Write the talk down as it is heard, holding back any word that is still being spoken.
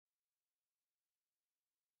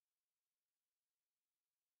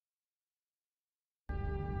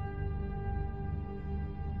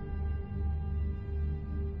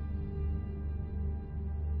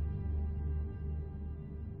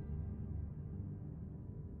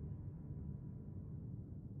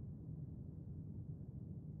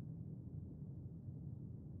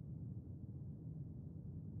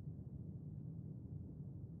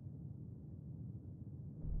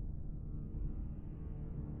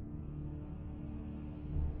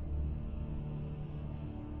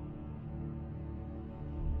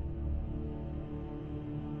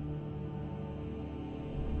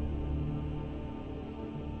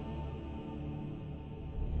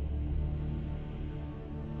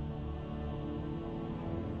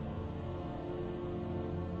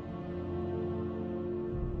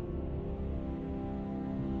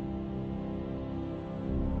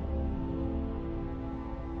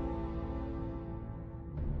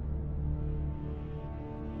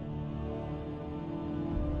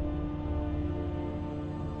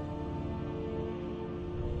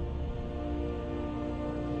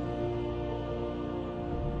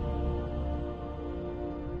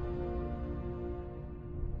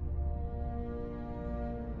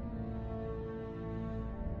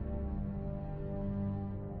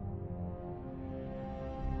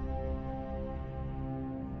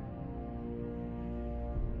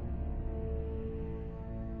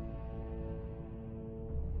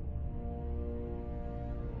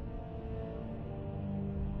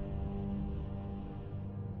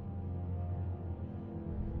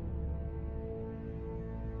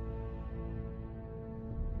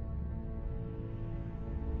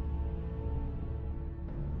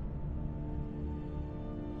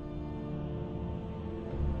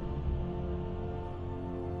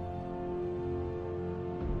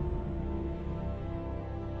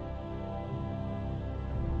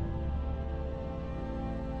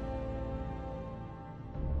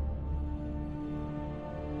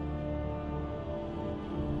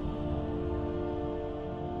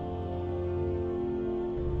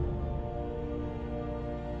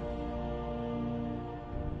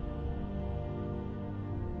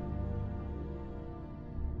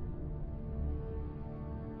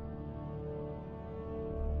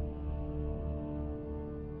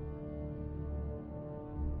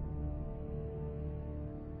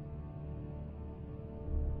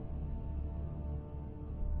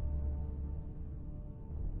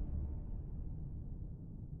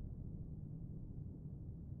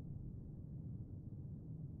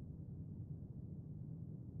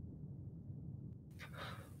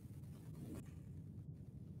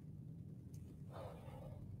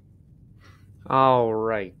All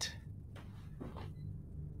right.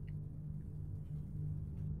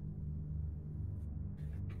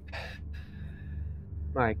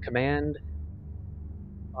 My command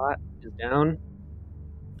bot is down.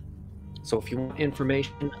 So if you want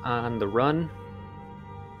information on the run,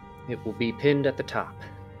 it will be pinned at the top.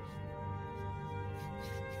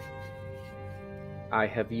 I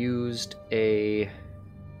have used an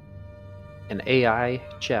AI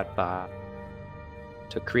chatbot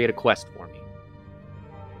to create a quest for me.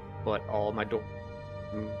 But all my door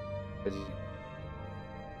is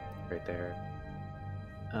right there.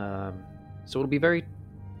 So it'll be very,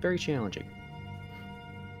 very challenging.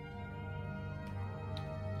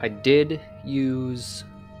 I did use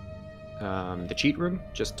the cheat room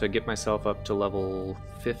just to get myself up to level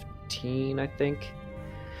 15, I think.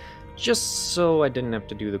 Just so I didn't have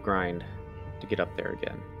to do the grind to get up there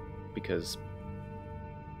again, because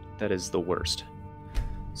that is the worst.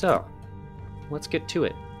 So, let's get to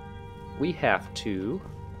it. We have to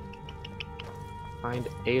find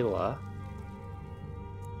Ayla.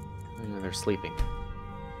 Oh, they're sleeping.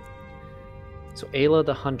 So Ayla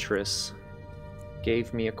the Huntress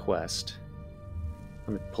gave me a quest.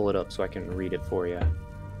 Let me pull it up so I can read it for you.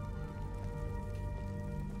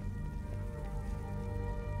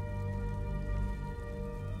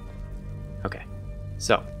 Okay,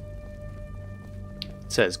 so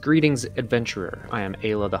it says, "Greetings, adventurer. I am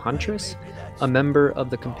Ayla the Huntress, a member of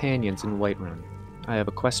the Companions in Whiterun. I have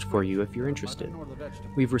a quest for you if you're interested.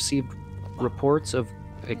 We've received reports of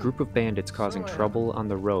a group of bandits causing trouble on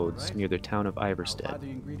the roads near the town of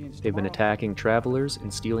Iverstead. They've been attacking travelers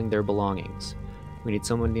and stealing their belongings. We need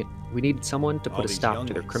someone to put a stop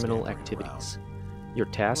to their criminal activities. Your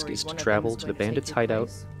task is to travel to the bandits'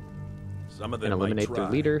 hideout and eliminate their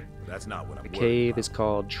leader. The cave is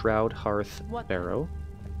called Shroud Hearth Barrow,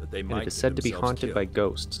 and it is said to be haunted by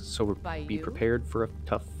ghosts, so be prepared for a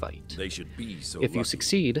tough fight. If you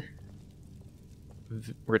succeed,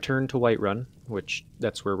 return to Whiterun, which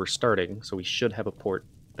that's where we're starting, so we should have a port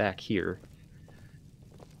back here.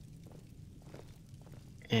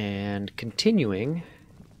 And continuing,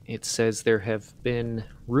 it says there have been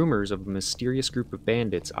rumors of a mysterious group of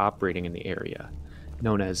bandits operating in the area,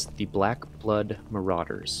 known as the Black Blood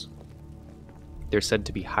Marauders. They're said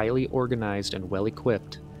to be highly organized and well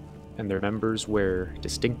equipped, and their members wear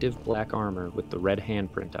distinctive black armor with the red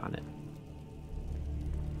handprint on it.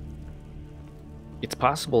 It's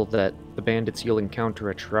possible that the bandits you'll encounter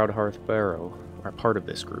at Shroudhearth Barrow are part of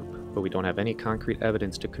this group, but we don't have any concrete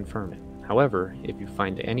evidence to confirm it. However, if you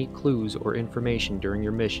find any clues or information during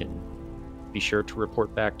your mission, be sure to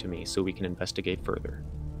report back to me so we can investigate further."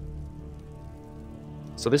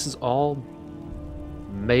 So this is all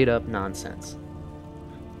made up nonsense.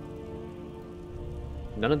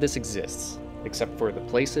 None of this exists, except for the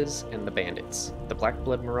places and the bandits. The Black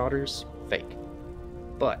Blood Marauders, fake.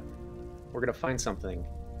 But we're gonna find something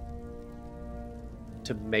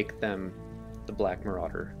to make them the Black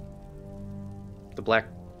Marauder. The Black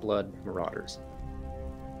Blood Marauders.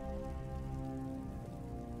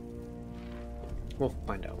 We'll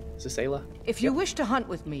find out. Is this Ayla? If you wish to hunt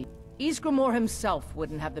with me, Ysgramor himself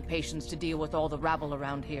wouldn't have the patience to deal with all the rabble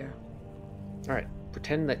around here. Alright,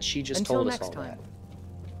 pretend that she just Until told us next all time. that.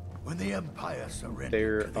 When the Empire surrendered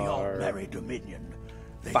There to the are All-Merry Dominion,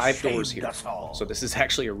 they 5 doors shamed here. us all. So this is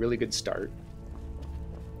actually a really good start.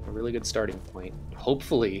 A really good starting point.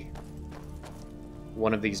 Hopefully,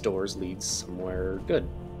 one of these doors leads somewhere good.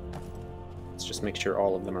 Let's just make sure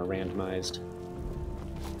all of them are randomized.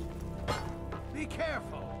 Be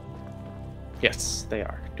careful. Yes, they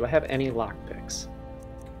are. Do I have any lockpicks?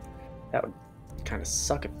 That would kind of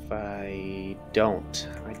suck if I don't.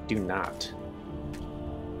 I do not.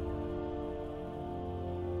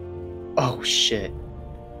 Oh, shit.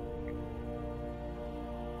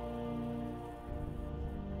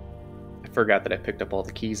 I forgot that I picked up all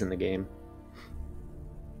the keys in the game.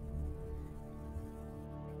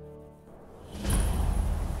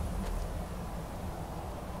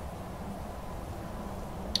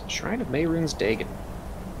 Shrine of Mehrunes Dagon.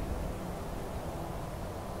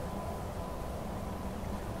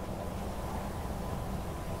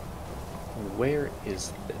 Where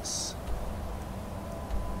is this?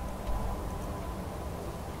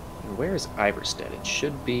 And where is Iverstead? It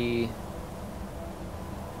should be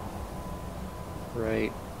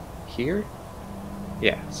right here?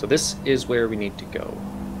 Yeah, so this is where we need to go.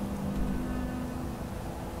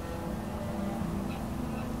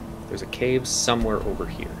 There's a cave somewhere over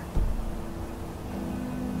here.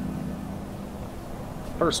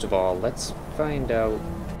 First of all, let's find out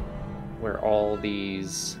where all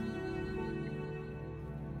these...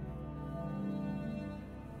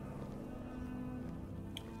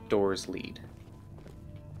 doors lead?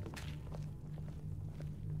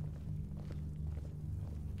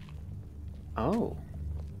 Oh.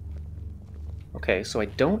 Okay, so I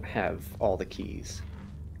don't have all the keys.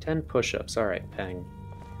 10 push-ups. Alright, Peng.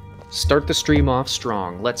 Start the stream off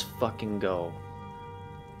strong. Let's fucking go.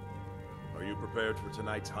 Are you prepared for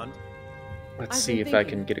tonight's hunt? Let's see if I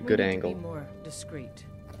can get a good angle. Be more discreet.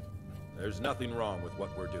 There's nothing wrong with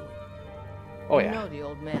what we're doing. Oh You yeah. know the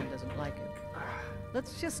old man doesn't like it.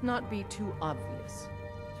 Let's just not be too obvious.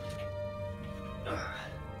 1,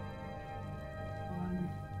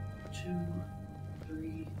 2,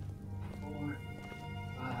 3, 4,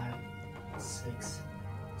 5, 6,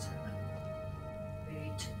 7,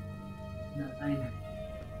 8, 9,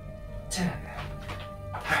 10.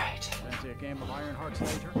 Alright. Fancy a game of Iron Hearts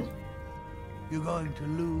later? You're going to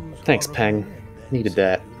lose. Thanks, horribly Peng. and then Needed say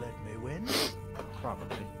that. you let me win?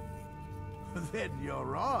 Probably. Then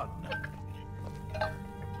you're on.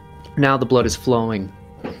 Now the blood is flowing.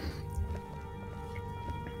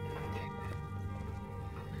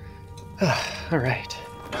 Alright.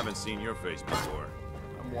 Haven't seen your face before.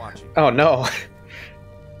 I'm watching. Oh no.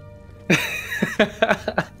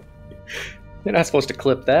 You're not supposed to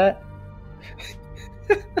clip that.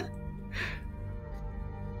 I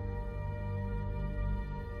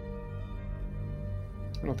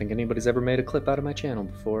don't think anybody's ever made a clip out of my channel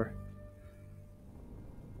before.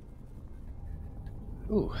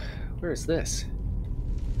 Ooh, where is this?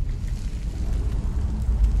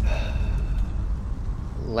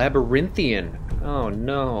 Labyrinthian. Oh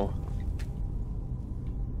no.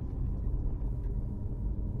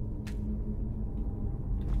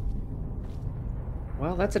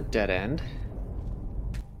 Well, that's a dead end.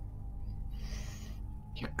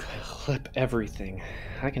 You clip everything.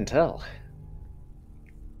 I can tell.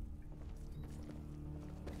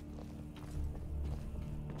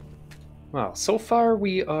 Well, so far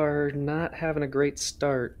we are not having a great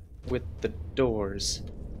start with the doors.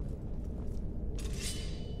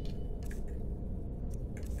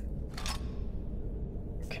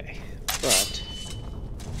 Okay, but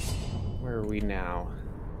where are we now?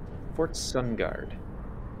 Fort Sungard.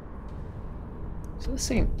 So this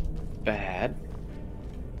ain't bad.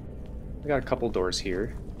 We got a couple doors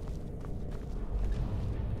here.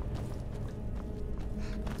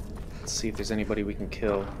 Let's see if there's anybody we can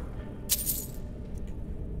kill.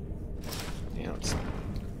 Yeah, let's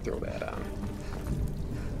throw that on.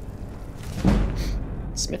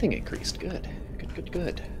 Smithing increased. Good. Good, good,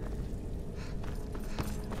 good.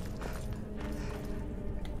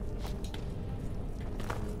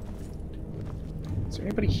 Is there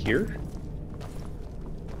anybody here?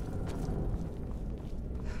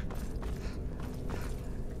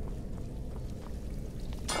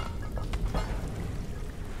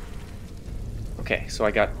 Okay, so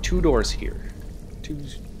I got 2 doors here. 2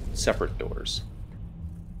 separate doors.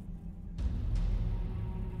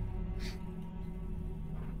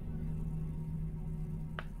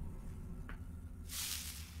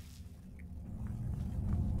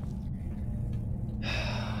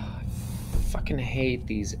 Fucking hate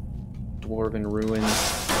these dwarven ruins.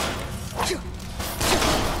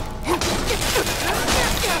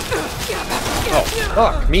 Oh,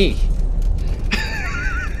 fuck me!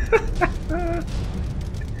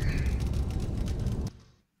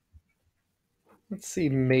 Let's see,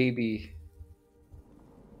 maybe.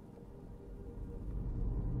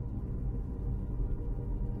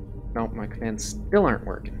 Nope, my commands still aren't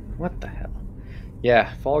working. What the hell?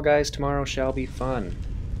 Yeah, Fall Guys tomorrow shall be fun.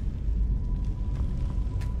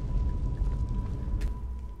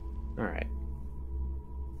 Alright.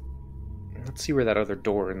 Let's see where that other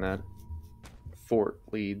door in that fort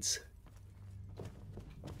leads.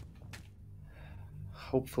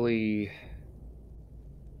 Hopefully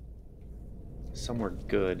somewhere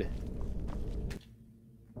good.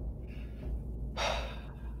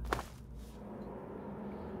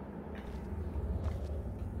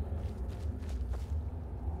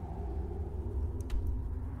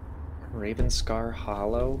 Ravenscar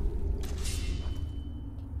Hollow.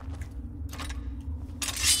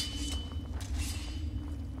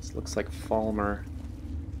 This looks like Falmer.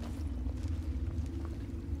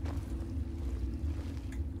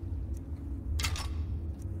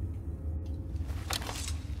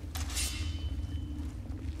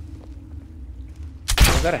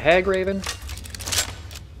 Is that a hag raven?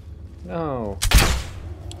 No.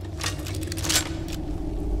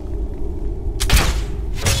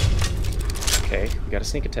 Okay, we got a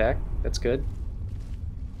sneak attack. That's good.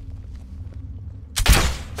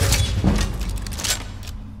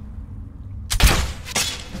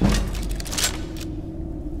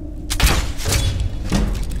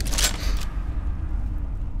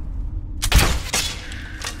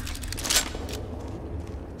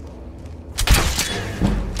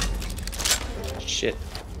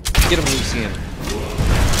 Get him, Lucian.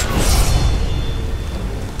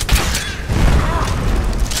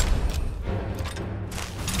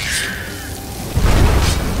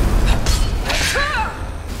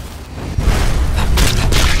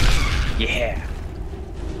 Yeah.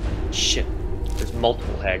 Shit. There's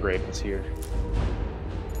multiple hag ravens here.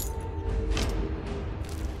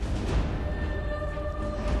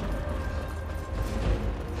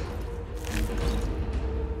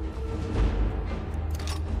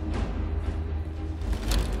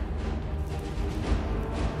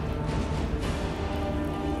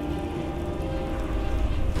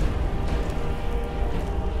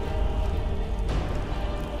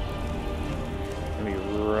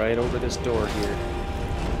 Right over this door here.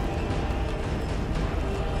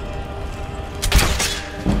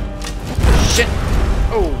 Shit!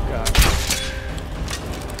 Oh god.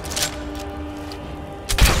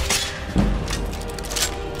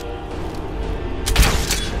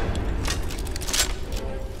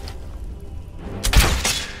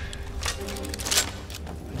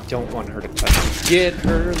 I don't want her to touch me. Get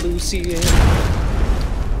her, Lucian!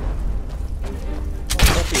 Oh,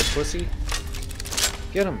 don't be a pussy.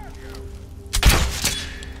 Get him.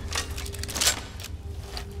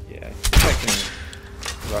 Yeah, I think I can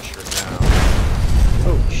rush her now.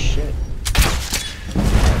 Oh shit.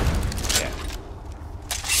 Yeah.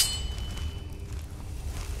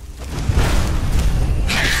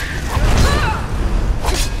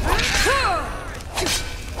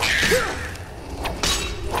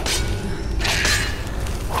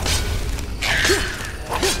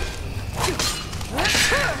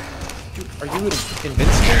 Are you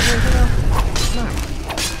invincible right now? No.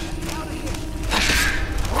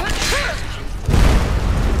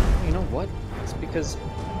 You know what? It's because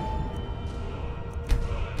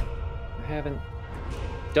I haven't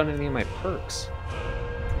done any of my perks.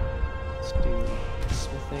 Let's do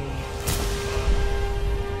smithing.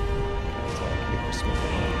 That's all I can do for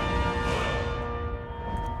smithing.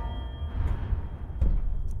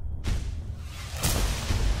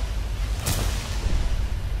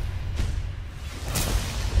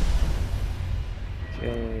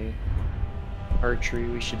 Okay, archery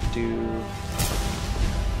we should do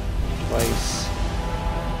twice.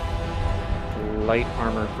 Light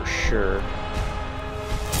armor for sure.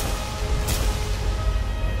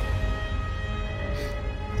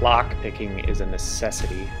 Lock picking is a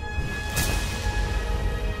necessity.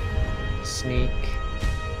 Sneak.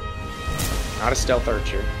 Not a stealth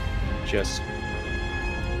archer, just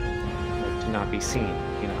like to not be seen,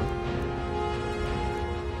 you know.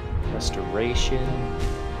 Restoration.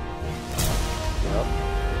 Yep.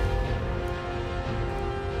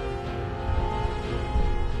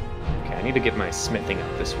 Okay, I need to get my smithing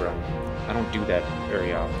up this run. I don't do that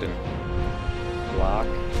very often. Block.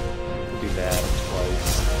 Do that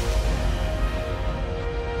twice.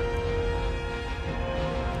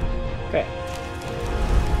 Okay.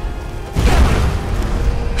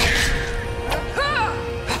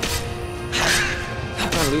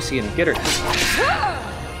 Come on, Lucian, get her.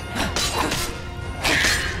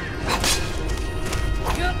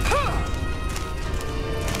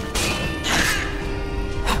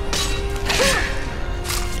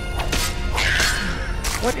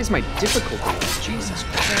 What is my difficulty? Jesus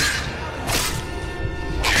Christ.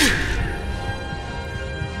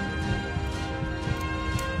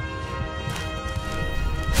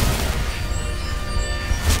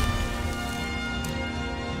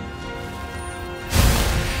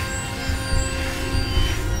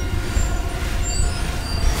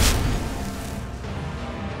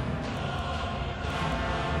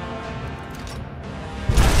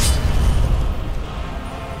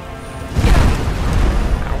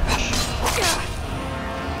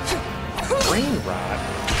 Brain rot?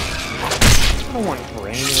 I don't want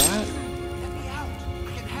brain rot. Let me out.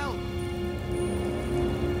 I can help.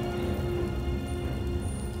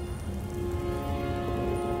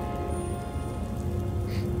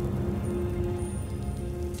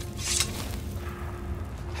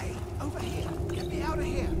 Hey, over here. Get me out of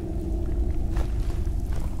here.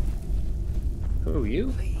 Who,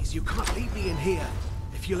 you? Please, you can't leave me in here.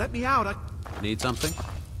 If you let me out, I... Need something?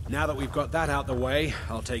 Now that we've got that out the way,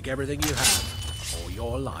 I'll take everything you have. For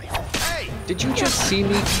your life. Hey! Did you just see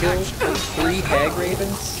me kill 3 hag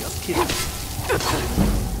ravens? Just kidding.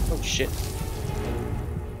 Oh shit.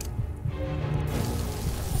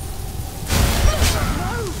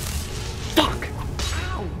 Fuck!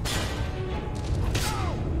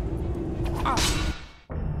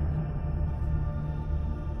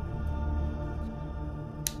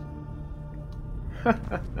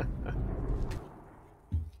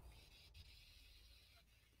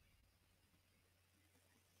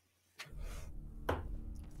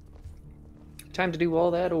 Time to do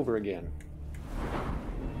all that over again.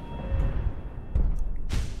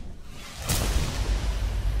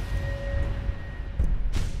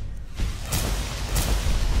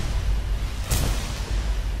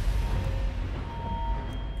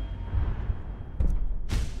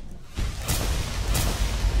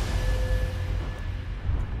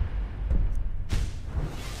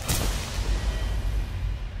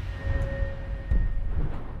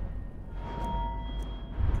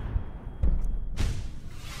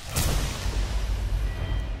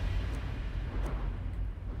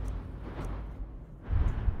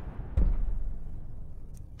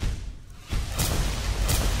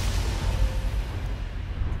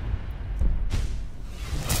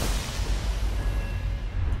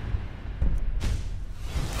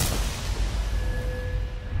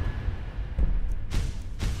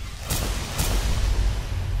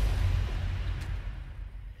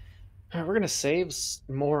 Alright, we're gonna save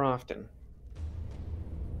more often.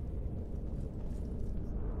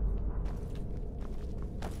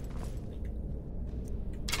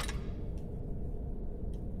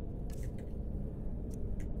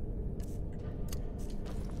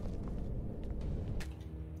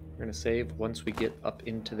 We're gonna save once we get up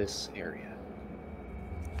into this area.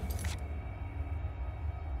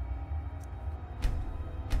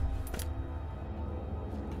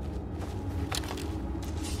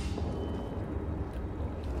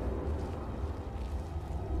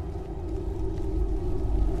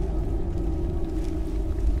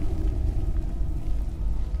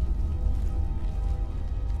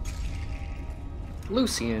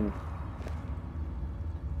 Lucian!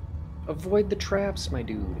 Avoid the traps, my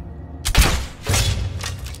dude.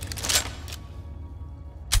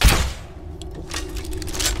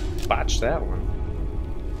 Botch that one.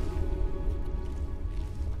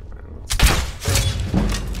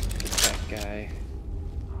 Let's get that guy.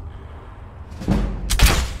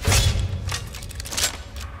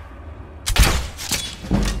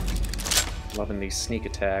 Loving these sneak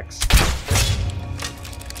attacks.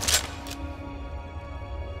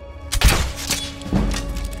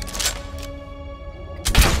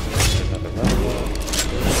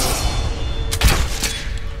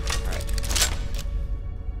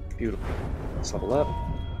 Beautiful. Let's level up.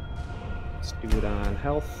 Let's do it on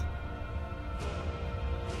health.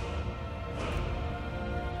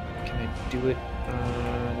 Can I do it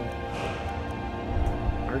on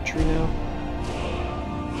archery now?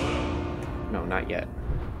 No, not yet.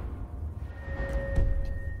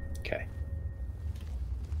 Okay.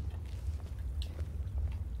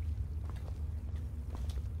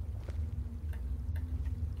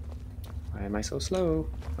 Why am I so slow?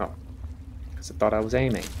 Oh, because I thought I was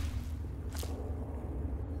aiming.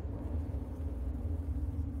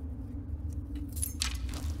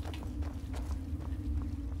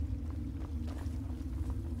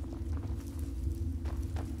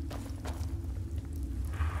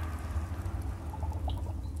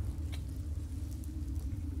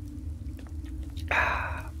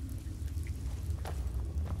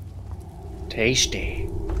 Tasty.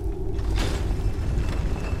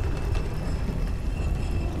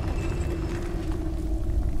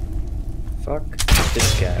 Fuck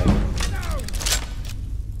this guy.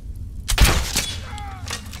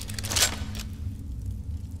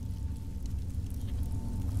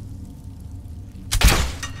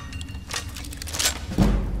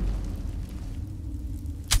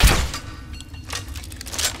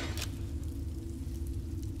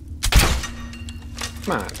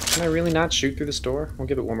 Come on, can I really not shoot through this door? We'll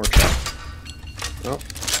give it one more try. Oh.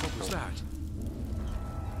 What was that?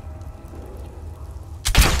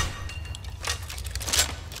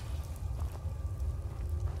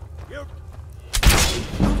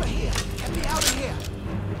 Over here! Get me out of here!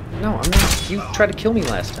 No, I'm not. You tried to kill me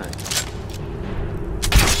last time.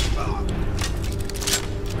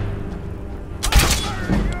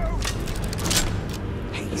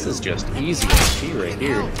 This is just easy XP right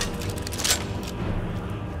here.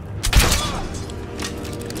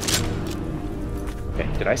 Okay,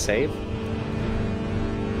 did I save?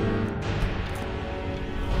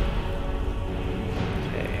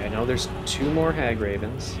 Okay, I know there's 2 more Hag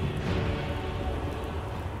Ravens.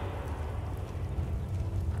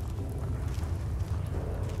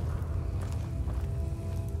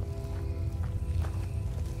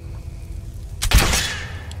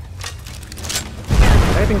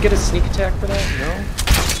 Did I even get a sneak attack for that? No?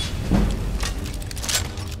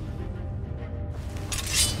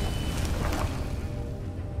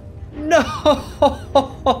 No!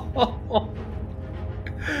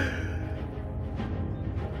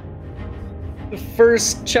 The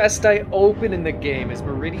first chest I open in the game is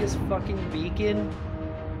Meridia's fucking beacon.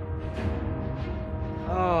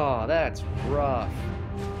 Oh, that's rough.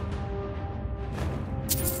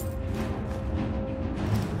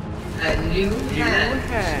 A new hand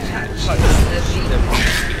touches the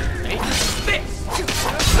beat.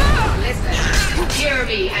 Listen, hear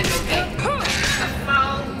me and obey. A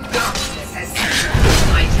foul darkness has settled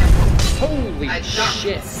my temple. Holy A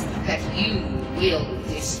shit. darkness that you will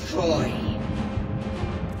destroy.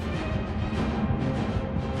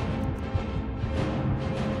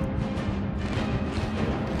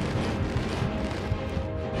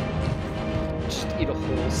 Just eat a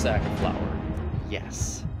whole sack of flour.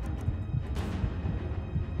 Yes.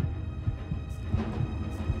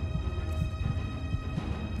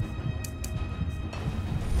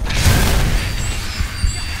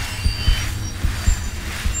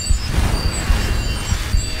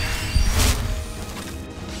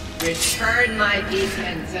 Return my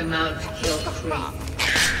beacon to Mount Kilcreek.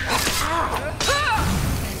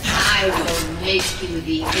 I will make you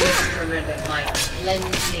the instrument of my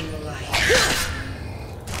cleansing light.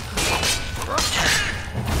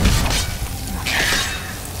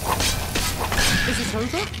 Is it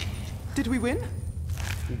over? Did we win?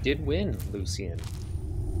 You did win, Lucian.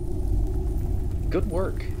 Good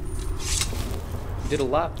work. You did a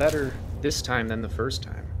lot better this time than the first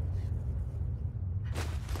time.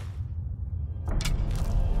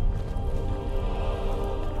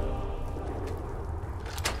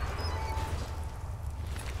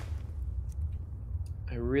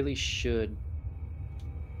 I really should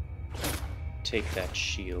take that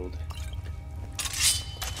shield.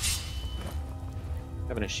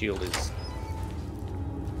 Having a shield is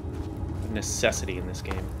a necessity in this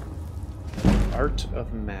game. Art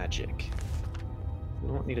of Magic. We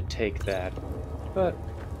don't need to take that, but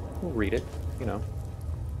we'll read it, you know.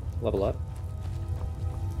 Level up.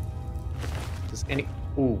 Does any...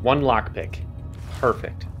 Ooh, one lockpick.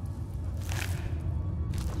 Perfect.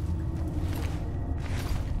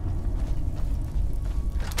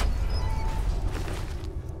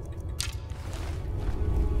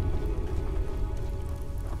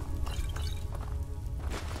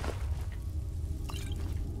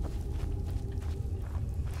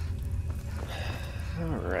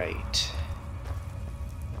 Alright.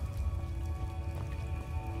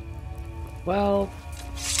 Well...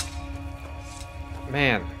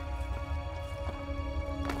 Man.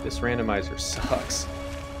 This randomizer sucks.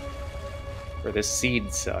 Or this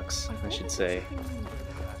seed sucks, I should say.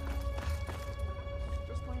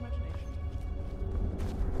 Just my imagination.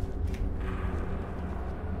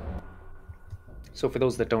 So for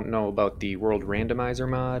those that don't know about the World Randomizer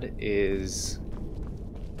mod, is...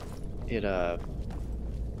 It,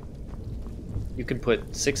 you can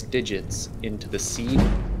put 6 digits into the seed,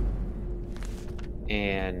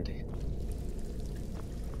 and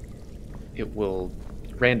it will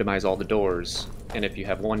randomize all the doors. And if you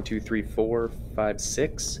have 1, 2, 3, 4, 5,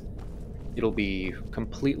 6, it'll be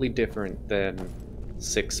completely different than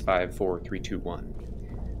 6, 5, 4, 3, 2, 1.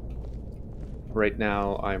 Right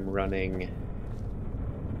now I'm running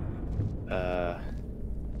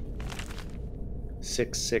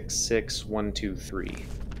 6, 6, 6, 1, 2, 3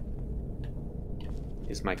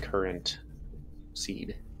 is my current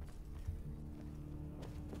seed.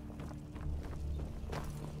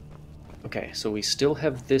 Okay, so we still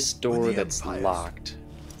have this door that's locked.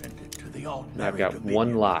 And I've got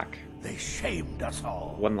one lock. They shamed us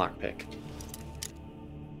all. One lockpick.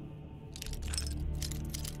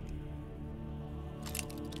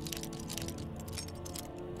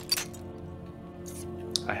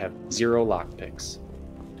 I have 0 lockpicks.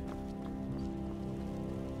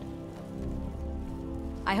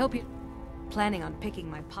 I hope you're planning on picking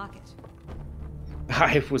my pocket.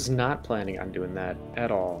 I was not planning on doing that at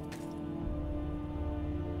all.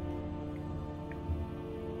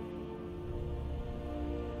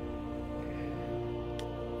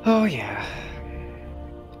 Oh yeah.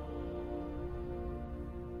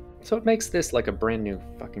 So it makes this like a brand new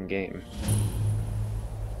fucking game.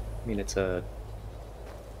 I mean, it's a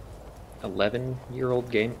 11-year-old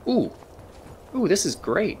game. Ooh! Ooh, this is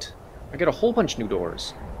great. I get a whole bunch new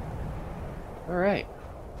doors. Alright.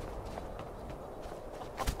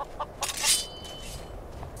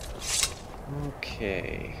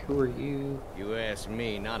 Okay, who are you? You ask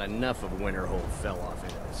me, not enough of Winterhold fell off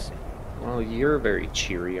into the sea. Well, you're very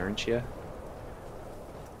cheery, aren't you?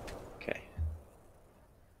 Okay.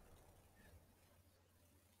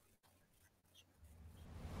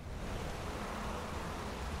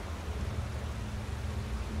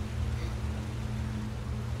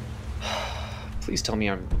 Please tell me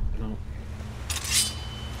I'm... No.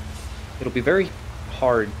 It'll be very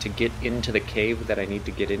hard to get into the cave that I need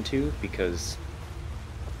to get into, because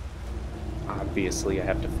obviously I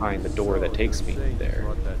have to find the door that takes me there.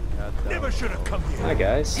 Never should have come here. Hi,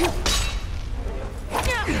 guys.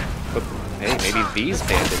 But, hey, maybe these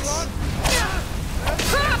bandits.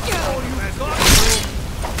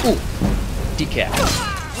 Ooh, decap.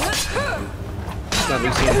 Come on,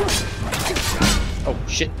 Lucian. Oh,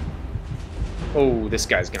 shit. Oh, this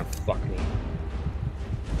guy's gonna fuck me.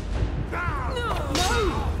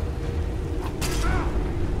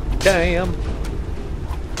 Damn.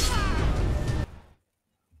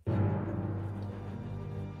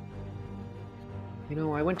 You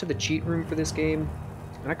know, I went to the cheat room for this game,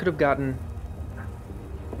 and I could have gotten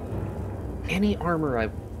any armor I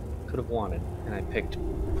could have wanted, and I picked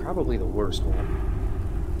probably the worst one.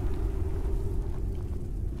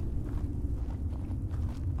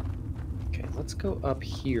 Okay, let's go up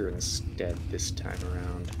here instead this time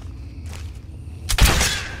around.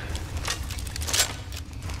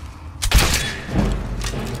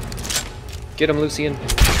 Get him, Lucian.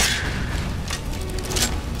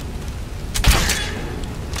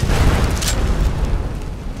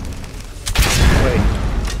 Wait.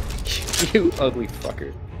 You ugly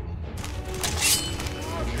fucker.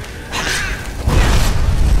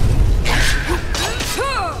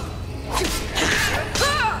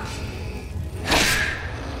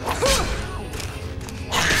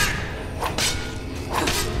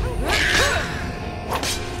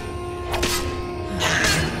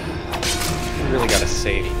 Really gotta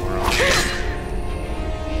say anymore on this.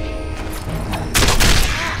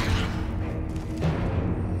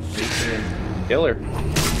 Killer.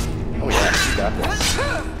 Oh yeah, you got this.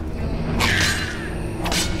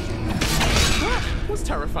 That was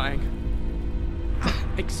terrifying.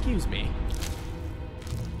 Excuse me.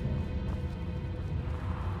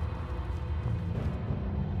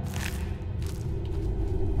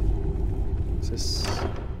 Is this...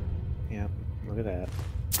 Yeah, look at that.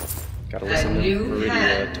 Gotta listen to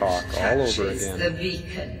Meridia talk all over again. The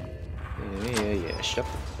beacon. Yeah. Shut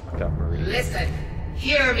the fuck up, Meridia. Listen,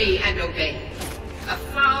 hear me and obey. A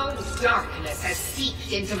foul darkness has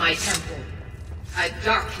seeped into my temple. A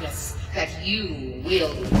darkness that you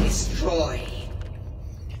will destroy.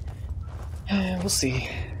 We'll see.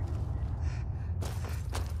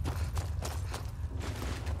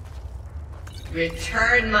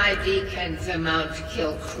 Return my beacon to Mount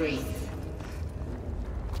Kilcreath.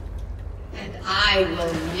 And I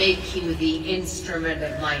will make you the instrument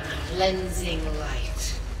of my cleansing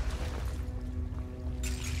light.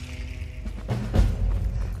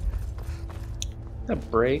 The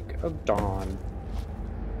break of dawn.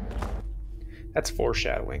 That's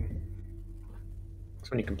foreshadowing. So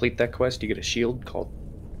when you complete that quest, you get a shield called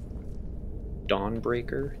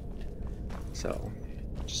Dawnbreaker. So,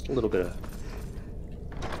 just a little bit of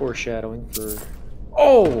foreshadowing for...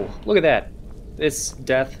 Oh! Look at that! This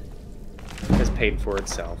death has paid for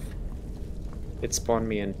itself. It spawned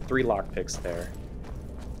me in 3 lockpicks there.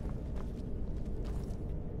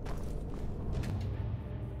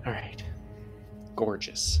 Alright.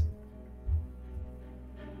 Gorgeous.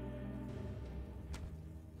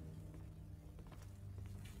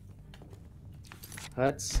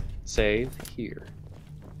 Let's save here.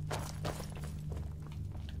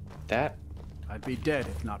 That I'd be dead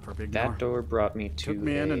if not for Big that door brought me to Took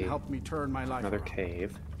me in and helped me turn my life another around.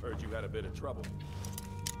 cave. Heard you had a bit of trouble.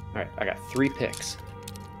 Alright, I got 3 picks.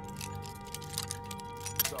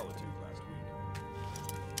 Solitude last week.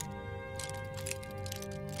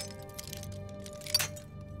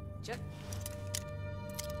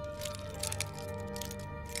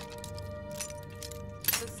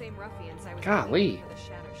 Just those same ruffians I was Golly. for the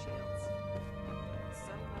shatter shields.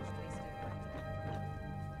 So much wasted breath.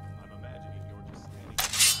 I'm imagining you're just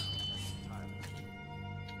standing around,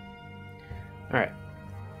 timeless. Alright.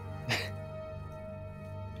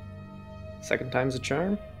 Second time's a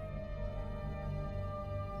charm?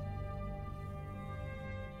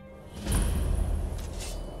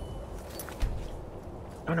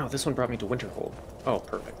 Oh no, this one brought me to Winterhold. Oh,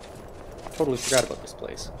 perfect. Totally forgot about this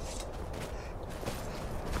place.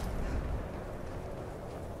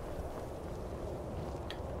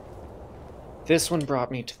 This one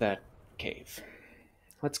brought me to that cave.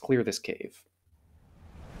 Let's clear this cave.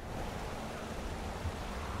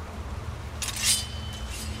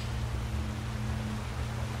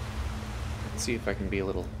 Let's see if I can be a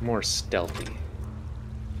little more stealthy.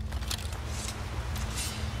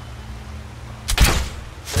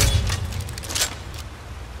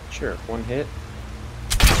 Sure, 1 hit.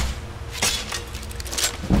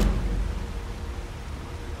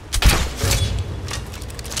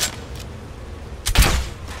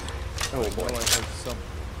 Oh boy. I heard something.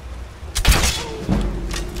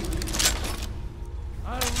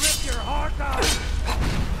 I'll rip your heart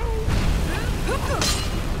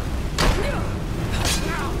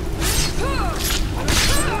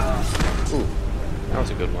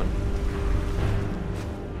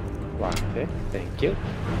Lockpick, thank you.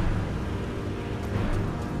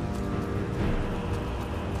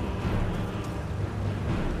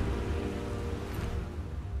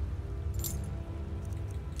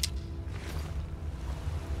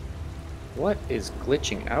 What is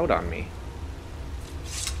glitching out on me?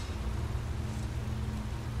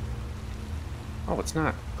 Oh, it's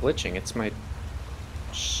not glitching, it's my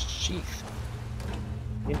sheath.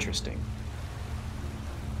 Interesting.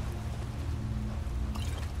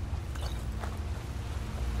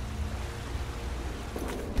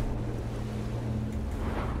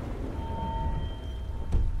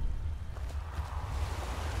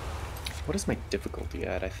 What is my difficulty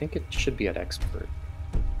at? I think it should be at expert.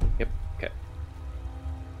 Yep, okay.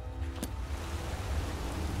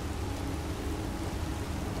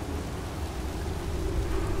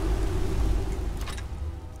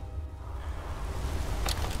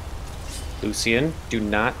 Lucian, do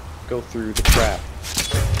not go through the trap.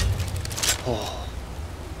 Oh.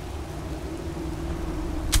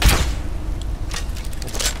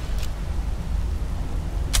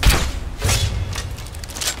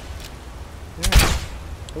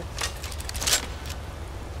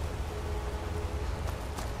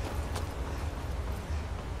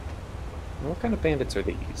 What kind of bandits are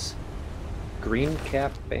these? Green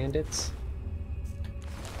cap bandits?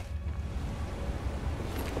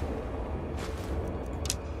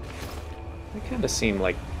 They kind of seem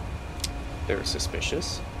like they're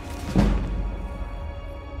suspicious.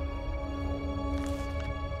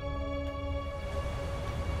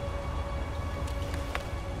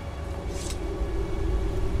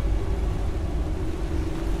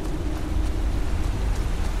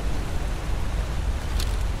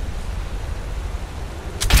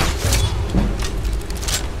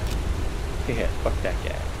 Yeah, fuck that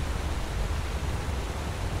guy.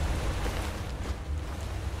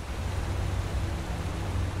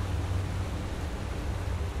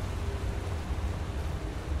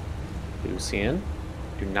 Lucian,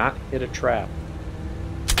 do not hit a trap.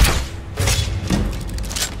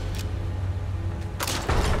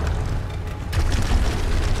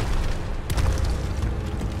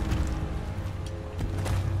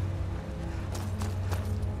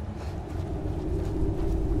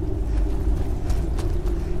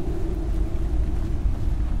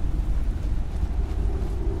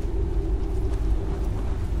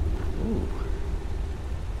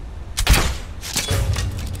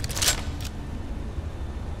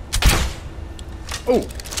 Oh!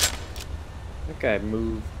 That guy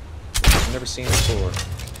moved. I've never seen before.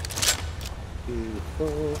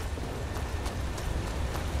 Beautiful.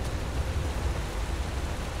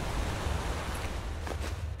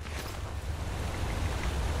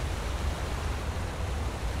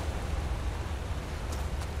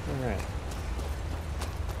 Alright.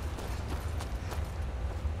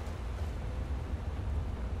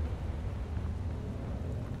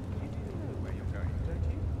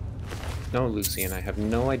 No, Lucian, I have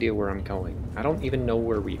no idea where I'm going. I don't even know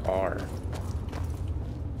where we are.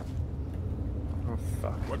 Oh,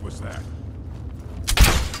 fuck. What was that?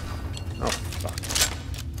 Oh, fuck.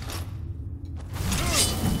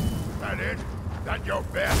 That it? That your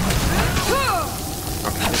best?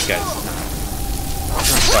 Okay, this guy's not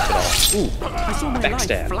tough at all. Ooh, I saw my light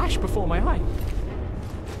backstab. flash before my eye.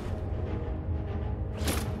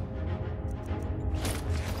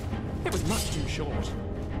 It was much too short.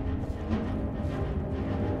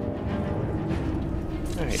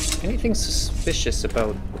 Alright, anything suspicious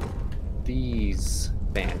about these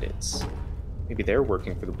bandits? Maybe they're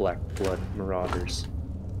working for the Black Blood Marauders.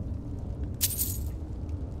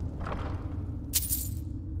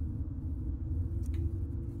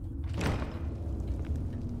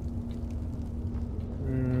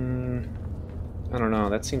 I don't know,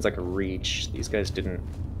 that seems like a reach. These guys didn't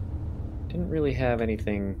really have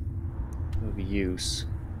anything of use.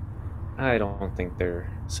 I don't think they're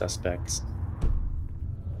suspects.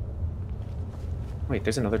 Wait,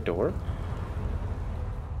 there's another door?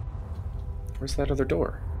 Where's that other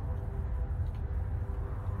door?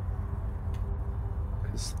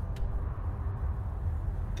 Because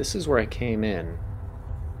this is where I came in.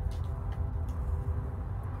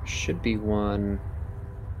 There should be one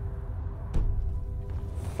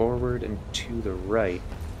forward and to the right.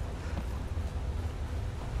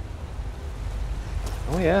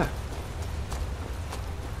 Oh yeah.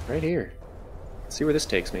 Right here. Let's see where this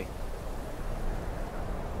takes me.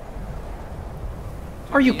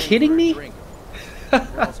 Are you kidding me? Where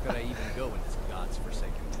else could I even go in this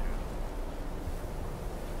god's-forsaken town?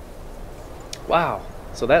 Wow.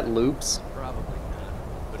 So that loops. Probably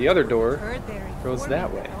not. The other door Heard they're goes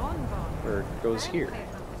that way. informing the Dawn Bomb. Or goes here. Vampire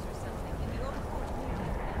hunters or something in the old fort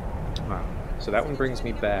near. Wow. So that one brings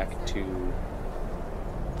me back to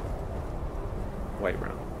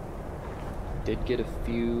Whiterun. Did get a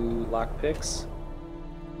few lockpicks.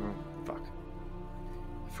 Oh, fuck.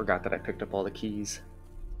 Forgot that I picked up all the keys.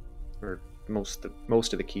 Or most of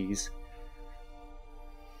the keys.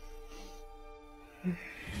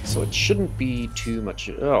 So it shouldn't be too much.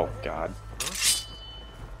 Oh, God.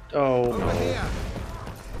 Oh, no.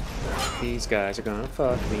 These guys are gonna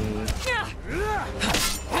fuck me.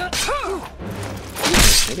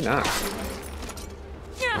 Maybe not.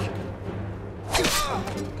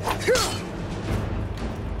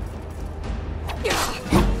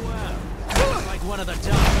 Like one of the dark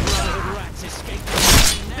brotherhood rats escaped.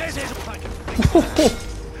 This is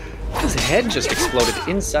His head just exploded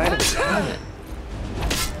inside of his helmet.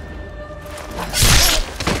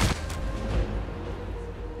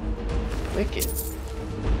 Wicked.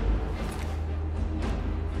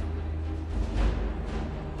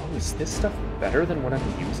 Oh, is this stuff better than what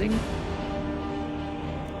I'm using?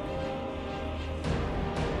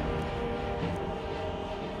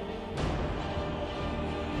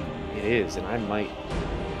 It is, and I might...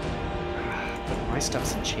 But my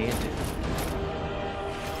stuff's enchanted.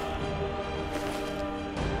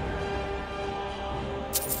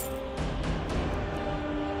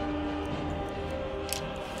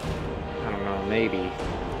 I don't know, maybe.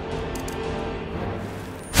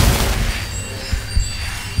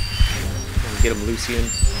 Get him, Lucian.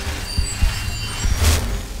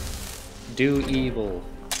 Do evil.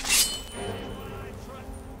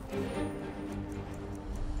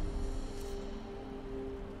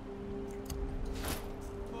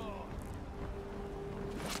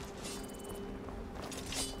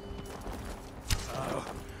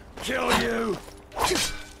 kill you.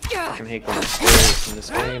 I can hate going skills in this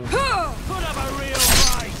game. Put up a real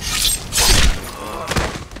fight.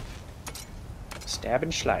 Stab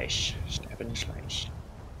and slice. Stab and slice.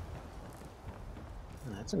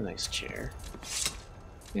 Oh, that's a nice chair.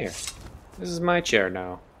 Here. This is my chair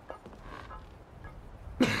now.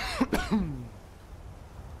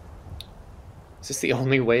 Is this the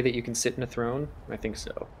only way that you can sit in a throne? I think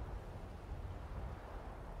so.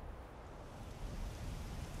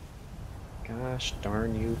 Gosh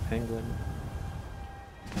darn you, penguin.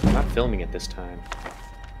 I'm not filming it this time.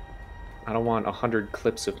 I don't want 100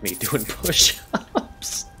 clips of me doing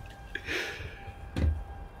push-ups.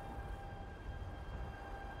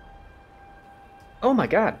 Oh my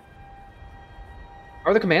god.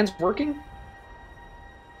 Are the commands working?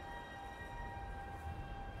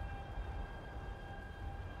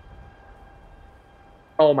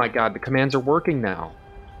 Oh my god, the commands are working now.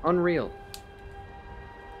 Unreal.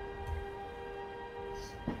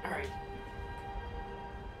 Alright.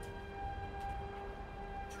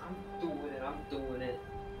 I'm doing it.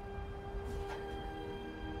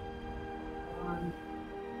 1,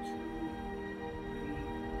 2,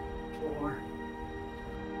 3, 4,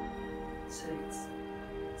 6,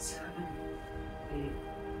 7, 8,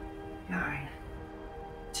 9,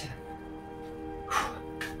 10.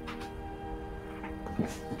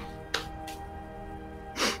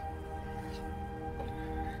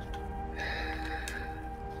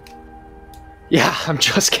 Yeah, I'm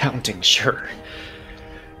just counting, sure.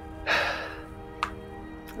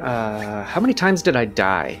 How many times did I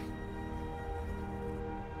die?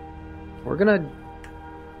 We're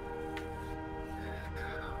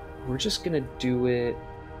just gonna do it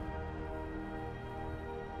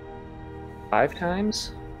 5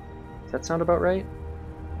 times? Does that sound about right?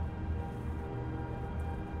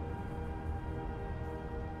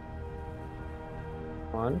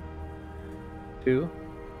 One, 2,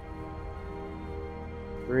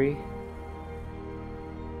 3,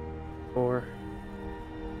 4,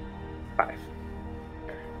 5.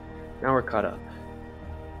 Now we're caught up.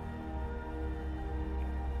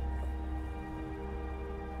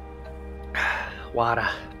 Water.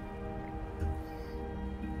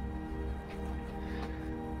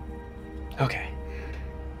 Okay.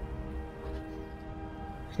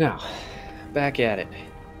 Now, back at it.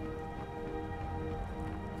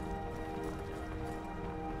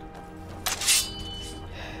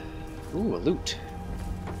 Ooh, a loot.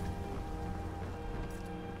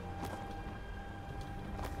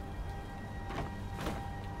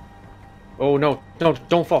 Oh no, no,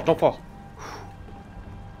 don't fall, don't fall.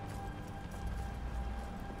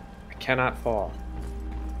 I cannot fall.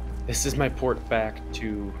 This is my port back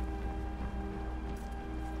to...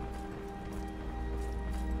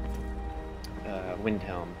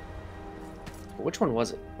 Windhelm. Which one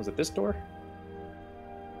was it? Was it this door?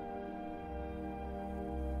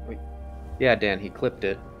 Wait. Yeah, Dan, he clipped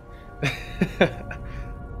it.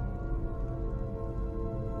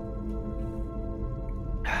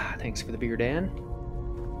 Thanks for the beer, Dan.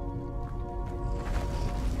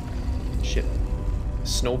 Shit.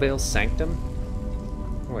 Snowveil Sanctum?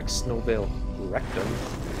 More like Snowveil Rectum.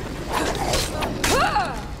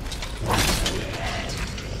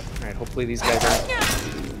 Alright, hopefully these guys aren't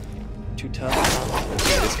too tough.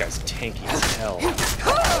 Yeah, this guy's tanky as hell.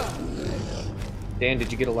 Dan,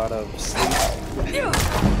 did you get a lot of sleep?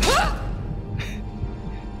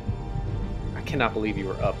 I cannot believe you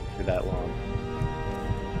were up for that long.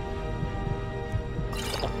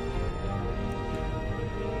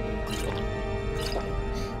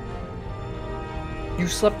 You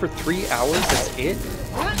slept for 3 hours? That's it?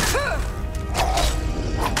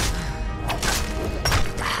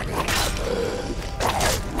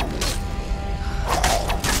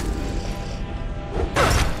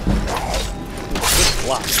 Good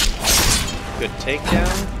block. Good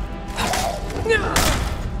takedown.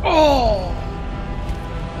 Oh!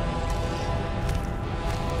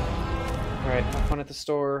 Alright, have fun at the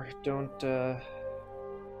store. Don't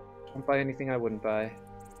buy anything I wouldn't buy.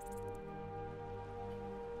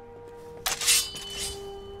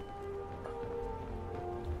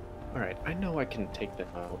 Alright, I know I can take them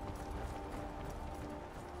out.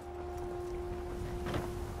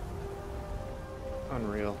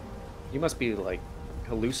 Unreal. You must be, like,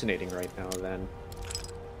 hallucinating right now, then.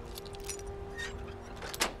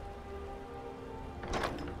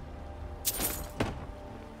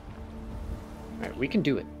 Alright, we can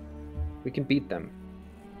do it. We can beat them.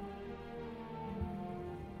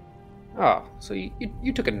 Oh, so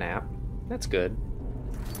you took a nap. That's good.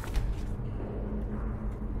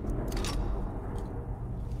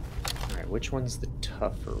 Which one's the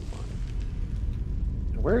tougher one?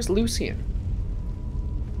 Where's Lucian?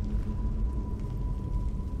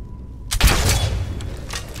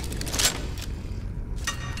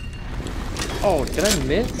 Oh, did I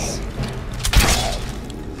miss?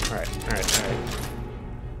 Alright.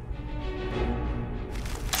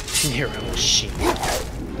 Nero machine.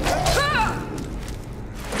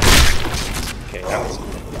 Okay, that was...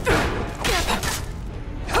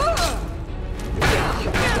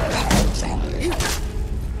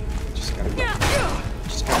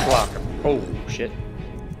 Just gotta block him. Oh, shit.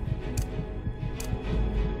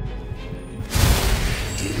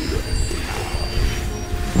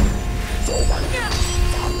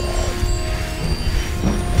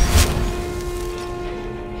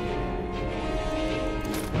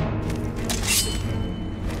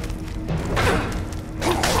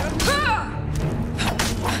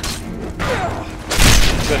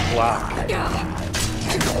 Good block.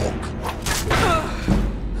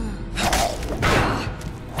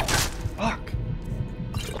 Fuck.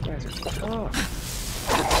 You guys are tough.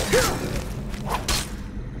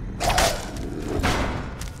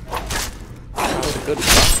 That was a good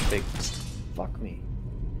block, big. Fuck me.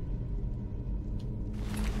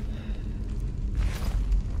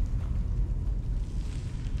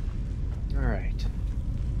 Alright.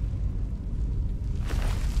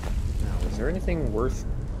 Now, is there anything worth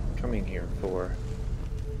coming here for?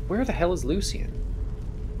 Where the hell is Lucian?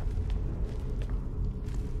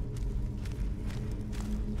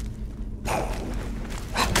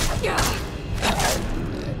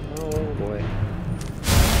 Oh boy.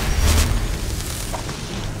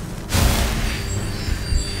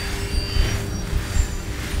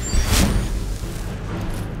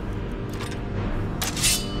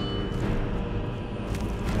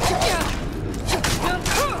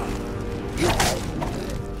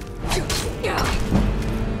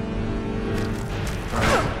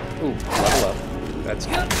 Ooh, level up. That's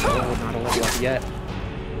good. Oh, not a level up yet.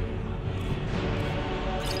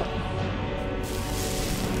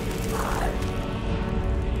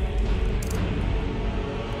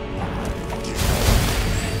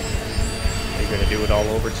 Are you gonna do it all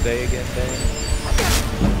over today again, Ben?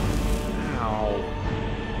 Ow.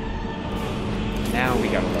 Now we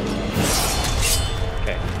gotta level up.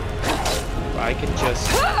 Okay. If I can just...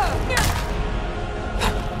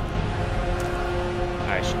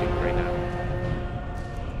 I should do it right now.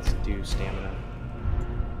 Let's do stamina.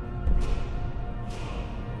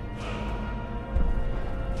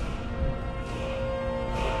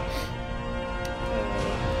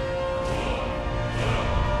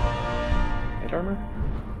 Light armor?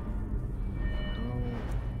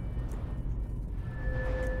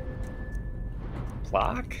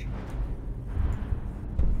 Block?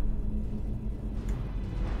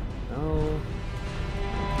 No.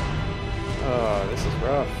 Oh, this is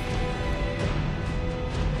rough.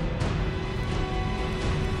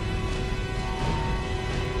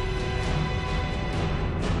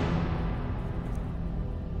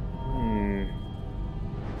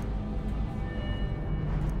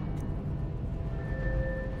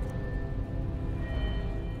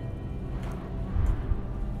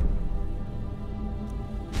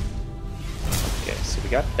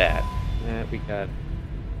 got that. We got...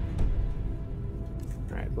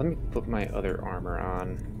 Alright, let me put my other armor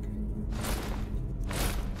on.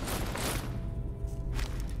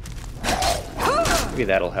 Maybe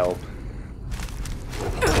that'll help.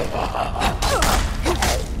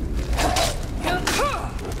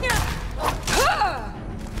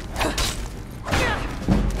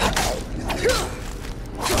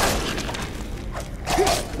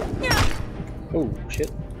 Oh, shit.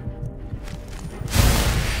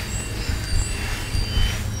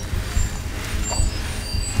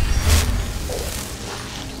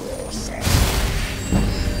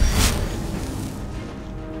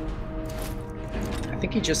 I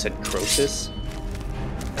think he just said Croesus.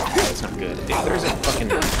 That's not good. If there's a fucking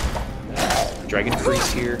dragon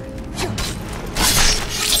priest here,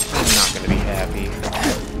 I'm not gonna be happy.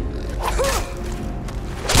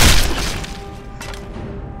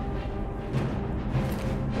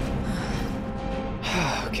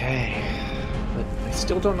 Okay, but I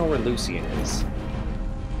still don't know where Lucian is.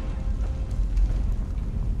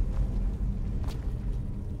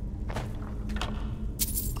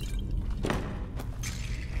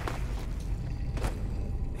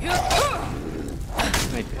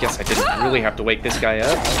 I guess I didn't really have to wake this guy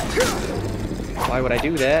up. Why would I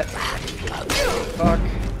do that? Fuck.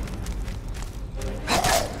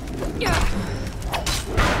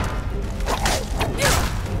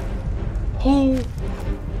 Oh!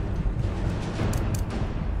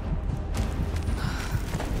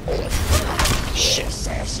 Shit.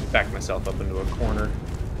 Backed myself up into a corner.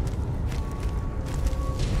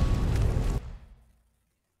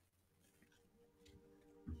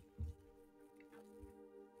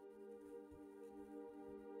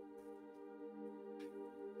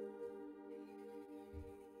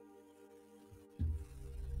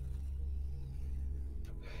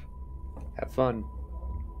 Have fun.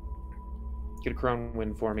 Get a crown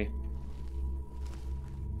win for me.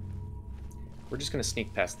 We're just gonna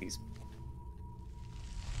sneak past these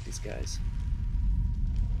guys.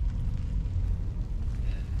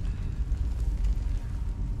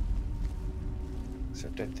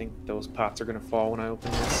 Except I think those pots are gonna fall when I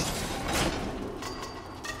open this.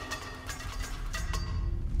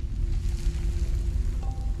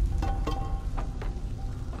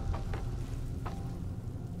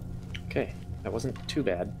 Okay, that wasn't too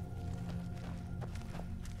bad.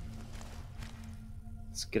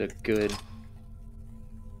 Let's get a good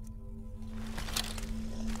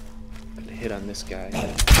hit on this guy.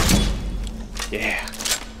 Yeah.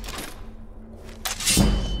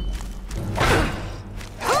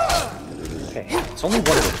 Okay, it's only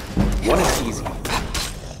one of them. One is easy.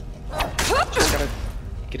 Just gotta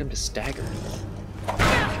get him to stagger.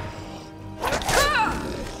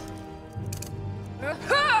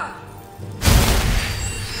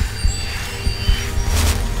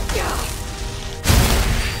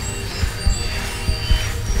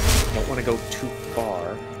 Don't want to go too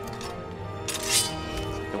far.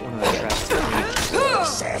 Don't want to attract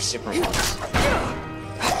any different ones.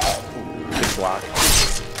 Ooh, good block.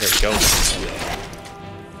 There we go.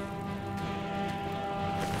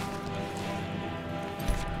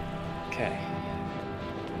 Okay.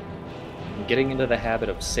 I'm getting into the habit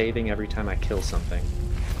of saving every time I kill something,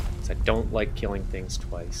 because I don't like killing things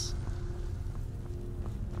twice.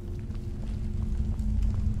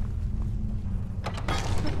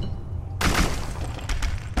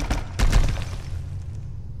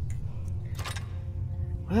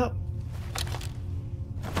 Well,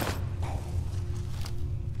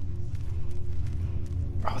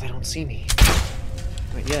 oh, they don't see me.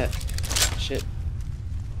 Not yet. Shit.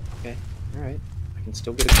 Okay, alright. I can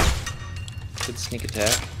still get a good sneak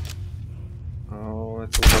attack. Oh,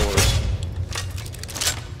 that's a lord.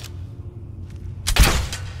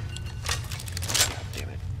 God damn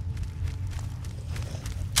it.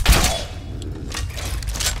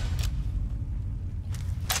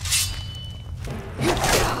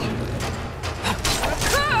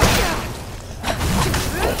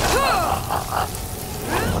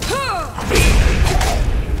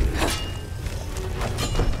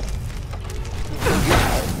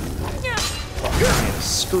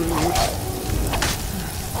 Screwed.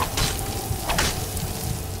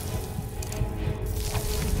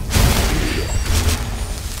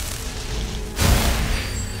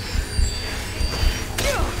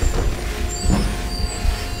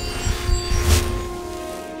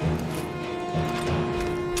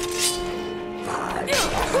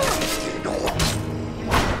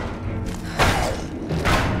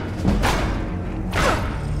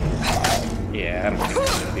 Yeah, I don't think I'm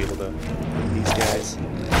gonna be able to beat these guys.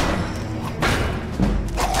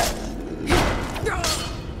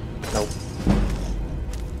 Nope.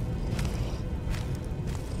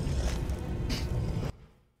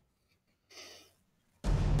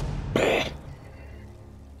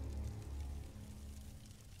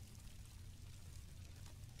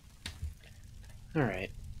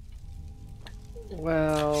 Alright.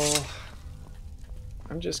 Well,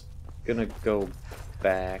 I'm just gonna go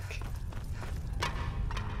back.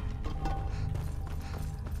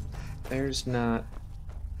 There's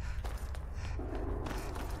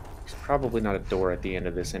probably not a door at the end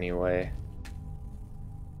of this anyway.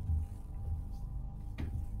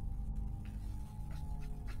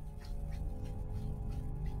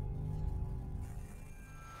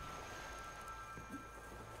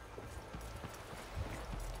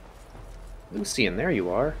 Lucian, there you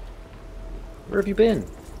are. Where have you been?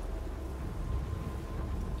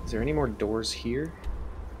 Is there any more doors here?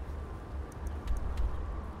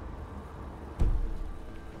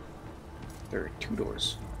 There are 2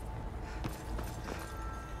 doors.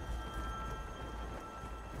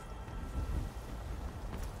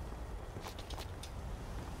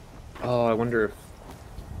 Oh, I wonder if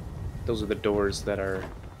those are the doors that are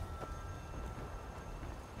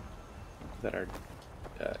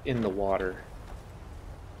in the water.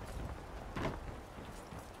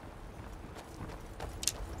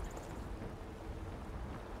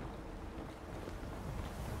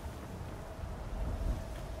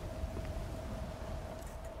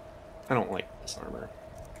 I don't like this armor.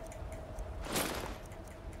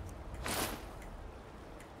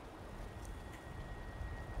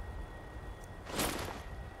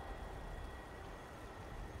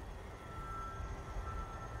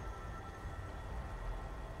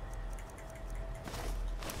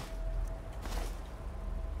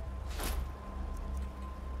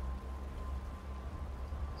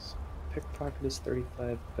 Pickpocket is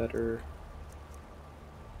 35 better.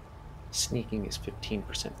 Sneaking is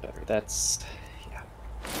 15% better. That's... yeah.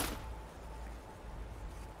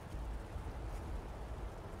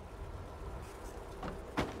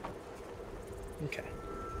 Okay.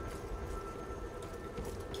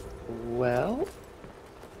 Well...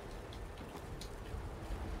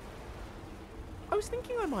 I was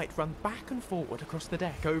thinking I might run back and forward across the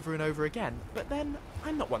deck over and over again, but then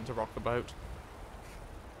I'm not one to rock the boat.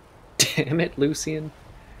 Damn it, Lucian.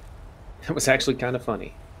 That was actually kind of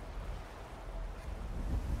funny.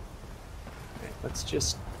 Alright, let's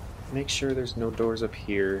just make sure there's no doors up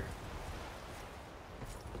here.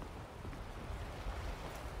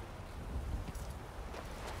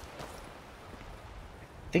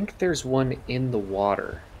 I think there's one in the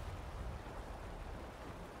water.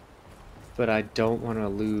 But I don't want to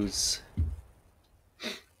lose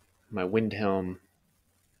my Windhelm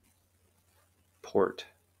port.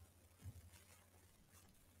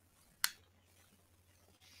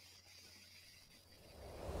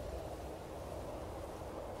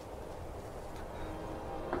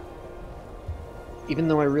 Even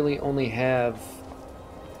though I really only have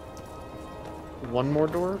one more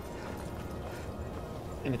door,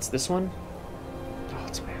 and it's this one. Oh,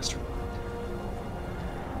 it's my astronaut.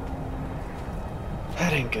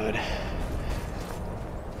 That ain't good. I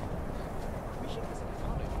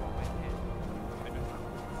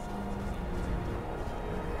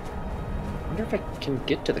wonder if I can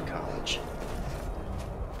get to the college.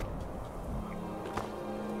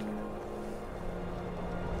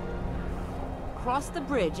 Cross the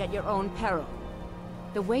bridge at your own peril.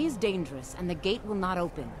 The way is dangerous, and the gate will not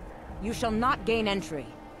open. You shall not gain entry.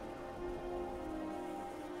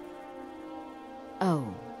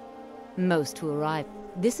 Oh. Most who arrive.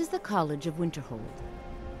 This is the College of Winterhold.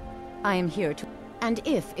 I am here to... And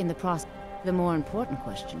if, in the process... The more important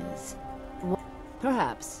question is...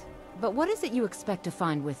 Perhaps. But what is it you expect to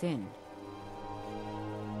find within?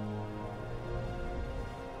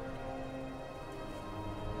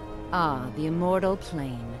 Ah, the immortal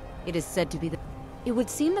plane. It is said to be the... It would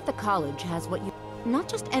seem that the college has what you... Not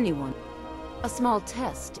just anyone. A small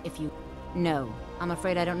test, if you... No, I'm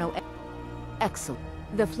afraid I don't know... Excellent.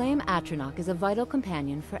 The Flame Atronach is a vital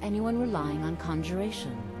companion for anyone relying on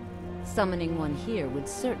conjuration. Summoning one here would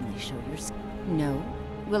certainly show your... No?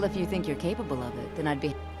 Well, if you think you're capable of it, then I'd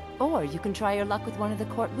be... Or you can try your luck with one of the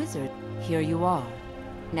court wizards. Here you are.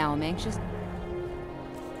 Now I'm anxious...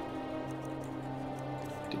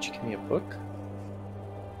 Did you give me a book?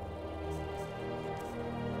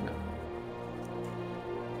 No.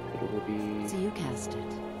 It will be... So you cast it.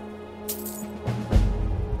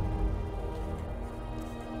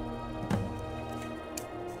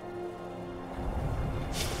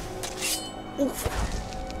 Oof.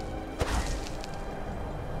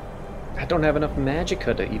 I don't have enough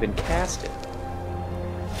magicka to even cast it.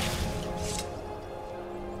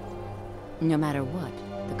 No matter what,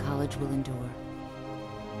 the college will endure.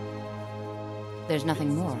 There's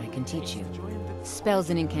nothing more I can teach you. Spells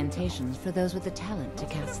and incantations for those with the talent to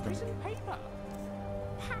cast them. Paper.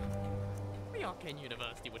 Ha! We are Arcane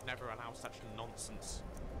University would never allow such nonsense.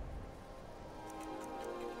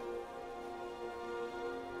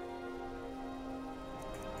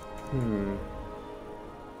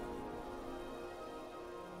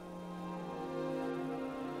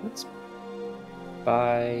 Let's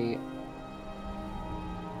buy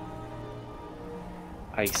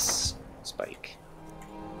Ice Spike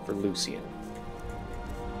for Lucian.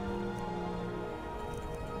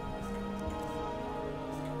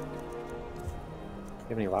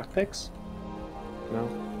 You have any lockpicks? No?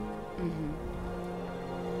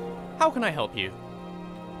 How can I help you?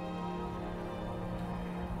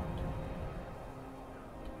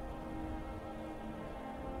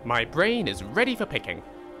 My brain is ready for picking.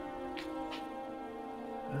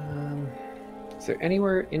 Is there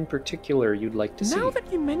anywhere in particular you'd like to see? Now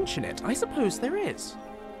that you mention it, I suppose there is.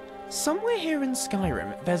 Somewhere here in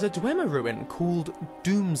Skyrim, there's a Dwemer ruin called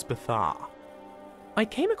Doomsbethar. I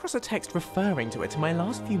came across a text referring to it in my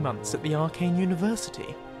last few months at the Arcane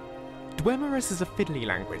University. Dwemerus is a fiddly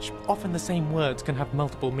language. Often the same words can have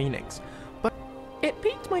multiple meanings, but it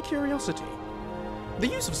piqued my curiosity. The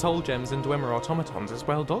use of soul gems in Dwemer automatons is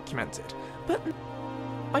well documented, but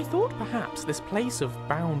I thought perhaps this place of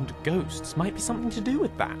bound ghosts might be something to do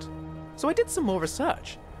with that. So I did some more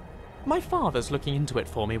research. My father's looking into it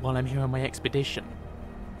for me while I'm here on my expedition.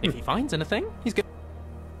 If he finds anything, he's going.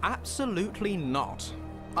 Absolutely not.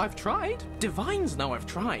 I've tried. Divines know I've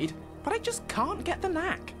tried, but I just can't get the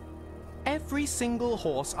knack. Every single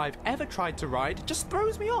horse I've ever tried to ride just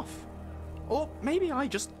throws me off. Or maybe I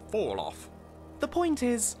just fall off. The point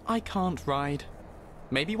is, I can't ride.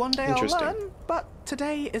 Maybe one day I'll learn, but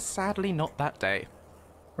today is sadly not that day.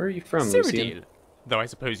 Where are you from, Lucian? Cyrodiil, though I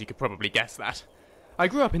suppose you could probably guess that. I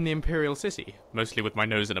grew up in the Imperial City, mostly with my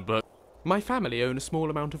nose in a book. My family own a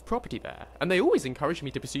small amount of property there, and they always encouraged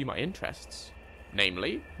me to pursue my interests.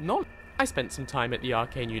 Namely, knowledge. I spent some time at the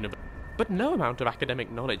Arcane University, but no amount of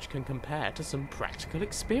academic knowledge can compare to some practical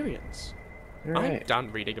experience. I'm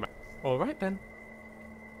done reading about. Alright then.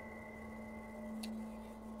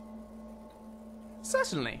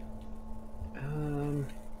 Certainly.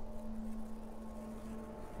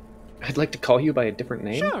 I'd like to call you by a different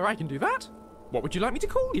name. Sure, I can do that. What would you like me to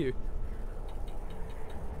call you?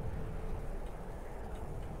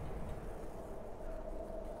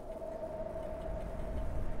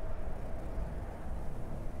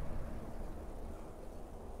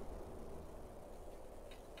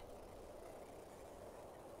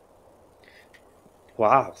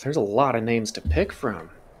 Wow, there's a lot of names to pick from.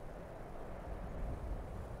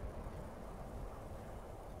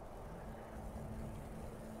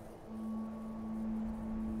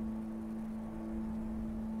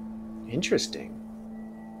 Interesting.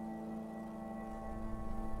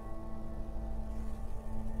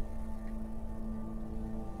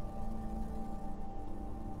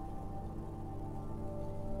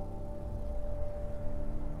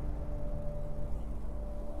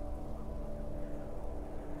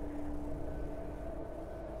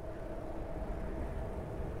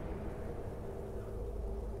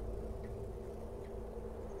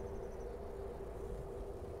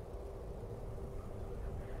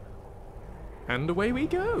 And away we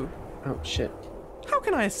go. Oh, shit. How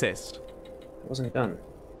can I assist? It wasn't done.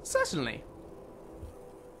 Certainly.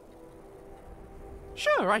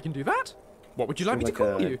 Sure, I can do that. What would you like me to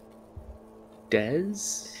call you?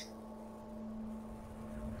 Des?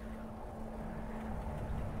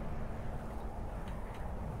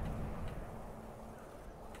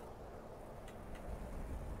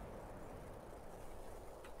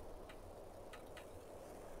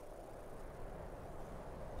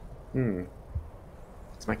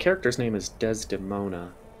 So my character's name is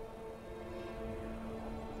Desdemona.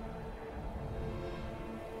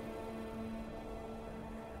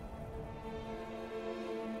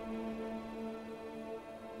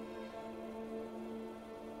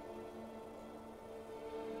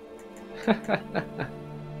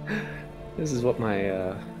 This is what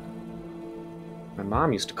my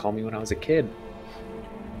mom used to call me when I was a kid.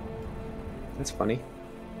 That's funny.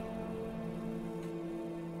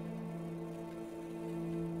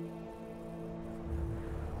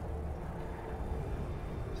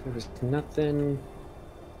 There was nothing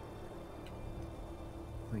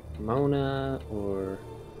like Mona or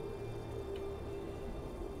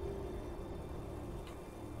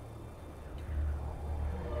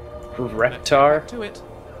Reptar. To it.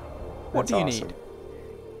 What do you need?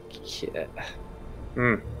 Yeah.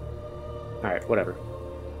 Alright, whatever.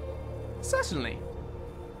 Certainly.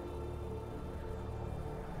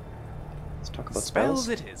 Let's talk about spells. Spells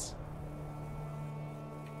it is.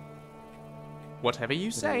 Whatever you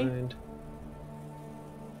say. Mind.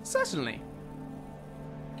 Certainly.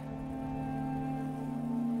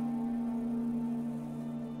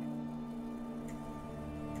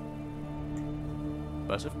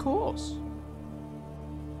 but of course.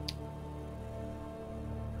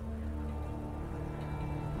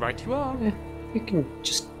 Right you are. You can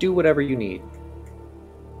just do whatever you need.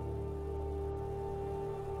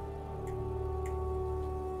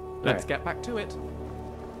 Let's Alright. get back to it.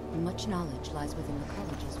 Much knowledge lies within the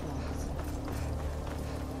college's walls.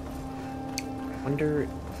 I wonder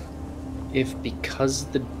if because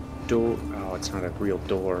the door... Oh, it's not a real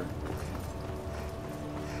door.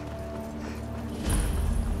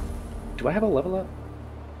 Do I have a level up?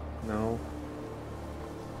 No.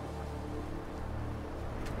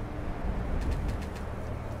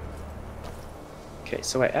 Okay,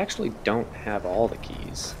 so I actually don't have all the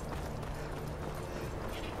keys.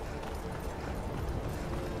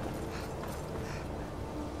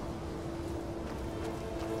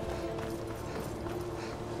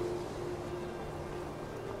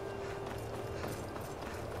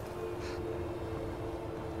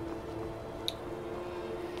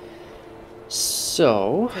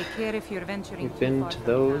 So, Take care if you're venturing we've too been far to from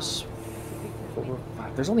those town. 4,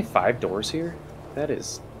 5. There's only 5 doors here? That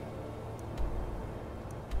is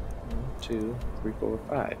 1, 2, 3, 4,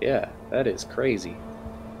 5. Yeah, that is crazy.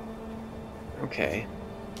 Okay.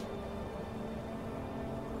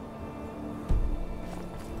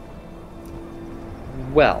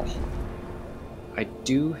 Well, I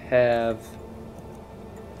do have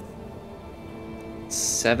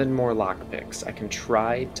 7 more lockpicks. I can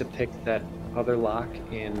try to pick that other lock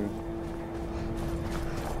in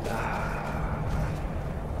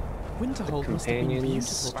Winterhold must have been Companion's beautiful back in the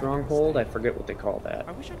Stronghold. I day. forget what they call that.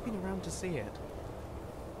 I wish I'd been around to see it.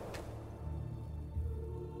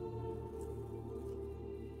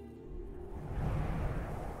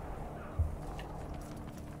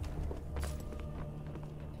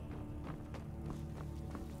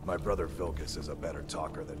 My brother Vilcus is a better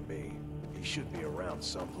talker than me. He should be around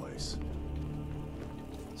someplace.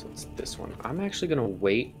 So it's this one. I'm actually gonna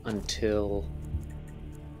wait until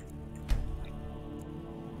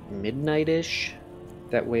midnight-ish.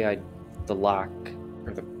 That way the lock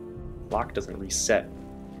doesn't reset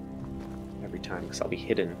every time because I'll be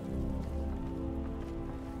hidden.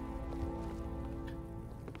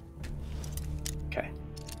 Okay.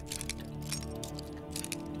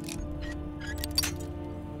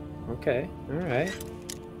 Okay, alright.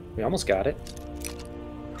 We almost got it.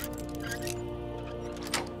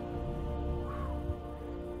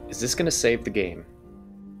 Is this gonna save the game?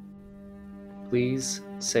 Please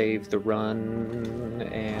save the run,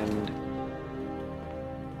 and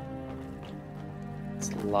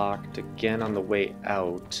it's locked again on the way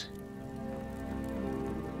out.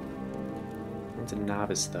 It's a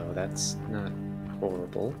novice though, that's not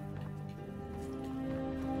horrible.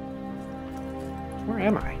 Where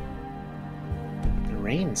am I?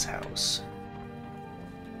 Rain's house.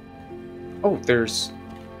 Oh, there's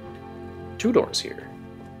 2 doors here.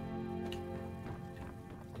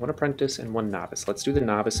 1 apprentice and 1 novice. Let's do the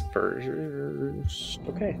novice first.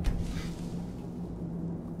 Okay.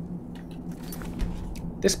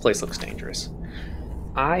 This place looks dangerous.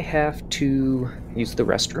 I have to use the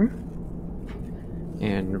restroom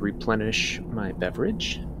and replenish my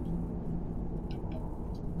beverage.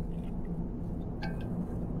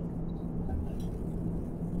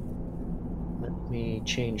 Let me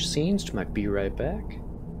change scenes to my be right back.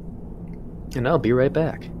 And I'll be right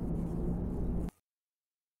back.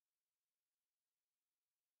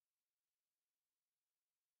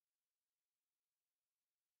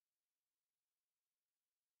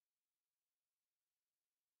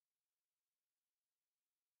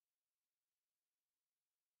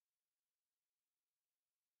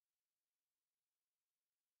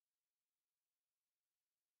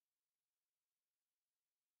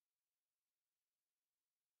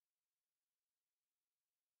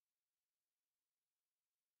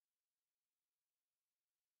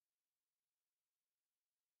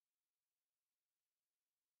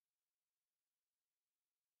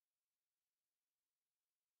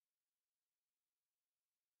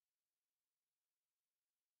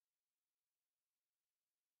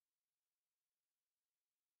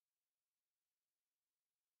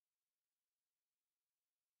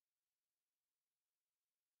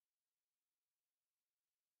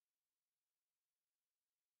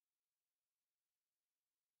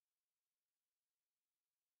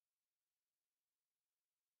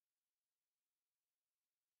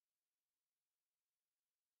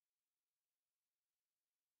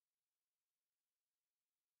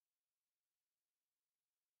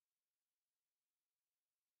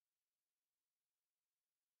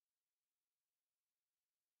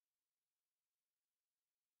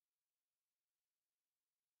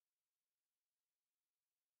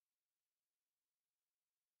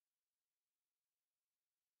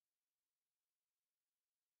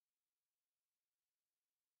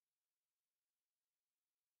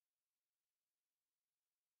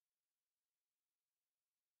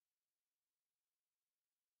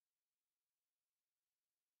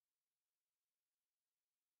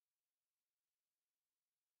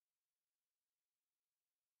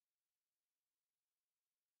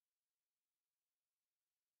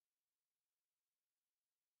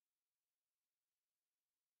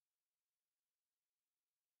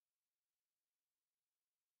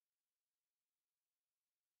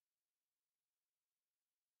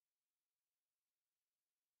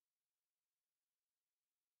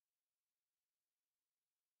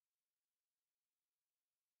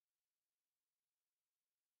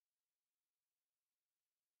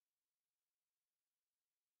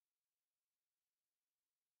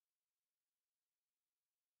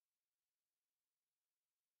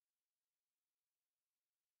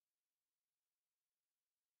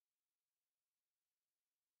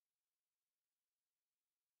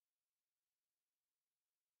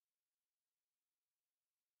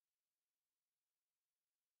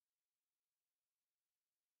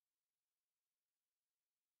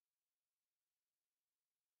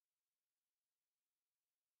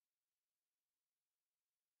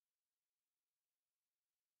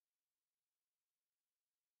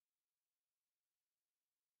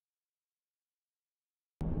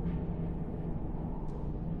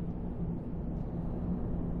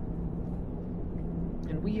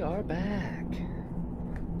 And we are back.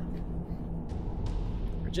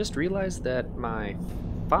 I just realized that my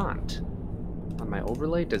font on my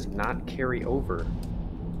overlay does not carry over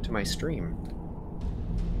to my stream.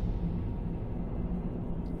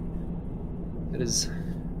 It is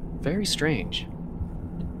very strange.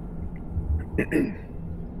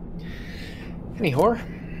 Anyhow,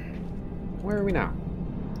 where are we now?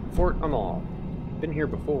 Fort Amal. Been here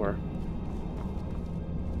before.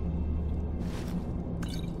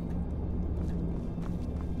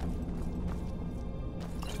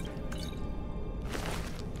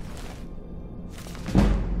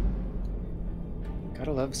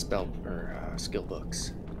 Gotta love skill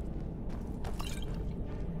books.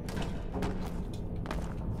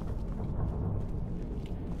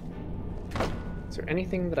 Is there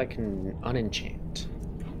anything that I can unenchant?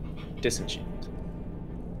 Disenchant.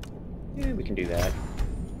 Yeah, we can do that.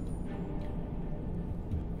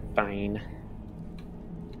 Fine.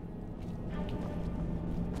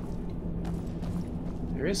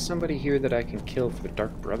 There is somebody here that I can kill for the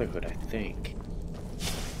Dark Brotherhood, I think.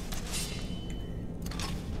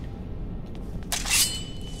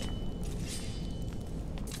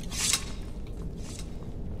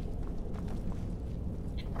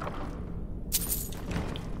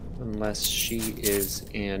 Unless she is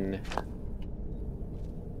in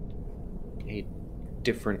a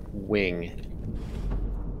different wing.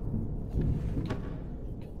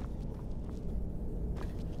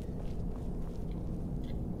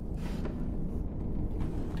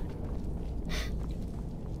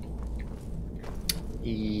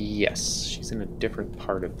 Yes, she's in a different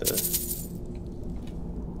part of the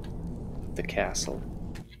castle.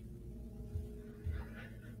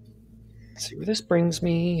 Let's see where this brings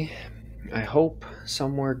me. I hope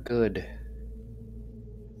somewhere good.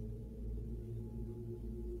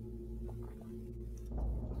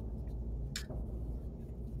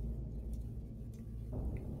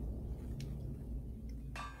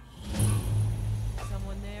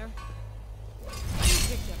 Someone there? You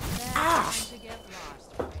picked a bad time to get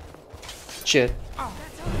lost. Shit. Oh,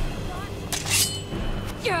 that's all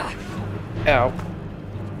you got? Yeah. Ow.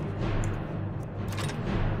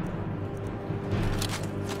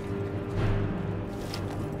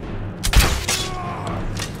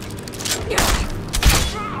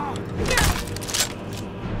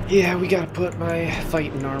 Yeah, we gotta put my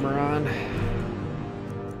fighting armor on.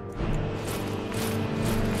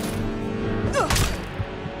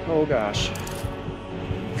 Oh gosh.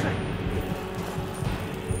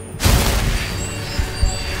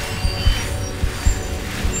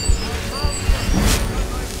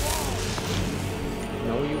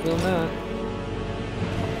 No, you will not.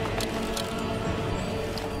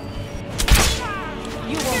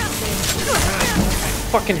 You won't stay.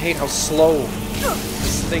 I fucking hate how slow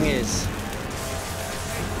this thing is.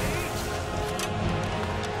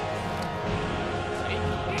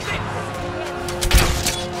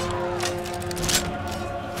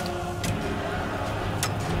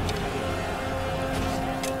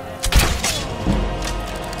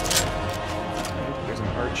 There's an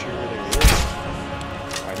archer, there he is.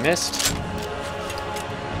 I missed.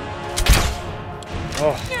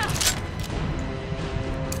 Oh.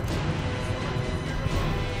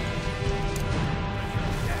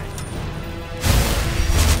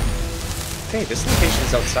 Okay, this location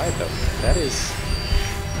is outside though. That is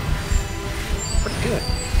pretty good.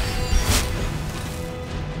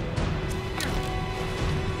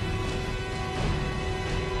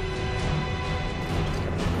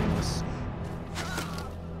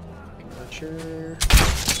 Archer.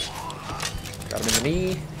 Got him in the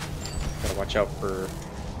knee. Gotta watch out for.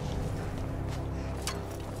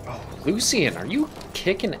 Oh, Lucian, are you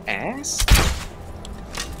kicking ass?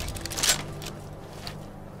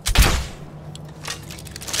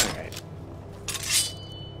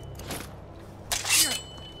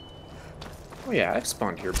 Oh yeah, I've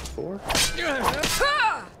spawned here before.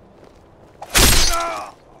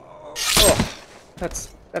 Oh, that's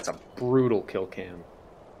a brutal kill cam.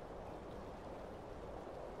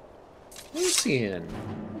 Lucian,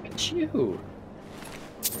 look at you.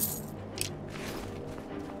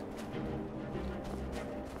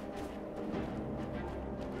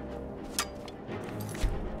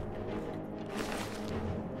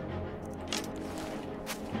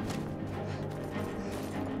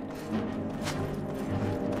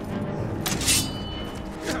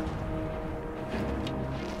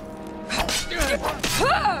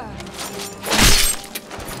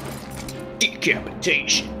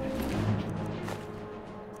 Decapitation.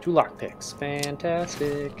 2 lockpicks.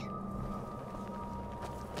 Fantastic.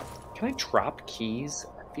 Can I drop keys?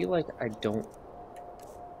 I feel like I don't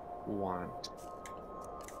want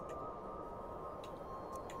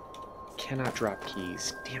cannot drop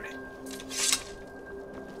keys. Damn it.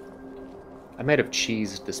 I might have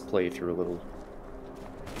cheesed this playthrough a little.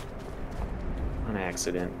 On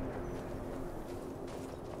accident.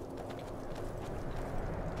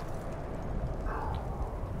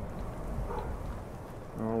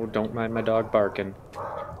 Oh, don't mind my dog barking.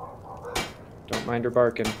 Don't mind her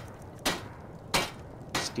barking.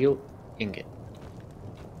 Steel ingot.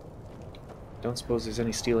 Don't suppose there's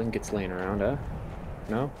any steel ingots laying around, huh?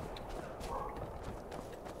 No?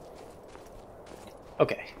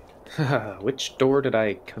 Okay. Which door did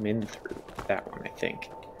I come in through? That one, I think.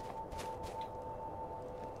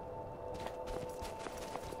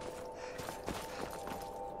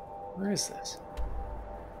 Where is this?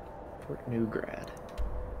 Fort Newgrad.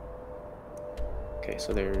 Okay,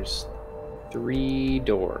 so there's 3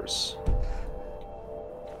 doors.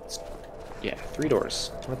 Yeah, 3 doors.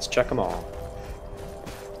 Let's check them all.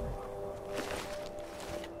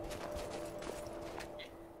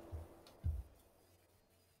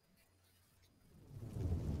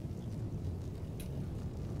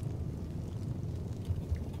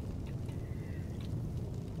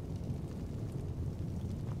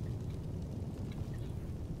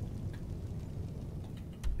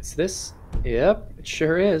 Is this? Yep, it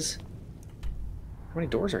sure is. How many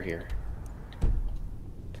doors are here?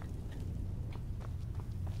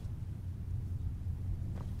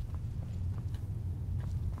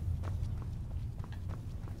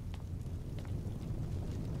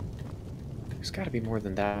 There's got to be more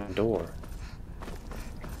than that door.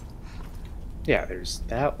 Yeah, there's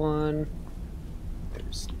that one.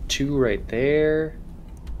 There's 2 right there.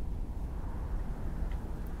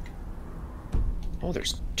 Oh,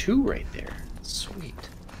 there's 2 right there. Sweet.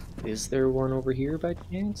 Is there one over here by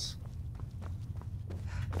chance?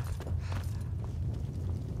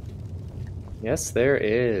 Yes, there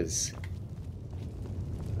is.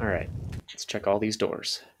 Alright, let's check all these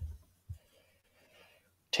doors.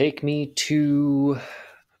 Take me to...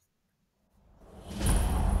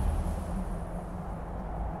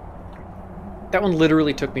 That one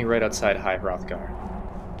literally took me right outside High Hrothgar.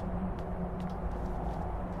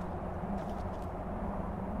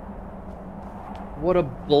 What a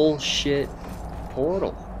bullshit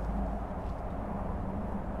portal.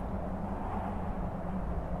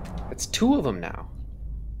 It's 2 of them now.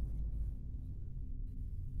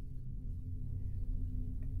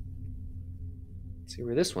 Let's see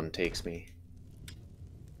where this one takes me.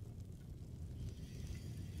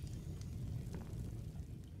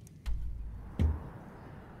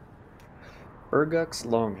 Urguk's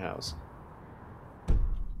Longhouse.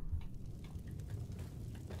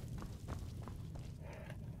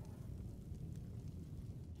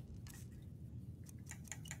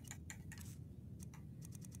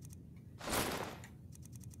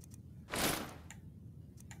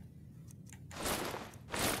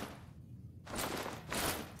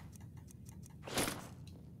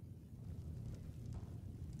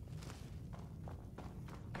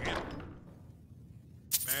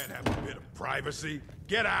 Have a bit of privacy.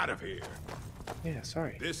 Get out of here. Yeah,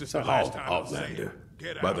 sorry. This is the last time I'll say it.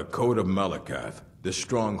 Get out. By the code of Malakath, this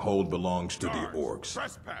stronghold belongs to the orcs.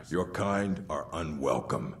 Your kind are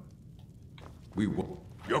unwelcome.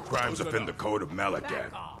 Your crimes offend the code of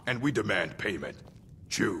Malakath, and we demand payment.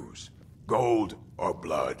 Choose gold or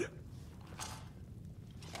blood.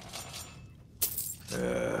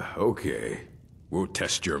 Okay. We'll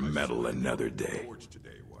test your mettle another day.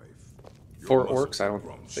 4 orcs? I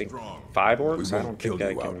don't think. 5 orcs? I don't think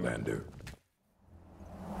I can. Outlander.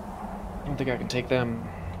 I don't think I can take them.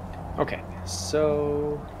 Okay,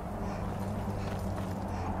 so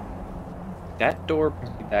that door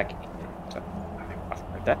brings me back in.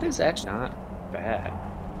 That is actually not bad.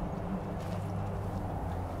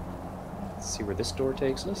 Let's see where this door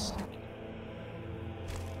takes us.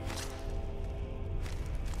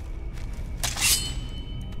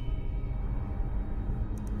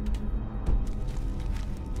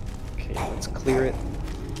 Let's clear it.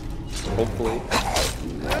 Hopefully.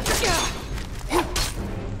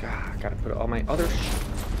 God, gotta put all my other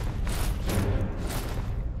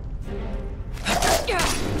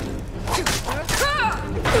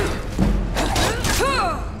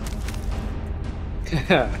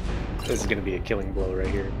This is gonna be a killing blow right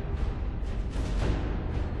here.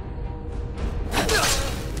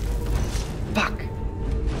 Fuck!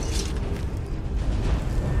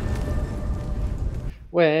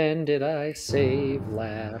 When did I save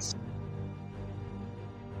last?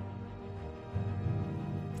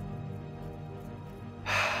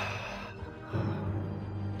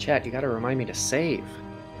 Chat, you gotta remind me to save.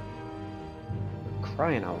 I'm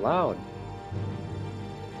crying out loud.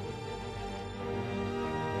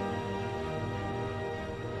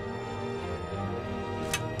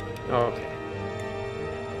 Oh, okay.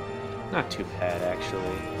 Not too bad,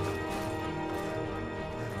 actually.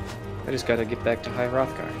 I just gotta get back to High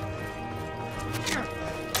Hrothgar.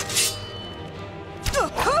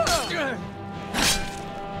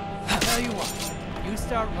 Tell you what, you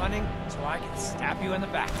start running so I can stab you in the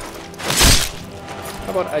back.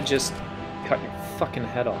 How about I just cut your fucking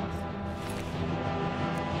head off?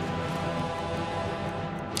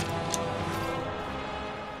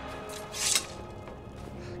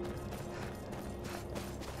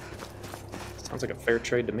 Sounds like a fair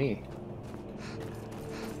trade to me.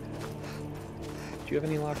 Do you have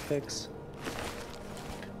any lockpicks?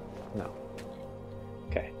 No.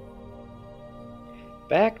 Okay.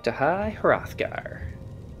 Back to High Hrothgar.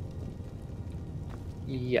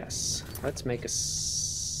 Yes. Let's make a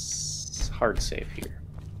hard save here.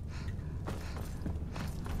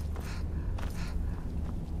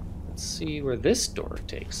 Let's see where this door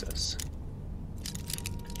takes us.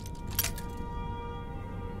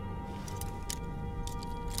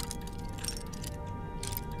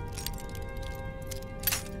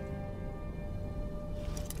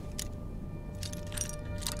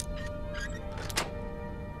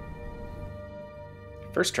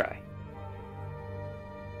 First try.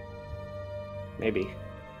 Maybe.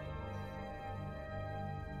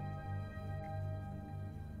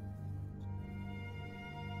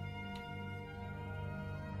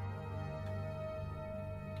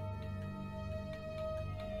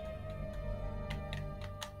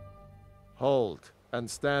 Hold and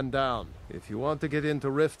stand down. If you want to get into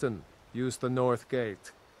Riften, use the north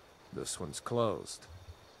gate. This one's closed.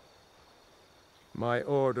 My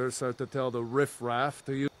orders are to tell the riffraff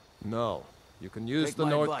to use... No. You can use Take the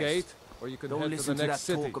my north advice. gate, or you can Don't head to the listen to next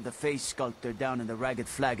that city. talk of the face sculptor down in the Ragged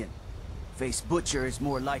Flagon. Face Butcher is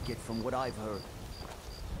more like it from what I've heard.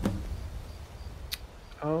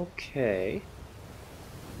 Okay.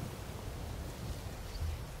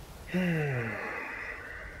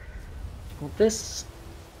 Well, this...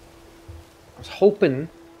 I was hoping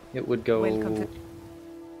it would go...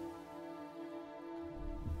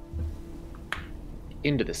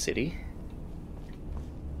 into the city.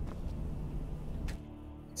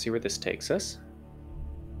 Let's see where this takes us.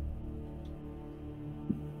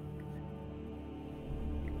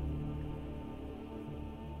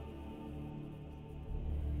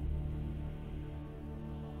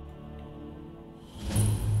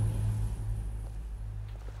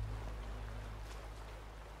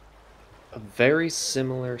 A very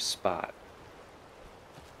similar spot.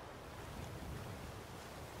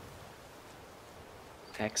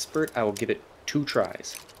 Expert, I will give it 2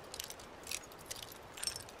 tries.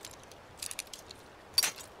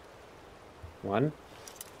 One.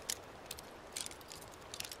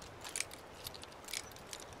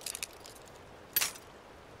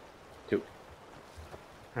 Two.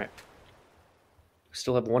 Alright. We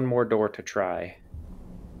still have one more door to try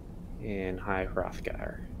in High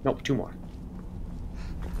Hrothgar. Nope, 2 more.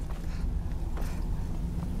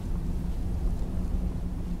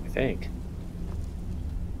 I think.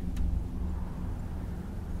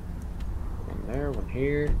 One there, one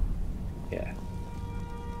here. Yeah.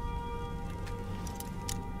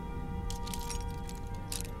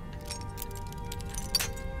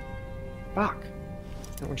 Fuck.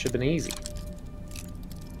 That one should have been easy.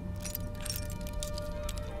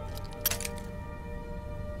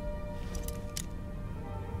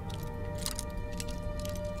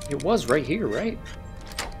 It was right here, right?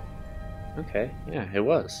 Okay, yeah, it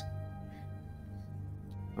was.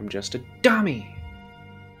 I'm just a dummy.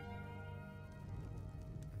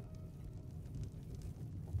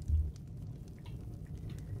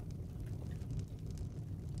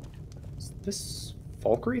 Is this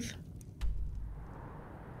Falkreath?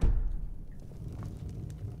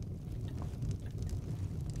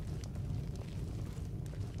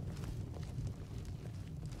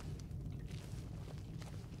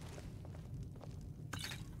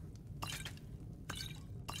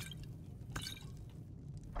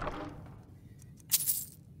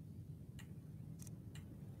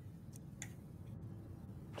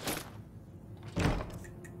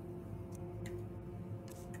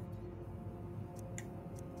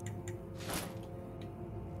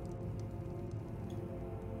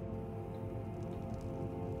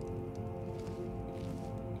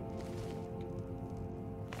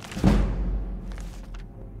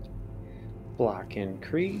 Block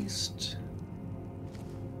increased.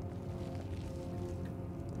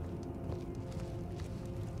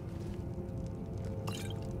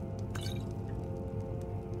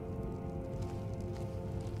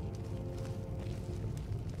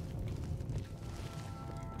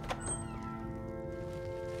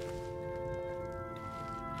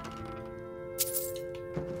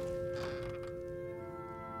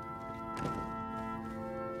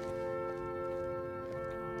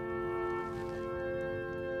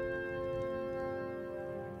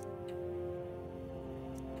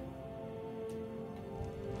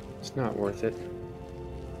 It's not worth it.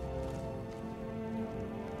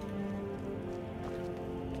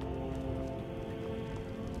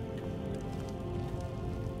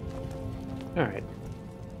 Alright.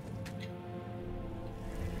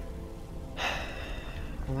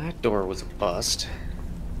 Well, that door was a bust.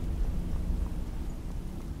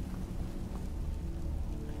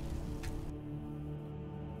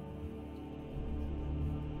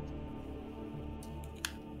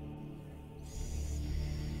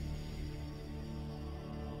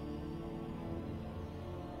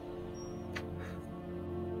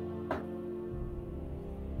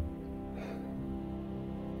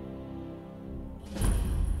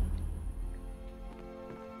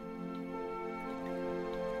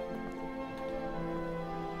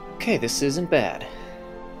 Okay, this isn't bad.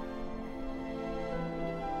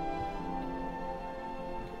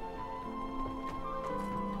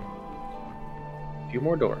 A few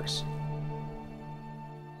more doors.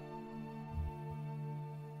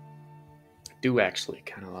 I do actually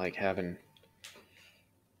kind of like having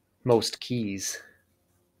most keys.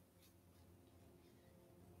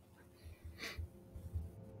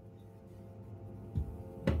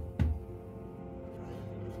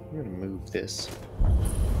 I'm gonna move this.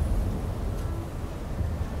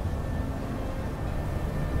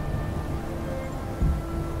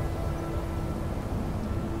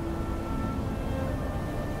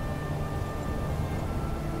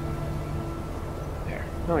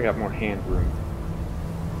 Now I got more hand room.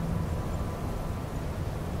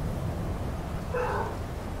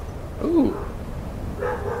 Ooh!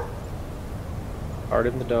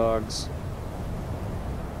 Pardon the dogs.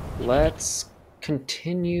 Let's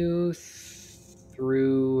continue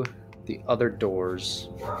through the other doors,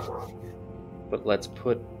 but let's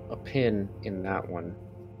put a pin in that one.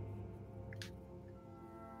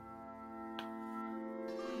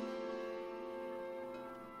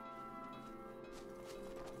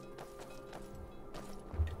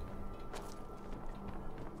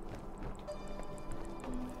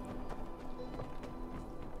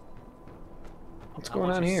 What's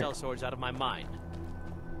going on here? Sellswords out of my mind.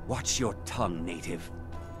 Watch your tongue, native.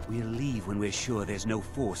 We'll leave when we're sure there's no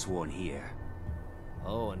Forsworn here.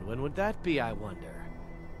 Oh, and when would that be, I wonder?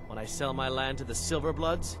 When I sell my land to the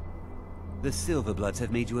Silverbloods? The Silverbloods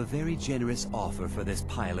have made you a very generous offer for this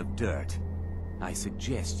pile of dirt. I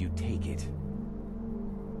suggest you take it.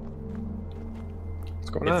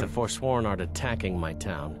 What's going on? If the Forsworn aren't attacking my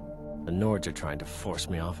town, the Nords are trying to force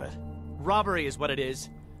me off it. Robbery is what it is.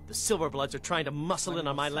 The Silverbloods are trying to muscle in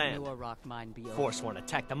on my land. Forsworn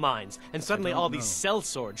attack the mines, and suddenly all these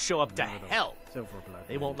sellswords show up to help.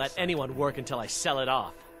 They won't let anyone work until I sell it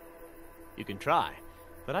off. You can try,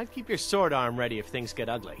 but I'd keep your sword arm ready if things get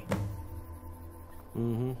ugly.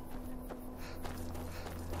 Mm-hmm.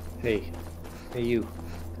 Hey you.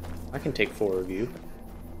 I can take 4 of you.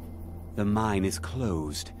 The mine is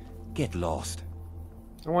closed. Get lost.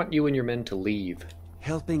 I want you and your men to leave.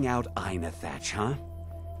 Helping out Ina Thatch, huh?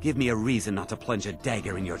 Give me a reason not to plunge a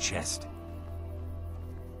dagger in your chest.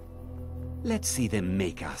 Let's see them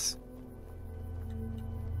make us.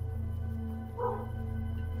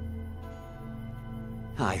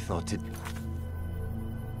 I thought today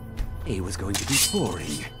was going to be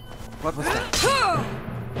boring. What was that?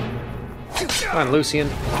 Come on, Lucian.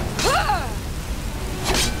 What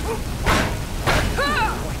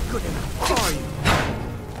good enough are you?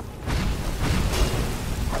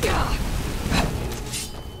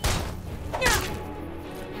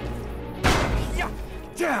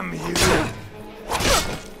 Damn you!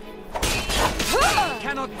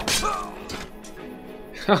 Cannot.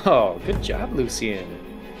 Oh, good job, Lucian.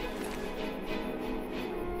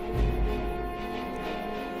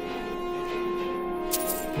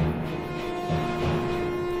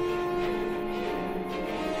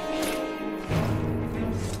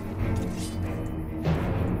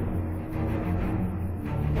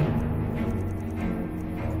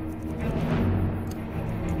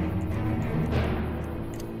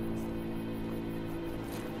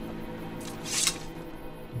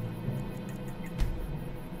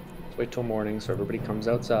 Wait till morning so everybody comes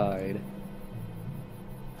outside.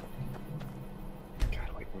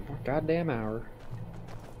 Gotta wait one more goddamn hour.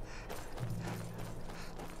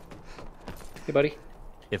 Hey, buddy.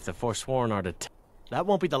 If the Forsworn are to... That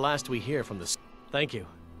won't be the last we hear from the... Thank you.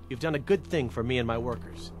 You've done a good thing for me and my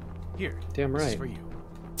workers. Here. Damn right. This is for you.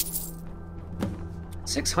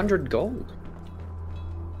 600 gold.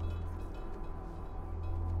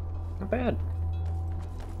 Not bad.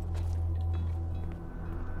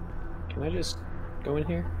 Can I just go in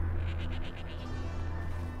here?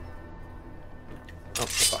 Oh,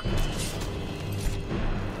 fuck.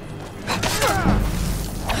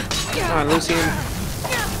 Come on, Lucian.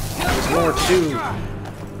 There's more to do.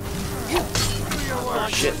 Oh,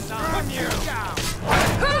 shit.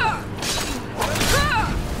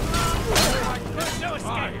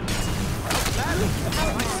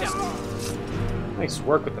 Nice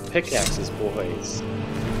work with the pickaxes, boys.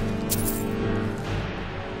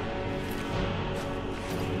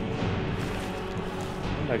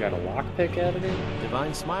 I got a lockpick out of it?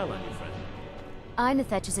 Divine smile on you, friend.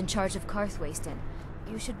 Einethech is in charge of Karthwasten.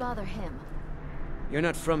 You should bother him. You're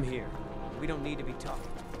not from here. We don't need to be talking.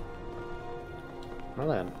 Well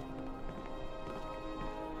then.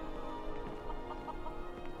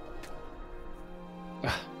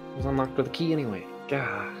 It was unlocked with a key anyway.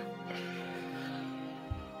 Gah.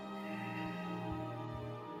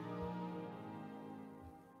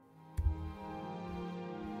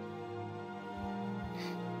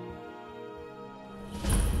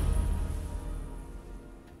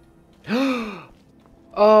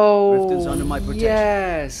 Oh, Riften's under my protection.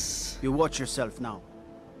 yes. You watch yourself now.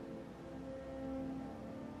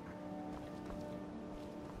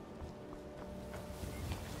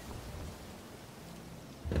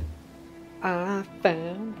 I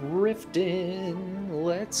found Riften.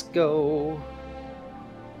 Let's go.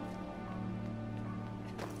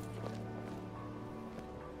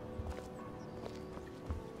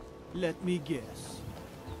 Let me guess.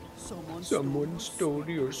 Someone stole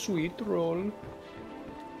your sweet roll.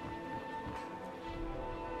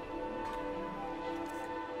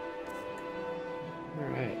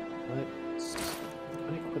 Alright, let's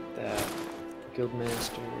equip that.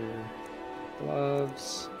 Guildmaster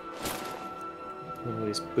gloves. One of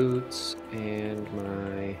these boots and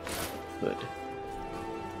my hood.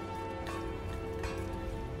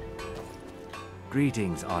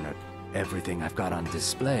 Greetings, Honored. Everything I've got on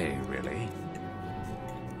display, really.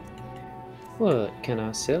 What can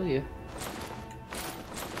I sell you?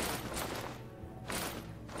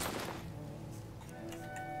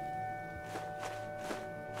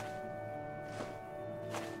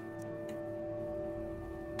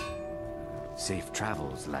 Safe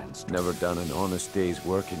travels, Lance. Never done an honest day's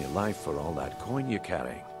work in your life for all that coin you're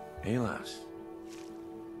carrying. Eh, lass?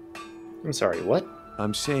 I'm sorry, what?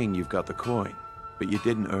 I'm saying you've got the coin, but you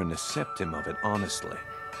didn't earn a septim of it honestly.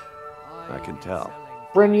 I can tell.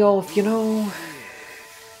 Brynjolf, you know,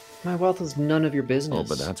 my wealth is none of your business. Oh,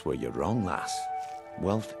 but that's where you're wrong, lass.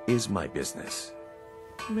 Wealth is my business.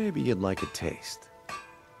 Maybe you'd like a taste.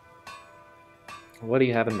 What do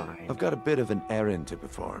you have in mind? I've got a bit of an errand to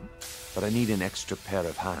perform, but I need an extra pair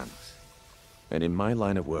of hands. And in my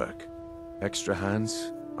line of work, extra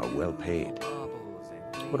hands are well paid.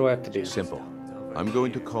 What do I have to do? Simple. I'm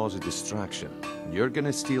going to cause a distraction. You're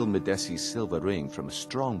gonna steal Medesi's silver ring from a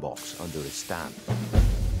strongbox under his stand.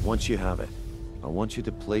 Once you have it, I want you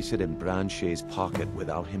to place it in Branche's pocket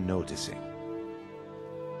without him noticing.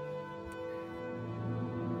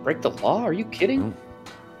 Break the law? Are you kidding?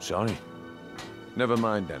 Sorry. Never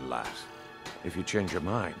mind then, lass. If you change your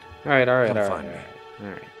mind, Alright. come find me.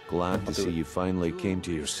 Alright. Glad to see you finally came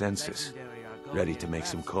to your senses. Ready to make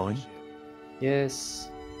some coin? Yes.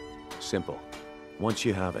 Simple. Once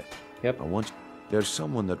you have it, Yep. there's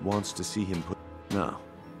someone that wants to see him put... Now,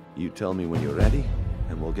 you tell me when you're ready,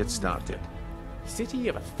 and we'll get started. City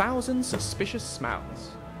of 1,000 suspicious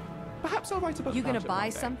smells. Perhaps I'll write a book You about gonna it buy one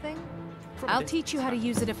day. something? From a I'll distance, teach you how to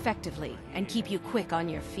use it effectively and keep you quick on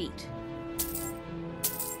your feet.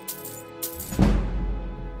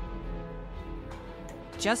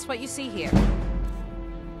 Just what you see here.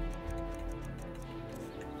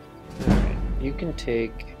 Alright. You can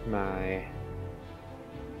take my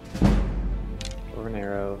bow and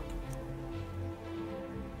arrow.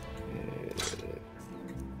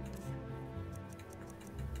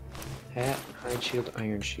 Hat, hide shield,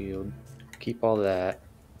 iron shield. Keep all that.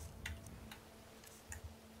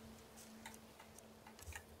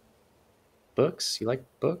 Books? You like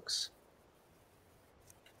books?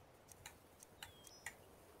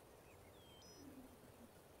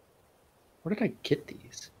 Where did I get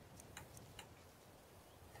these?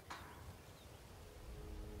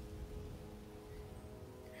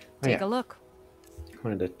 Oh, Take yeah. a look. I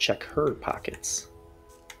wanted to check her pockets.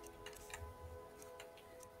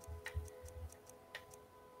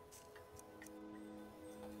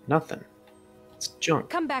 Nothing. It's junk.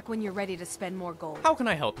 Come back when you're ready to spend more gold. How can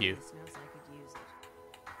I help you? Smells like I could use it.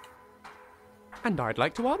 And I'd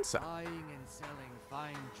like to answer. Buying and selling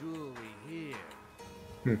fine jewelry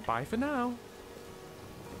here. Bye for now.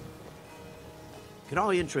 Can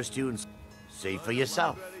I interest you in... See for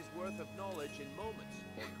yourself. Worth of knowledge in moments,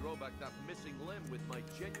 or grow back that missing limb with my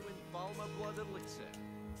genuine Falma blood elixir.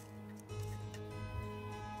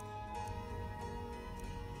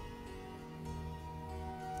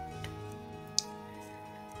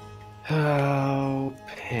 Oh,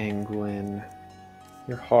 Penguin.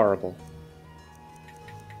 You're horrible.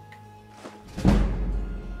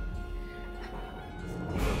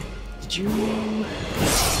 Did you have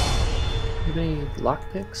any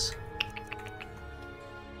lockpicks?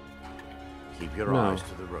 Keep your No. eyes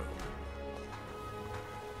to the road.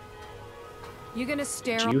 You gonna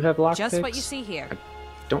stare? Do you have lockpicks? Just what you see here. I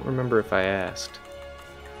don't remember if I asked.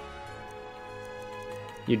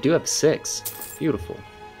 You do have 6. Beautiful.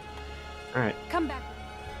 Alright. Come back.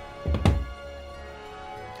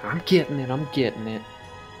 I'm getting it, I'm getting it.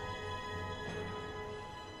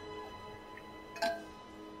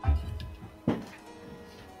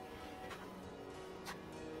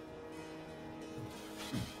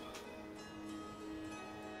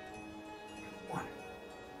 One,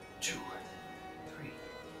 2, 3,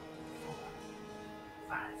 4,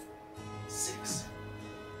 5, 6,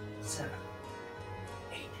 7,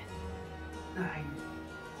 8, 9,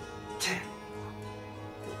 10,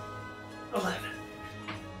 11.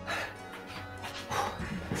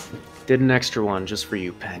 Did an extra one just for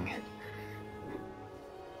you, Peng.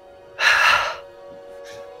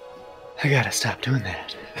 I gotta stop doing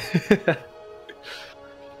that.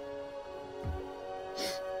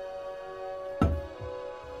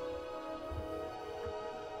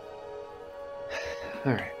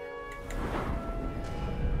 Alright.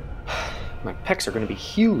 My pecs are gonna be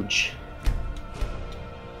huge.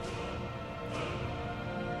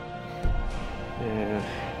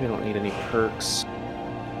 Yeah, we don't need any perks.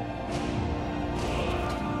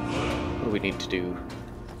 What do we need to do?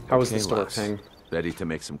 How was the store, lass. Peng? Ready to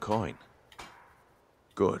make some coin?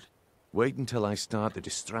 Good. Wait until I start the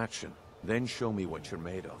distraction, then show me what you're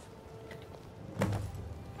made of.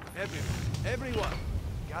 Everyone,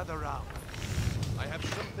 gather round. I have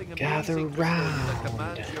something Gather amazing to show you that round.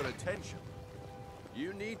 demands your attention.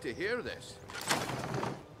 You need to hear this.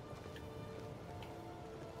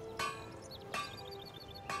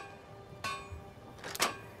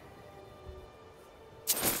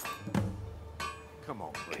 Come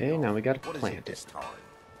on. Okay, now we gotta What is plant it this time?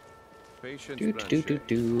 Patience, Do do do Blanchet.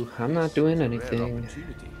 do. I'm not doing Rare anything.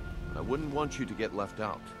 opportunity. I wouldn't want you to get left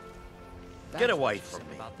out. Get away from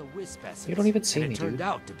me. About the wisp essence, You don't even see and me, it turned dude.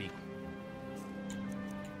 out to be.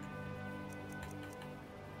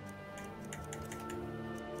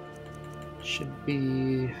 Should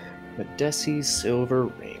be Medesi's silver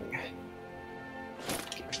ring.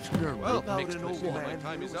 Well, mixed with my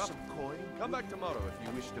time is up. Come back tomorrow if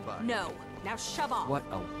you wish to buy. No. Now shove off. What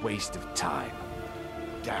a waste of time.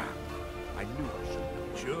 Damn. I knew I should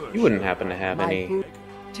have. Sure. You wouldn't happen to have any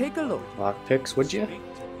Take a look. lockpicks, would you?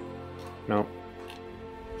 No.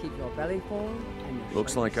 Keep your belly full and your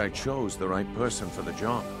Looks like I chose the right person for the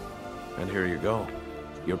job. And here you go.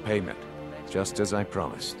 Your payment. Just as I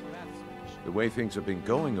promised. The way things have been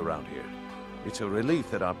going around here, it's a relief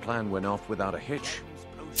that our plan went off without a hitch.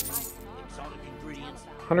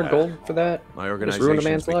 100 gold for that? My Just organization. ruined a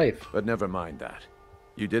man's life. But never mind that.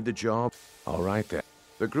 You did the job. All right then.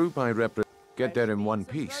 The group I represent get there in one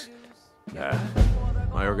piece. Nah.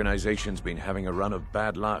 My organization's been having a run of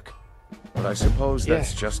bad luck. But I suppose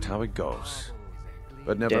that's just how it goes.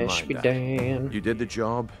 But never Dash mind be that. damned. You did the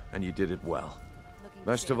job, and you did it well.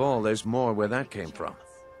 Best of all, there's more where that came from.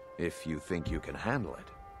 If you think you can handle it.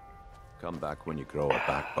 Come back when you grow a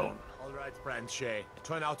backbone. All right, Branchet.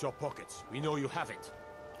 Turn out your pockets. We know you have it.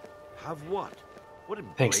 Have what? What in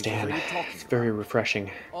Thanks, blazes Dan. are you talking It's very refreshing.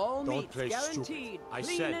 All Don't meats play guaranteed. stupid. I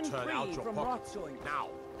Clean said and turn free out your from pockets. rot joint. Now.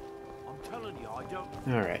 I'm telling you, I don't...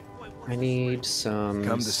 Alright. I need some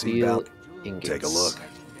Come to see steel Val. ingots. Take a look.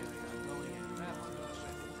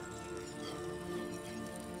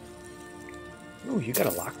 Oh, you got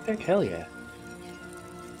a lockpick? Hell yeah.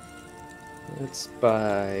 Let's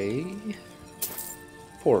buy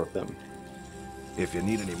 4 of them. If you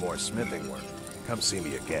need any more smithing work, come see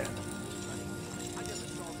me again.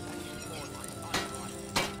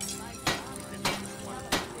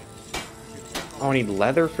 Oh, I need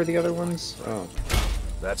leather for the other ones? Oh.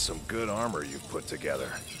 That's some good armor you've put together.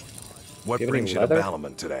 What Do you have any brings you to leather?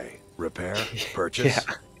 Balliman today? Repair? Purchase?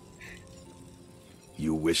 Yeah.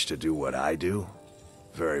 You wish to do what I do?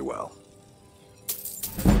 Very well.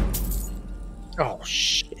 Oh,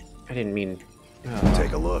 shit. I didn't mean...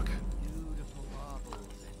 Take a look.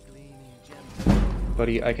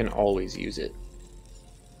 Buddy, I can always use it.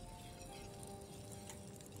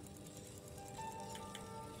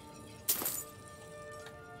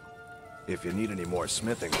 If you need any more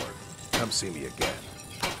smithing work, come see me again.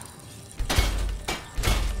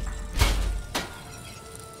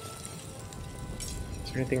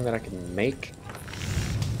 Is there anything that I can make?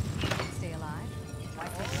 Stay alive.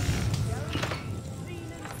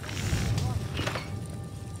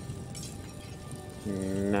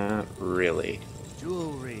 Not really.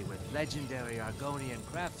 Jewelry with legendary Argonian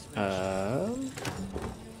craftsmanship.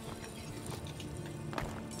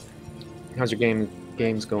 How's your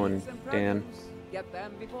games going, Dan? Get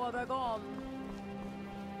them before they're gone.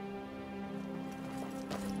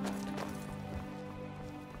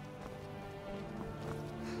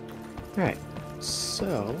 Alright,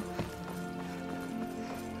 so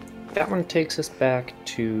that one takes us back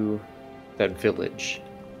to that village.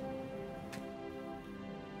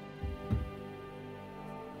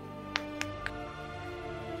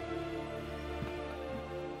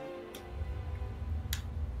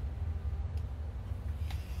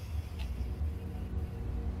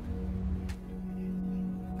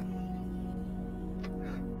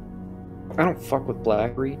 I don't fuck with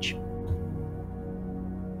Blackreach.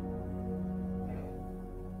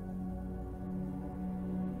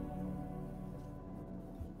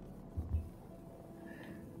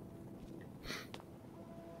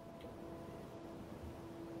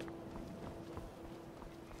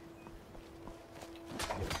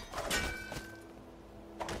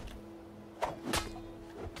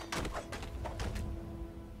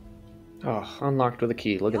 Oh, unlocked with a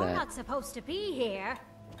key. Look at You're that. not supposed to be here.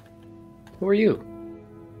 Who are you?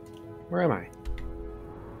 Where am I?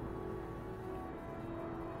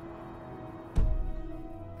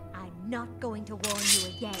 I'm not going to warn you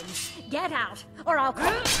again. Get out, or I'll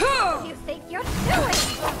what do you think you're doing?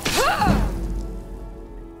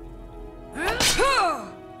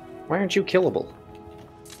 Why aren't you killable?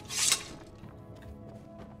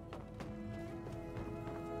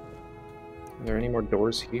 Are there any more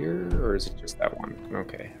doors here, or is it just that one?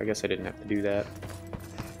 Okay, I guess I didn't have to do that.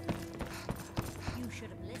 You should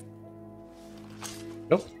have listened.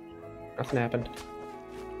 Nope, nothing happened.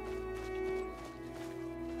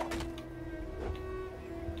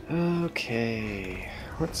 Okay,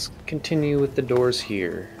 let's continue with the doors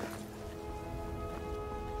here.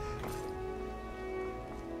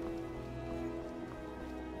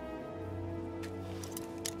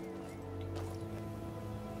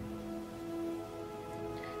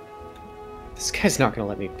 This guy's not gonna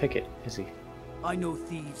let me pick it, is he? I know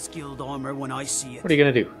Thieves Guild armor when I see it. What are you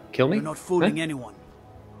gonna do? Kill me? You're not fooling Huh? anyone.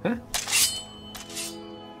 Huh?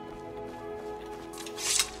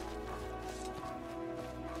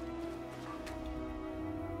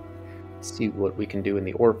 Let's see what we can do in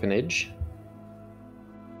the orphanage.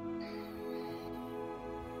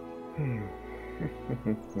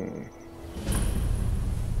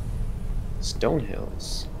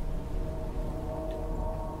 Stonehills.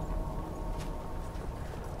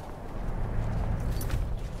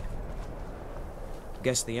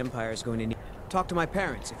 Guess the Empire's going to need... Talk to my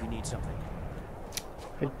parents if you need something.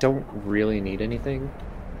 I don't really need anything.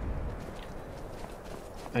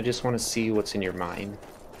 I just want to see what's in your mind.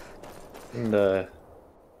 I'm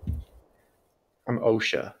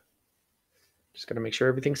OSHA. Just gotta make sure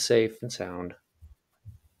everything's safe and sound.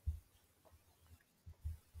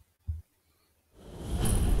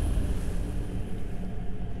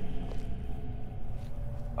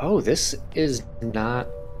 Oh, this is not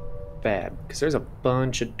bad, because there's a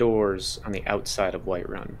bunch of doors on the outside of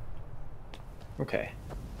Whiterun. Okay.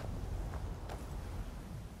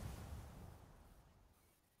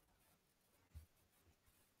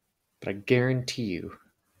 But I guarantee you,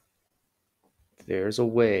 there's a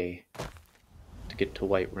way to get to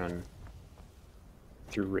Whiterun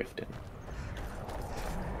through Riften.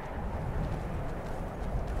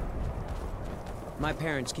 My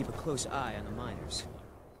parents keep a close eye on the miners.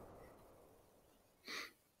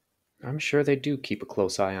 I'm sure they do keep a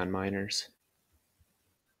close eye on miners.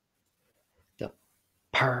 The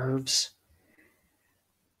pervs.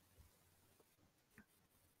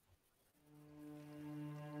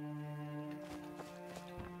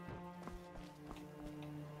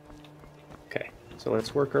 Okay, so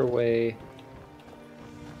let's work our way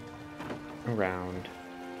around.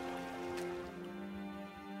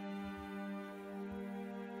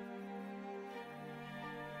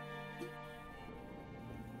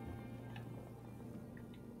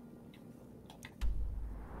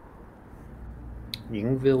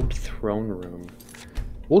 Yngvild Throne Room.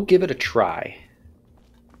 We'll give it a try.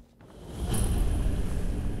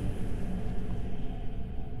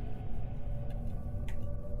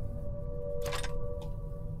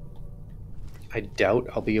 I doubt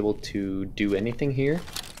I'll be able to do anything here.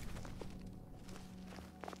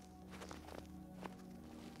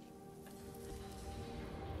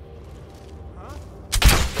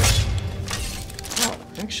 Oh,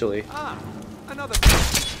 actually. Another.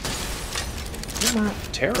 You're not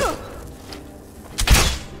terrible.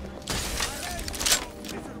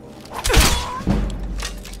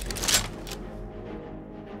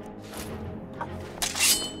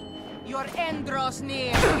 draws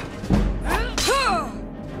near.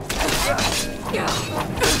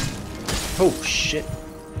 Oh shit.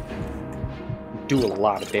 Do a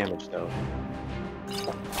lot of damage though.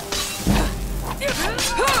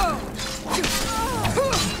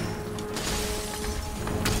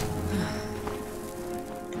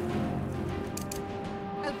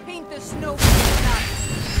 I'll paint the snow.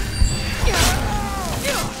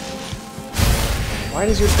 Why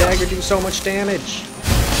does your dagger do so much damage?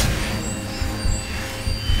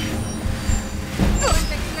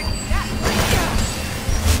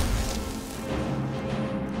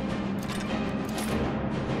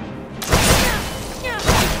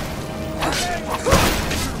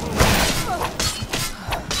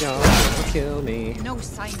 Don't kill me. No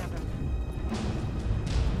sign of him.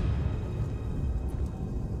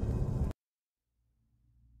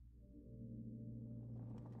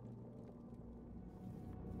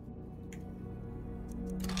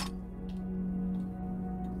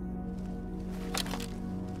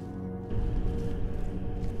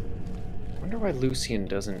 I wonder why Lucian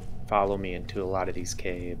doesn't follow me into a lot of these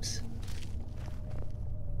caves.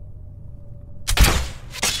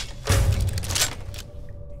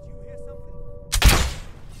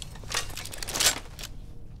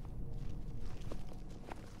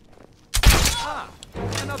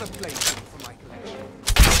 Another plaything for my collection.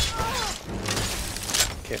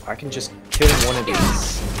 Okay, if I can just kill one of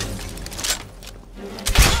these.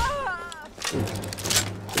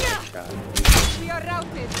 We are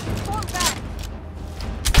routed. Fall back.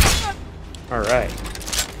 Alright.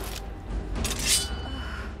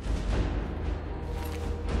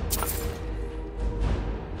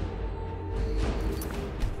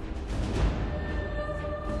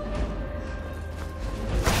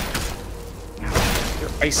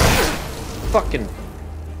 Your ice is fucking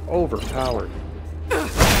overpowered.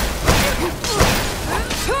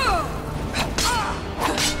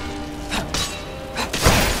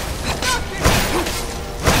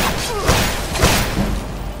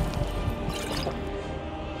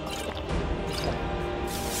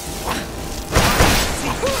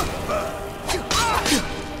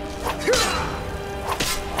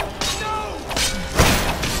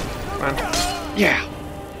 Come on. Yeah.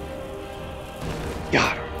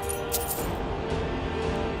 Got her.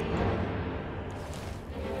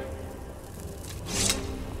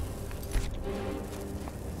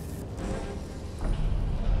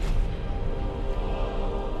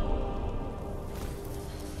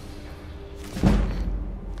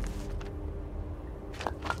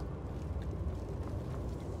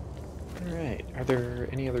 Alright, are there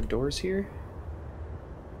any other doors here?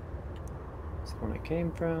 That's the one I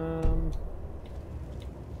came from.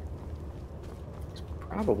 There's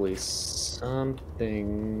probably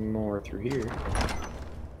something more through here.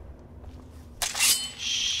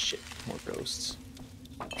 Shit, more ghosts.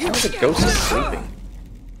 How are the ghosts sleeping?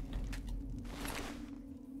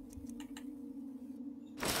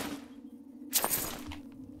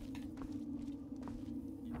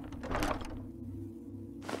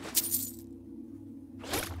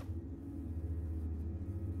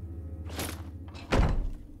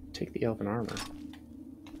 Take the elven armor.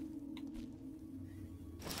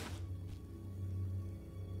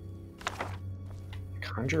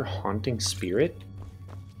 Conjure haunting spirit?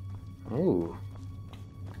 Oh.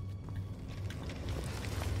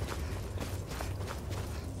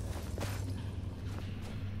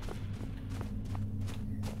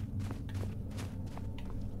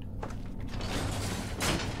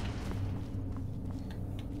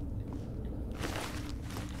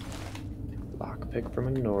 Lockpick from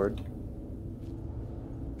a Nord.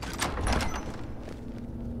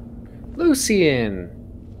 Lucian!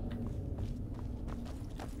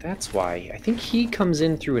 That's why. I think he comes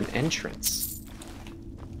in through an entrance.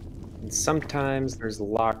 And sometimes there's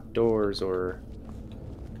locked doors or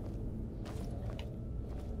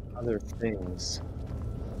other things.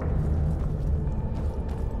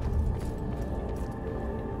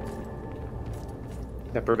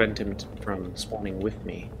 That prevent him from spawning with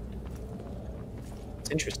me. It's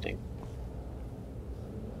interesting.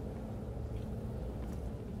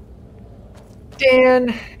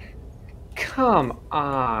 Dan! Come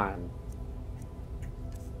on.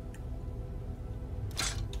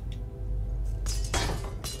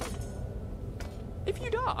 If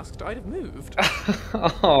you'd asked, I'd have moved.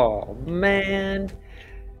 Oh, man.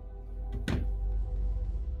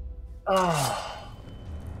 Oh.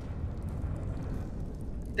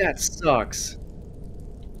 That sucks.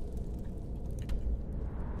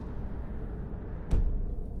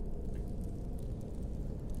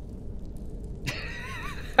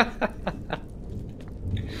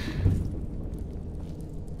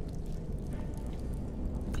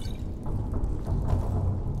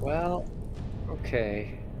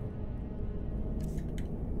 Okay.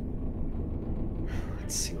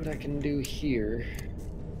 Let's see what I can do here.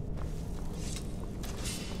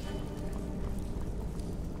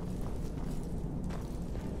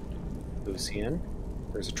 Lucian,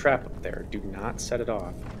 there's a trap up there. Do not set it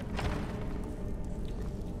off.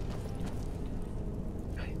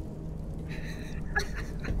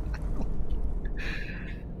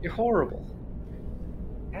 You're horrible.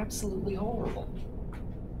 Absolutely horrible.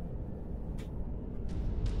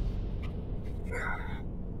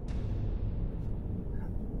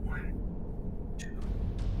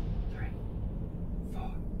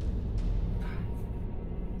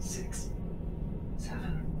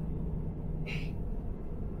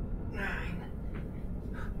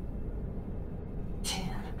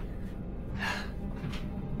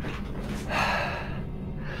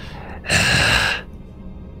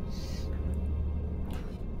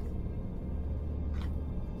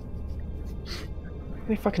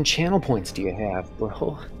 How many fucking channel points do you have,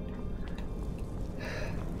 bro?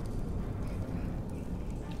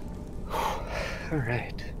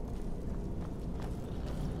 Alright.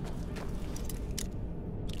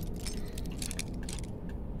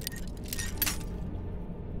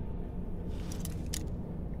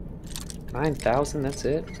 $9,000, that's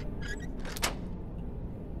it?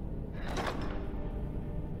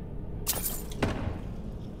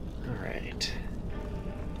 Alright.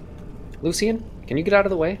 Lucian, can you get out of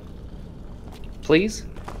the way? Please?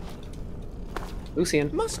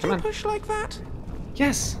 Lucian, Must come you on. push like that?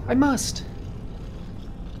 Yes, I must.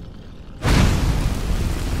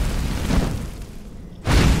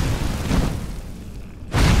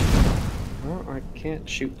 Well, I can't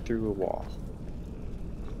shoot through a wall.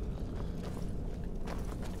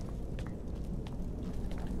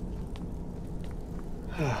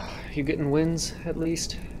 You getting wins, at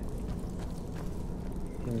least?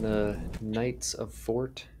 In the Knights of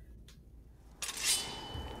Fort?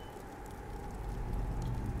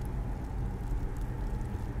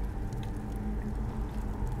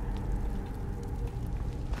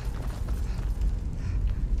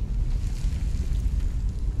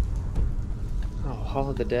 Oh, Hall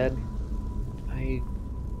of the Dead. I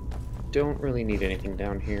don't really need anything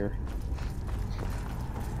down here.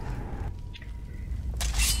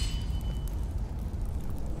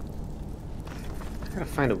 I gotta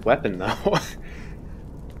find a weapon, though. I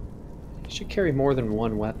should carry more than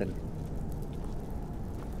one weapon.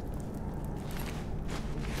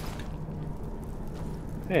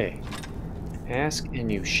 Hey, ask and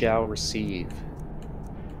you shall receive.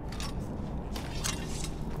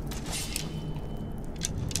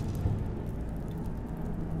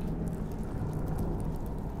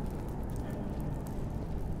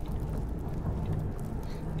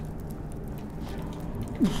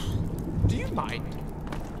 Do you mind?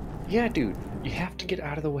 Yeah, dude, you have to get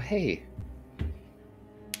out of the way.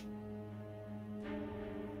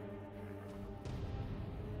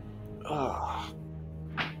 Ugh.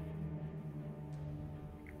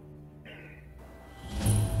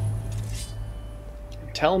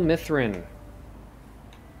 Tell Mithrin.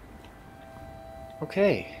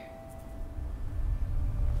 Okay.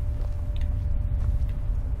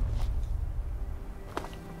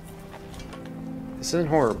 This isn't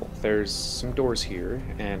horrible. There's some doors here,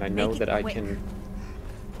 and I know that I can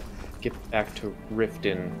get back to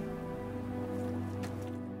Riften.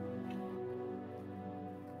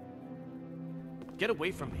 Get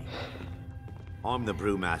away from me. I'm the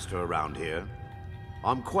brewmaster around here.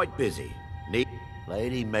 I'm quite busy.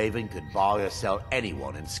 Lady Maven could buy or sell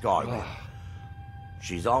anyone in Skyrim.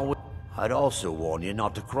 She's always... I'd also warn you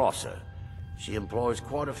not to cross her. She employs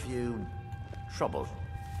quite a few... troubles.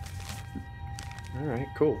 Alright,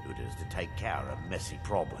 cool. It is to take care of messy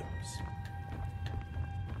problems.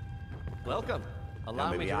 Welcome.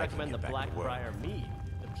 Allow me maybe to I can recommend the get back to work. Blackbriar Mead,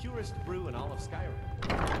 the purest brew in all of Skyrim.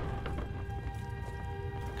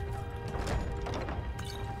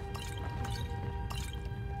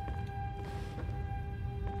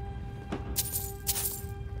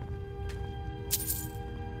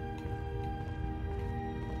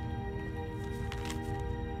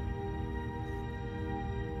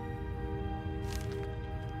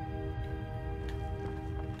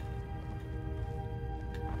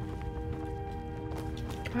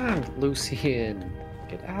 Come on, Lucian.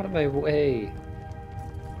 Get out of my way.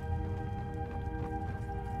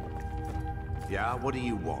 Yeah, what do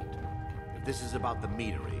you want? If this is about the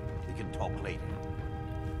meadery, we can talk later.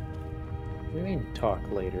 What do you mean, talk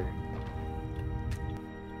later?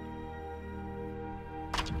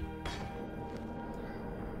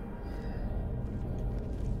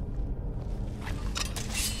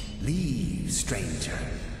 Leave, stranger.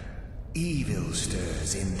 Evil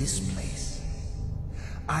stirs in this place.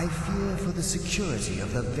 I fear for the security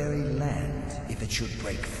of the very land if it should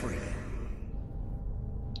break free.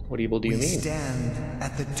 What evil do you mean? We stand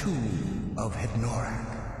at the tomb of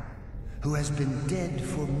Hednorak, who has been dead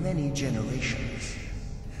for many generations.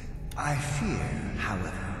 I fear,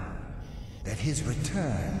 however, that his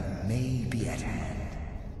return may be at hand.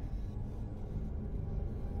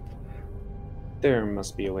 There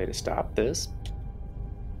must be a way to stop this.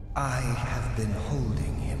 I have been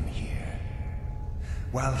holding him here.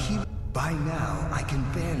 While by now, I can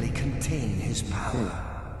barely contain his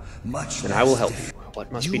power. Much then I will help you.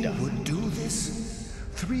 What must be done? You would do this?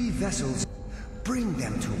 3 vessels. Bring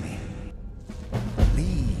them to me.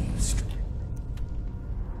 Leaves.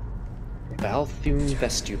 Balthune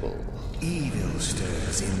Vestibule. Evil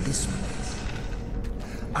stirs in this place.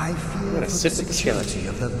 I fear I'm gonna for sit the with the security skeleton.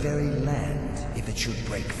 of the very land if it should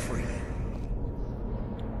break free.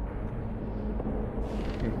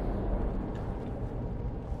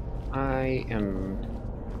 I am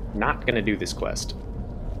not gonna do this quest.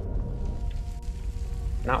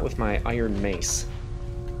 Not with my iron mace.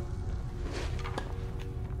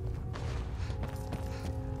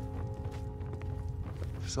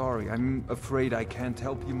 Sorry, I'm afraid I can't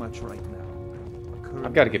help you much right now.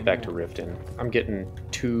 I've got to get back to Riften. I'm getting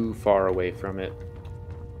too far away from it.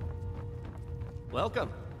 Welcome.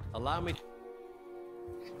 Allow me.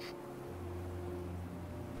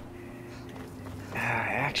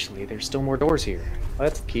 Actually, there's still more doors here.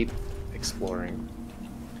 Let's keep exploring.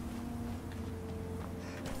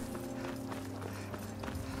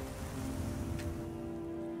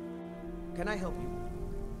 Can I help you?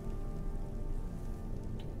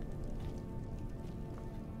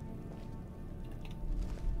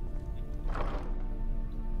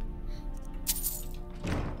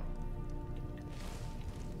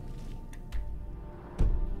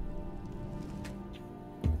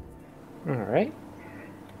 Alright.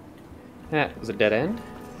 That was a dead end.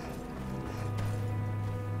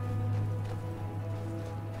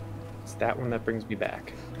 It's that one that brings me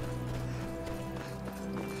back.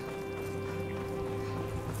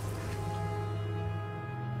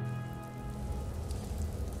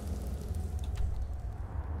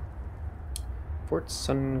 Fort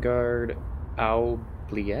Sungard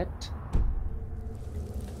Oubliette.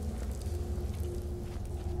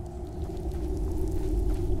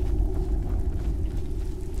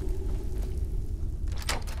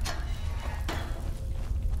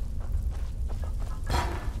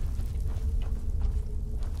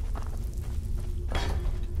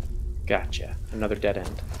 Gotcha. Another dead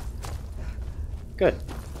end. Good.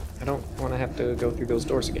 I don't want to have to go through those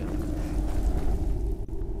doors again.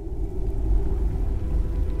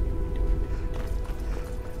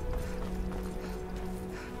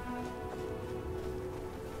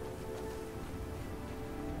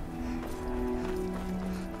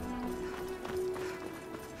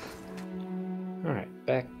 Alright,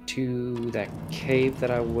 back to that cave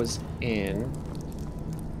that I was in.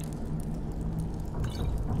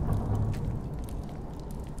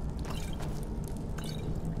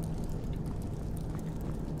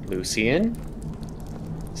 Lucian?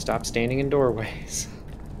 Stop standing in doorways.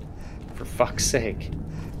 For fuck's sake.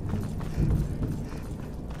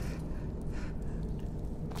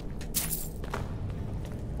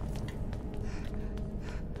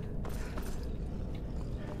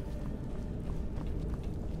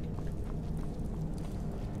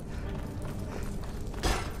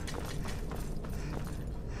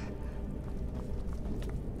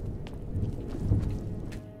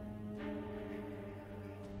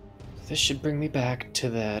 This should bring me back to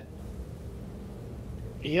that.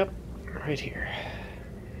 Yep, right here.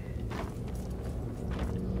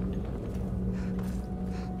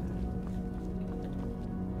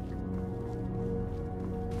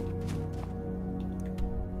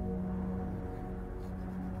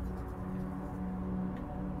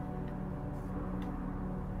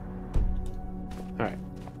 Alright.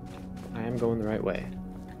 I am going the right way.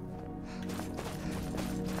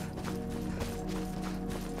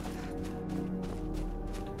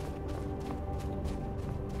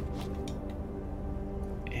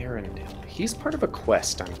 He's part of a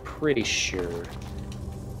quest, I'm pretty sure.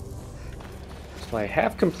 So I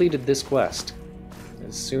have completed this quest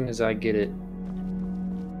as soon as I get it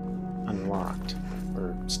unlocked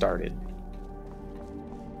or started.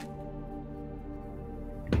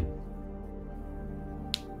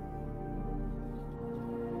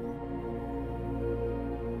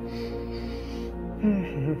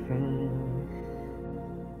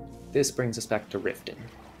 This brings us back to Riften.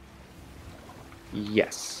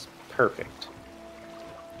 Yes. Perfect.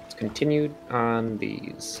 Let's continue on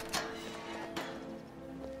these.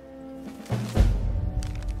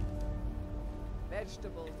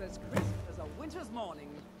 Vegetables as crisp as a winter's morning.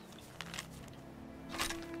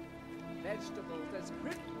 Vegetables as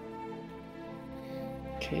crisp.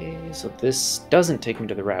 Okay, so this doesn't take me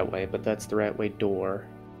to the rat way, but that's the rat way door.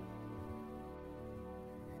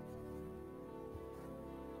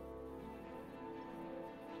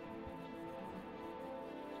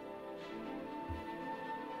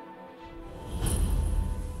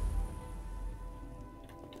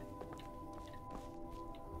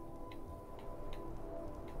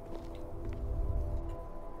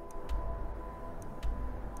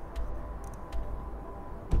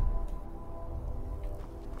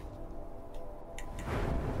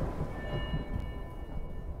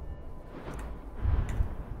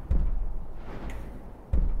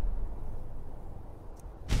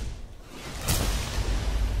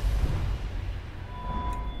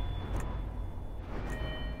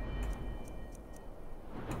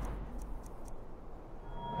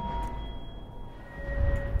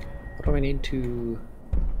 What do I need to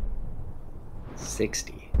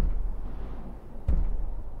 60?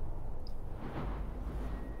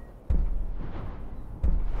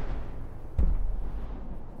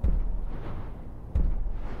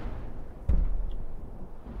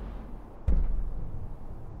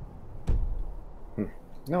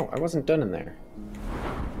 No, I wasn't done in there.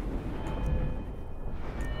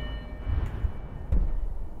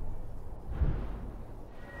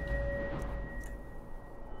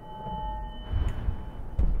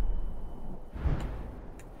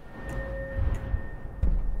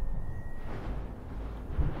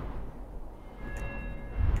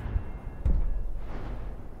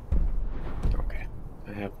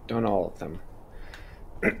 Done all of them.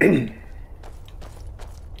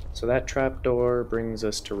 So that trapdoor brings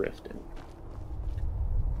us to Riften.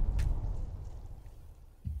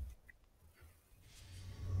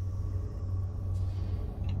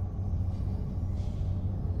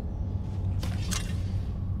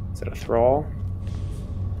 Is it a thrall?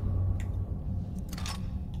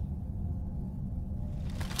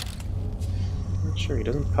 Not sure, he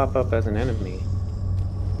doesn't pop up as an enemy.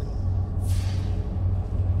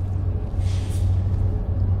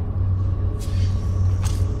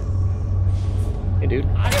 Hey, dude.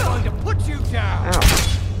 I'm going to put you down. Ow.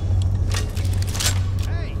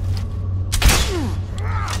 Hey.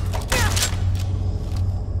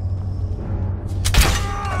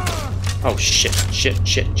 Oh shit! Shit!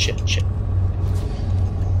 Shit! Shit! Shit!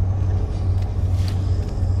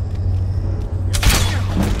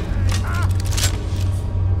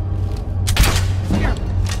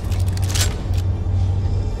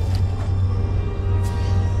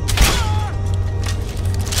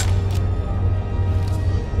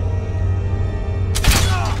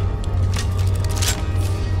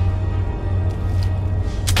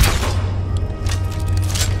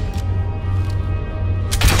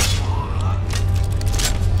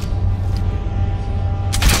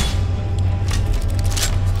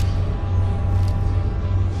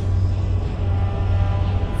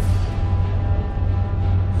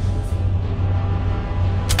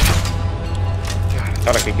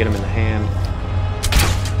 Thought I could get him in the hand.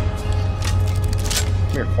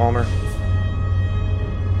 Come here, Palmer.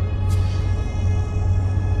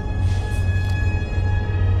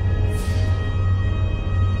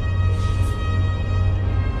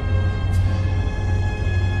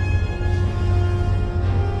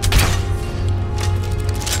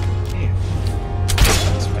 Damn.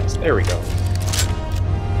 That's fast. There we go.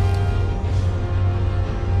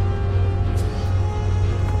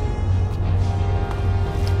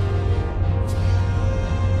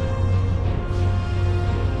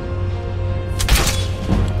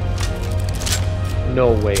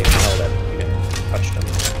 No way in hell that even touched him.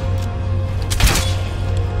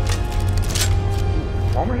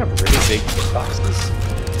 Palmer have really big boxes.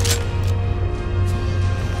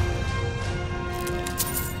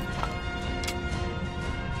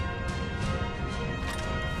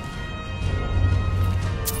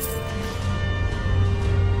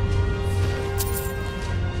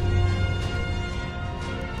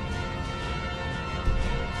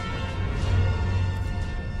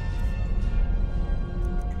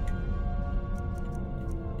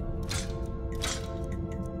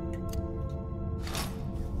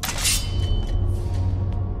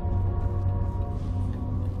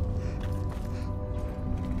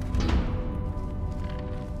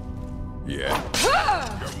 Yeah.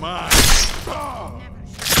 You're mine.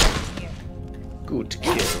 Good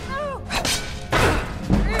kill.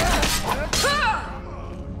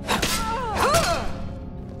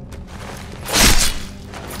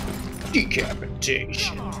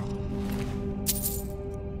 Decapitation.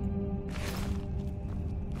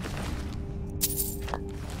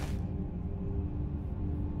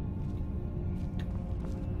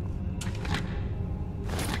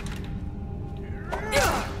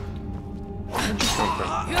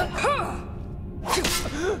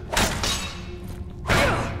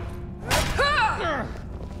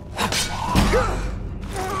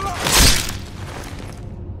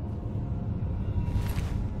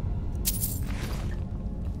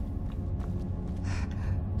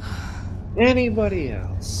 Anybody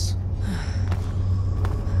else?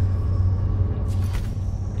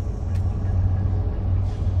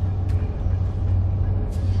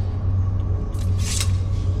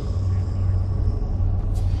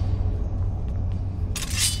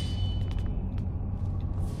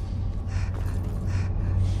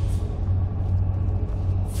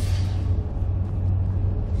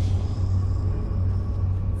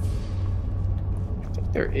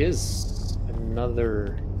 There is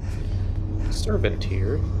another servant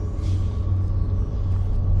here.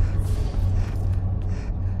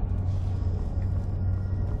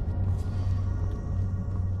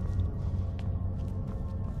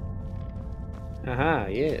 Aha,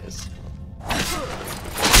 yes.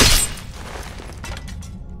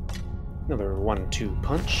 Another 1-2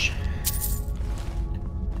 punch.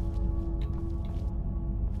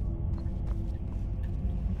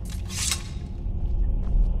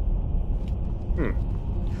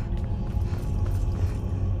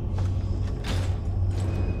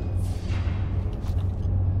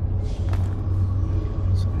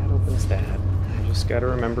 So that opens that. I just gotta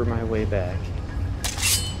remember my way back.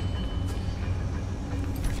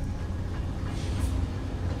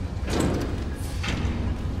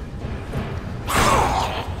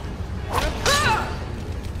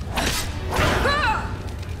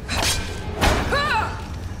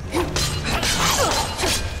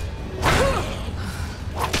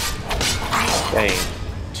 Ain't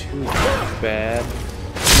too bad.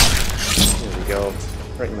 There we go.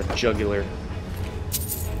 Right in the jugular.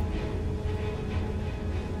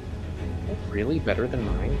 Oh, really? Better than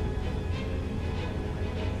mine?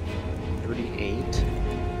 38?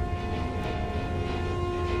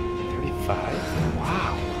 35?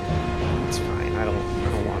 Wow. That's fine. I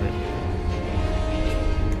don't want it.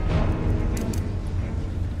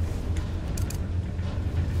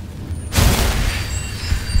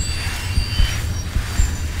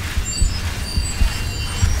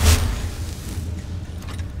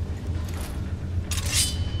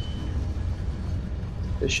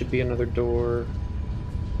 This should be another door.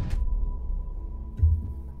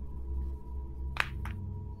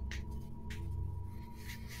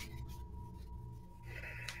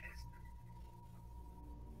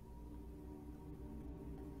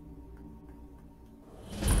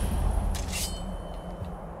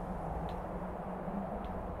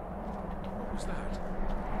 What was that?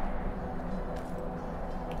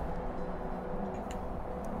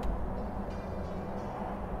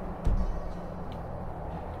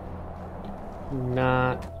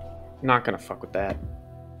 Not gonna fuck with that.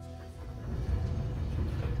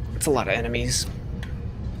 It's a lot of enemies.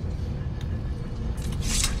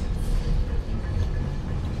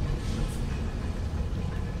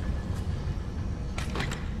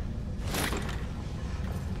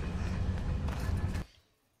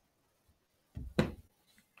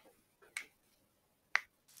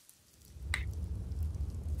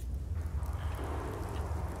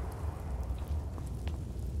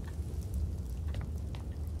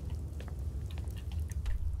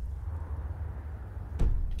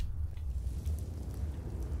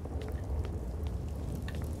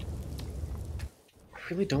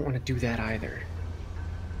 I really don't want to do that either.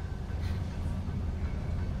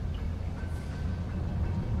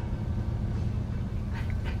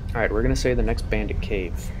 Alright, we're gonna say the next bandit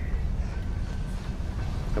cave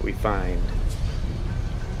that we find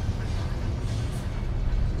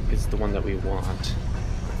is the one that we want.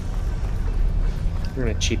 We're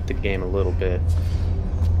gonna cheat the game a little bit.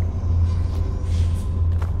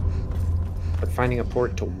 But finding a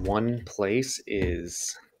port to one place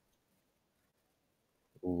is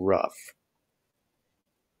rough.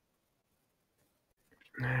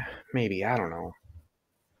 Maybe, I don't know.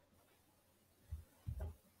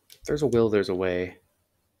 If there's a will, there's a way.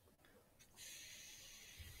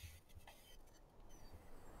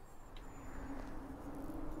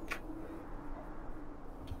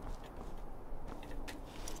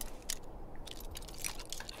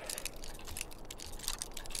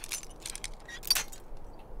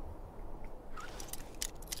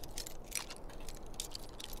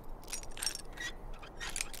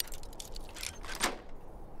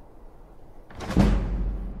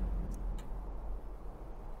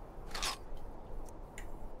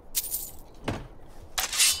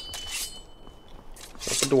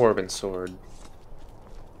 That's a dwarven sword.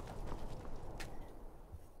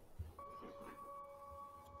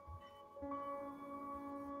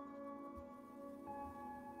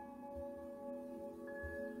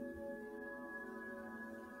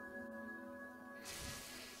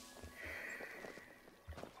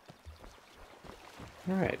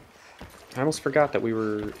 Alright. I almost forgot that we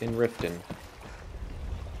were in Riften.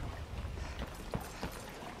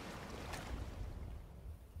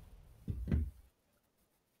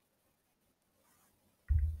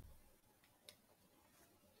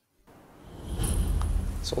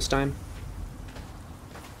 Solstheim?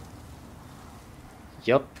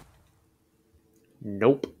 Yup.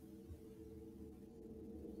 Nope.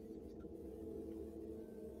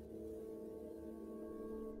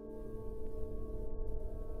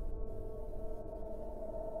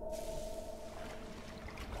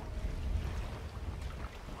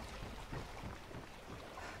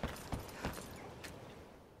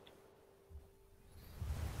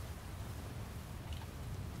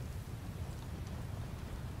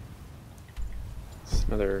 It's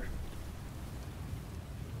another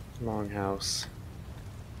longhouse.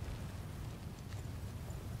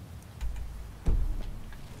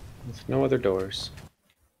 With no other doors.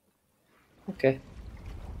 Okay.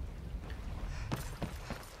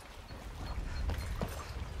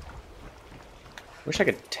 Wish I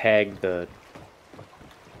could tag the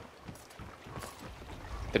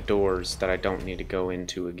doors that I don't need to go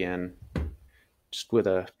into again. Just with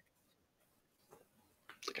a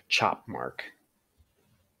like a chop mark.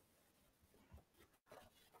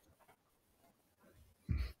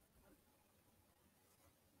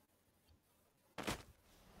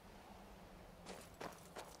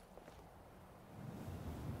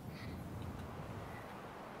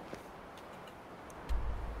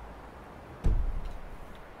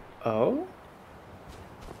 Oh?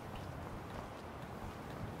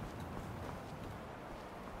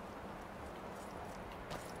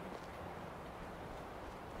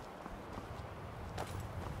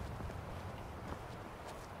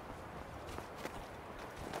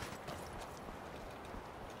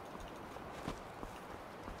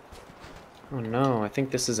 Oh no, I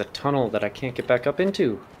think this is a tunnel that I can't get back up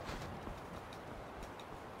into.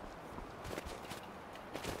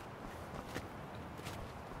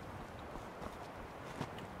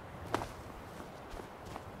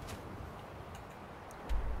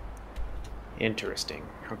 Interesting.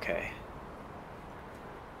 Okay.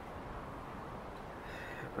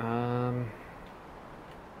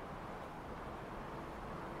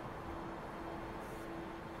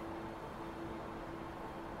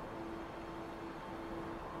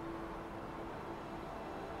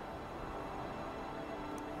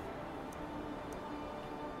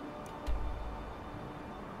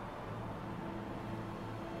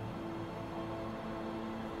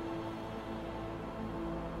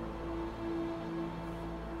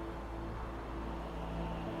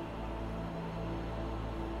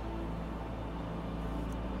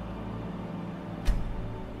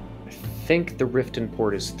 I think the Riften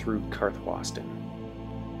port is through Karthwasten.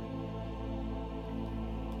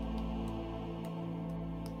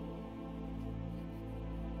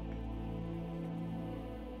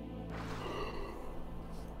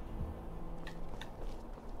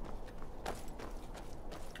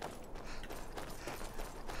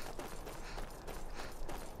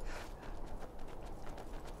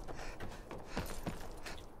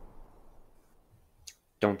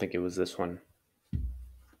 Don't think it was this one.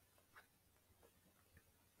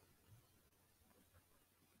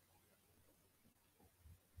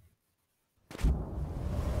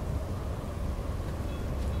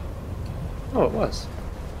 Oh, it was.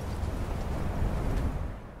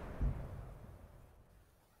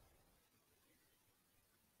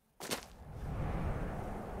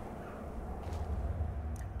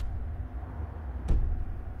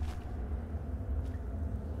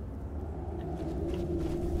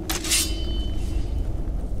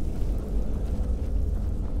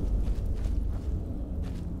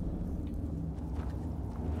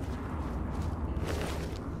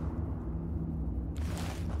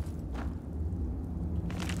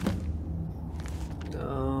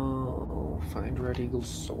 Find Red Eagle's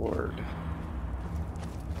sword.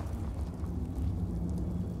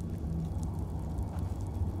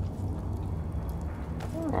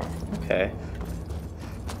 Oh, okay.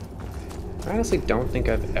 I honestly don't think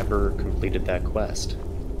I've ever completed that quest.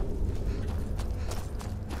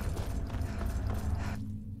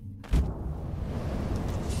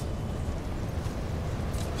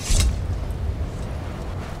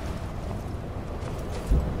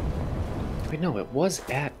 Wait, no, it was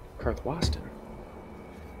at Karthwasten.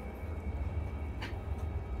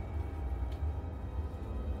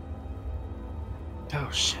 Oh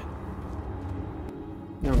shit.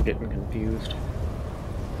 Now I'm getting confused.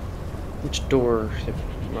 Which door? It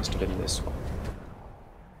must have been this one.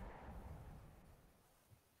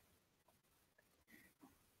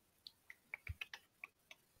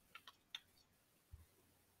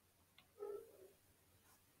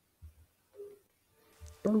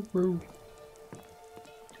 Boo-boo.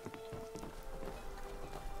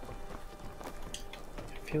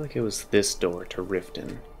 I feel like it was this door to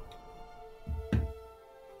Riften.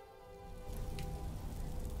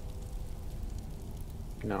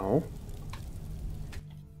 No.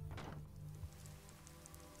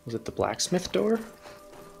 Was it the blacksmith door?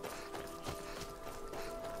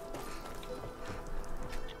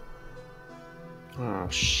 Oh,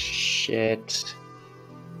 shit.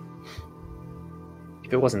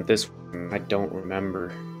 If it wasn't this one, I don't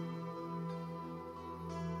remember.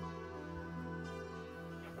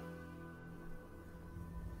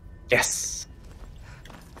 Yes!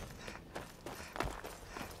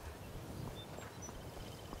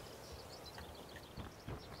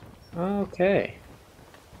 Okay.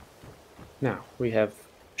 Now, we have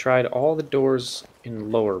tried all the doors in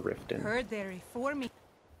Lower Riften. Heard there before me.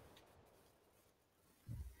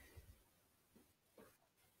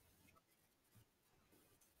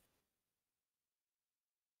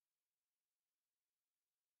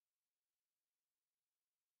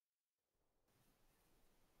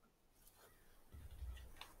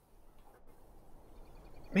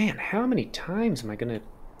 Man, how many times am I gonna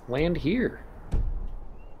land here?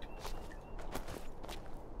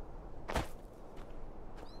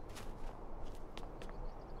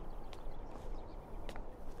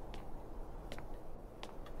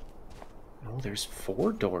 Oh, there's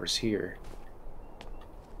 4 doors here.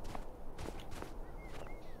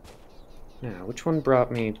 Now, which one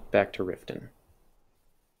brought me back to Riften?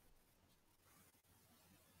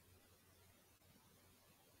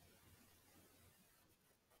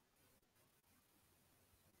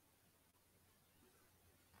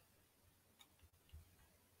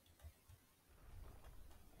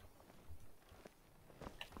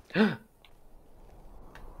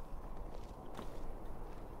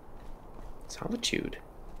 Solitude.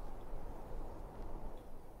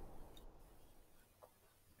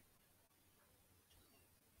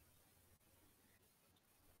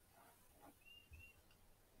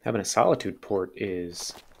 Having a solitude port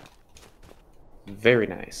is very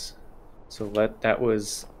nice. So that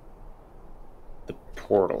was the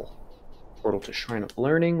portal. Portal to Shrine of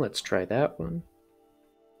Learning. Let's try that one.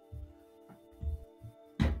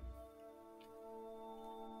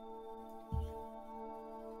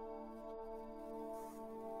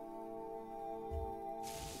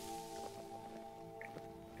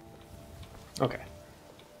 Okay.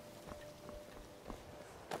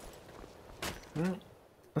 Well,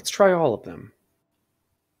 let's try all of them.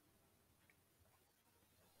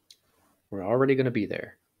 We're already going to be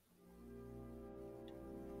there.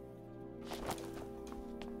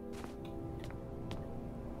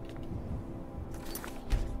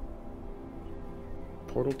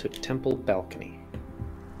 Portal to Temple Balcony.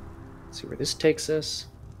 Let's see where this takes us.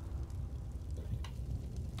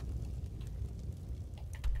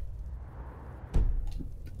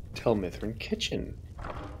 Telmithrin Kitchen.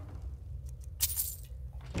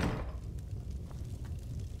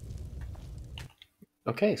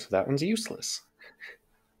 Okay, so that one's useless.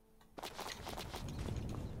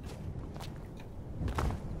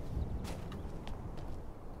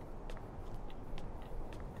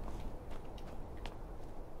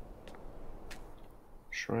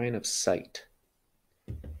 Shrine of Sight.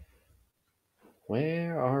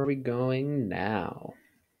 Where are we going now?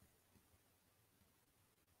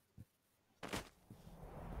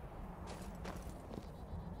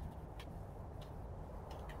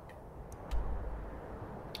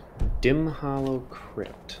 Dim Hollow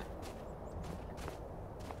Crypt.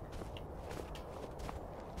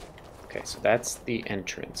 Okay, so that's the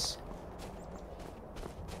entrance.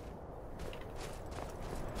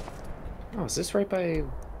 Oh, is this right by...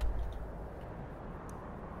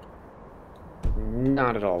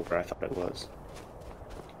 Not at all where I thought it was.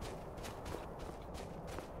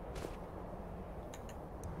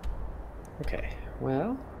 Okay,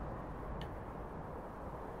 well...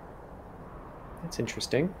 That's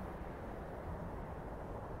interesting.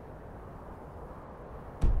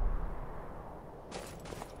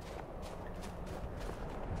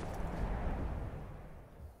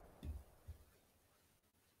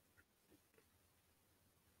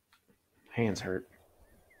 Hands hurt.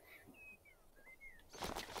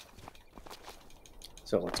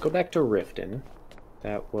 So let's go back to Riften.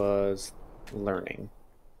 That was learning.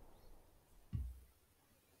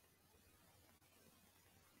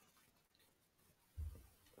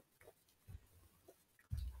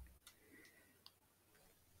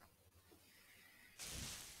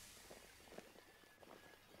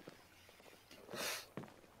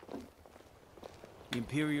 The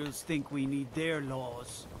Imperials think we need their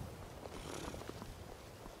laws.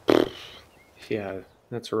 Yeah,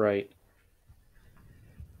 that's right.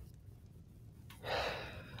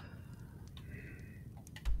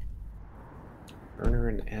 Burner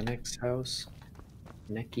and Annex House.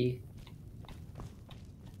 Neki.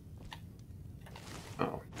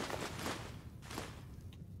 Oh.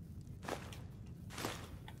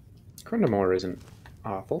 Grundamore isn't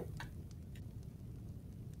awful.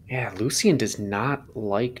 Yeah, Lucian does not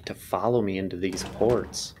like to follow me into these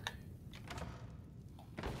ports.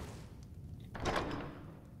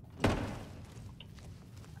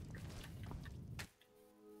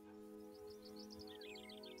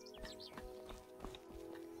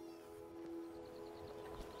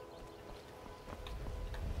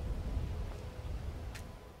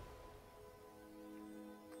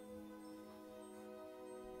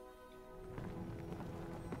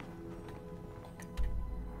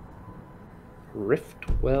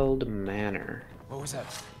 Riftweld Manor. What was that?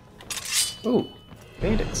 Ooh,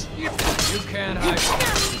 bandits. You can't hide.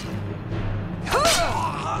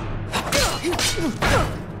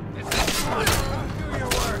 Do your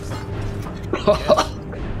worst.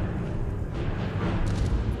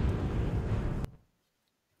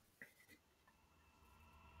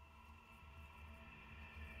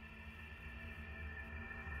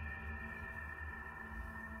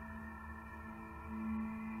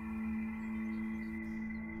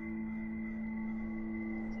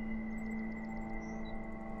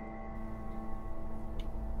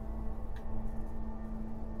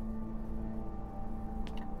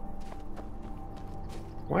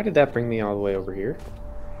 Why did that bring me all the way over here?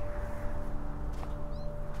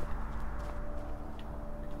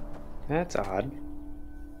 That's odd.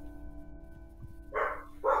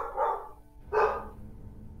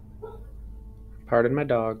 Pardon my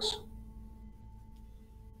dogs.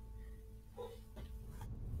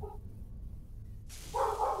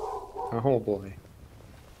 Oh boy.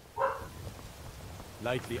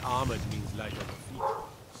 Lightly armored means light on the feet.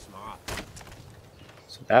 Smart.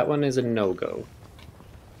 So that one is a no-go.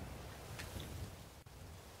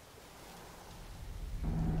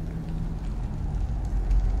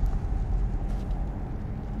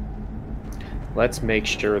 Let's make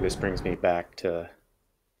sure this brings me back to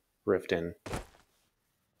Riften.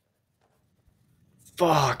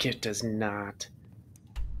 Fuck, it does not.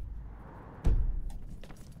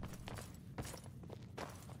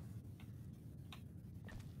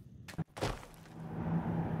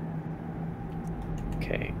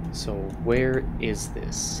 Okay, so where is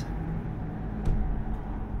this?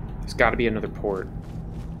 There's got to be another port.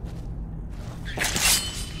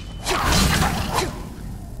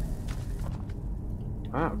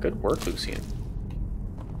 Wow, good work, Lucian.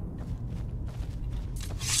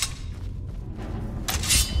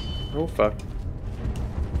 Oh, fuck.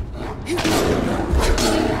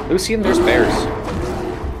 Lucian, there's bears.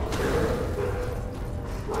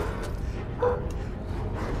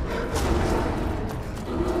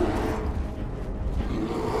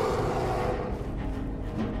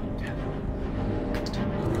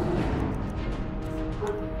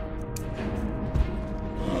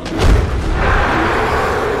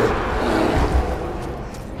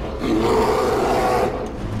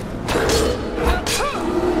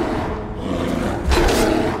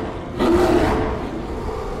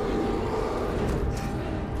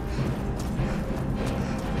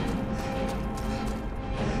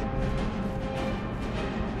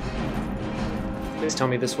 Please tell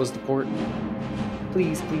me this was the port.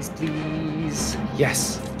 Please, please, please.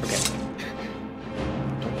 Yes. Okay.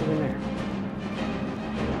 Don't go in there.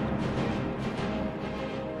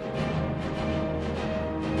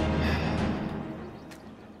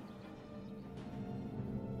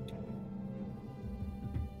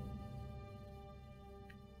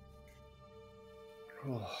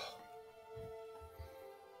 Oh.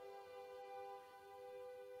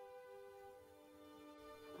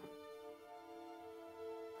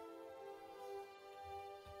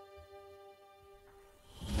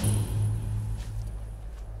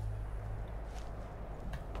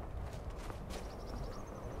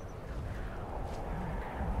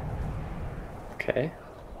 Okay.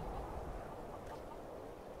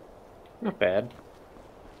 Not bad.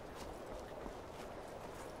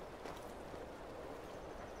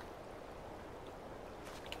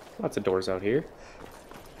 Lots of doors out here.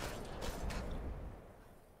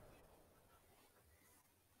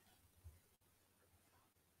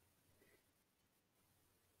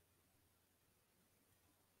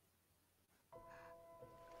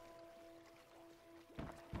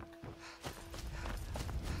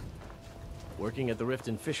 Working at the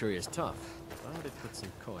Riften fishery is tough. But it put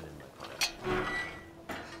some coin in my pocket.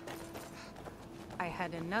 I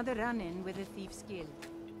had another run-in with a thief's guild.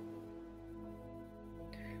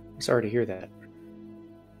 I'm sorry to hear that.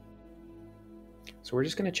 So we're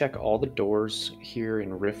just going to check all the doors here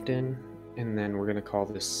in Riften, and then we're going to call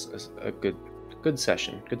this a good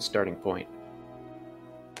session, good starting point.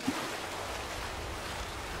 Are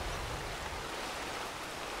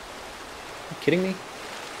you kidding me?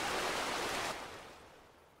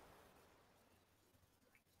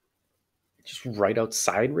 It's right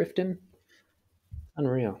outside Riften?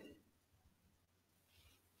 Unreal.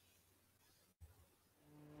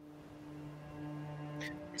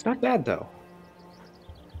 It's not bad, though.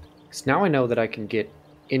 Because now I know that I can get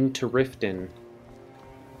into Riften.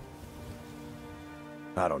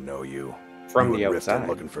 I don't know you. From the in outside. Riften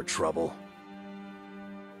looking for trouble?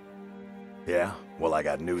 Yeah? Well, I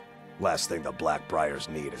got news. Last thing the Blackbriars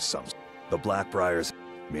need is some... The Blackbriars...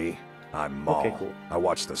 Me? I'm Maul. Okay, cool. I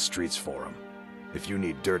watch the streets for them. If you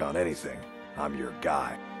need dirt on anything, I'm your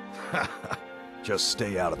guy. Just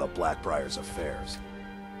stay out of the Blackbriars' affairs.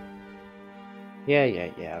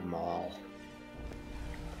 Yeah, Maul.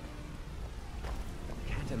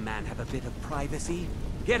 Can't a man have a bit of privacy?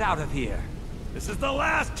 Get out of here! This is the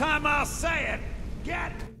last time I'll say it!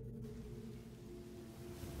 Get!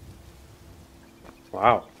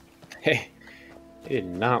 Wow. Hey, they did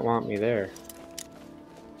not want me there.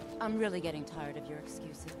 I'm really getting tired of your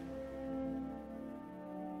excuses.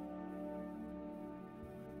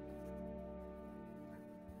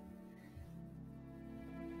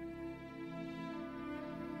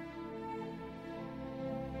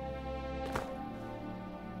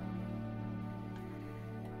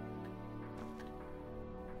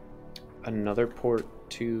 Another port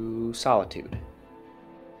to Solitude.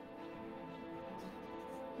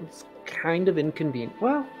 It's kind of inconvenient.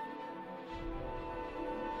 Well,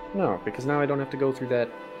 no, because now I don't have to go through that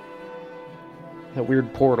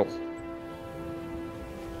weird portal.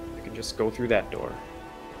 I can just go through that door.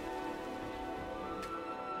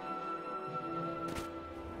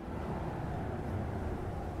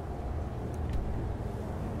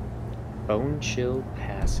 Bone Chill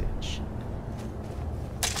Passage.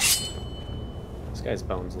 This guy's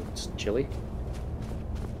bones looks chilly.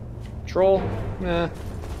 Troll? Nah.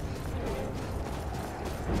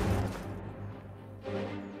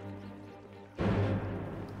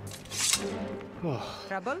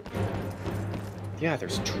 Trouble? Yeah,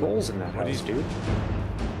 there's trolls in that house, dude.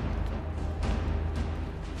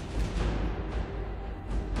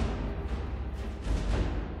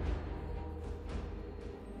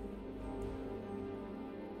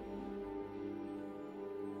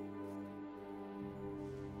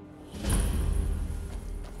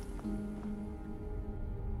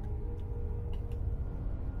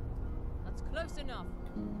 That's close enough.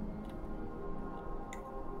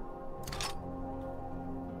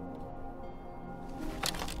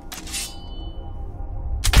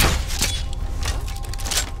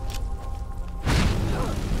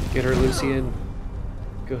 Get her, Lucian.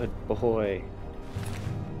 Good boy.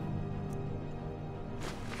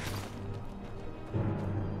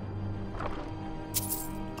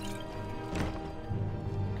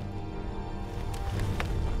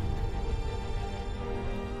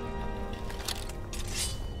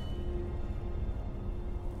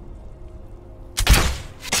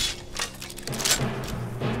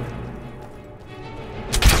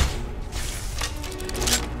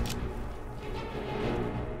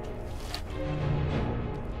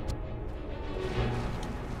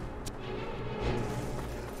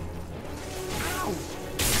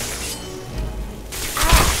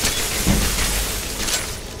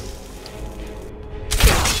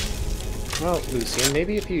 Well, Lucian,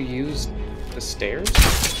 maybe if you used the stairs,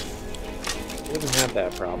 you wouldn't have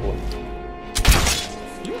that problem.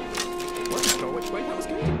 You wasn't sure which way that was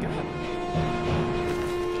going to go.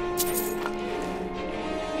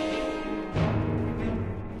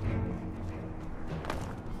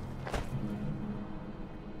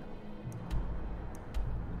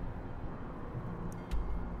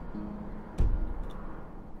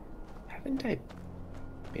 Haven't I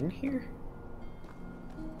been here?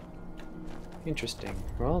 Interesting.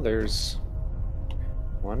 Well, there's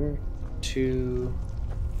 1, 2,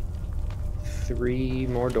 3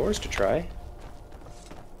 more doors to try.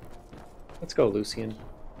 Let's go, Lucian.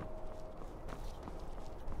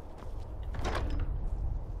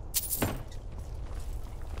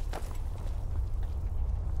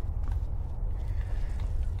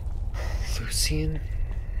 Lucian,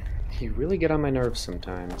 you really get on my nerves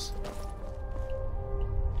sometimes.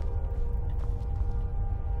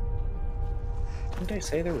 Didn't I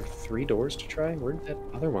say there were 3 doors to try? Where did that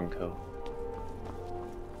other one go?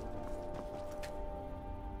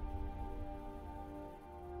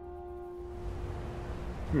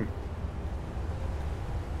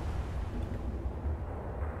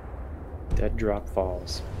 Dead Drop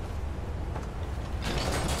Falls.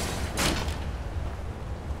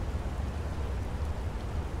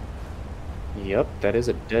 Yep, that is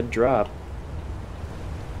a dead drop.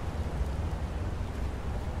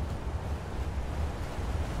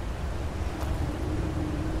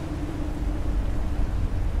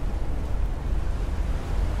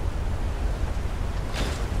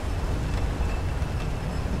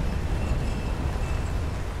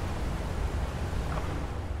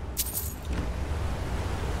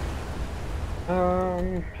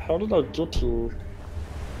 How did I get here?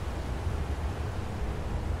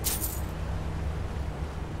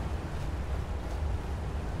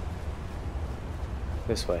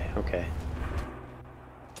 This way, okay.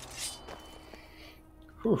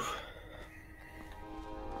 Whew.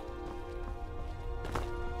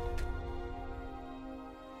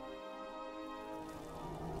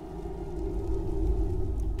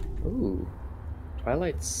 Ooh.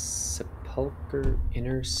 Twilight Sepulchre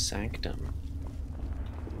Inner Sanctum.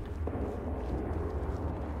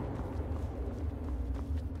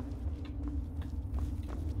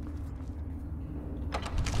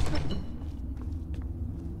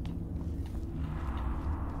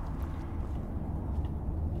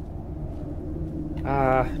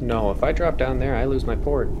 No, if I drop down there, I lose my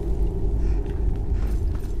port.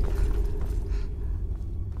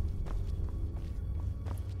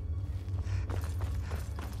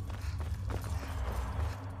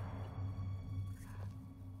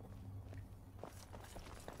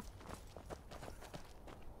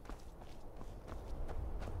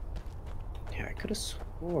 Yeah, I could have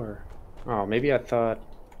swore. Oh, maybe I thought...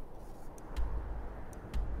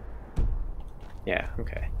 Yeah,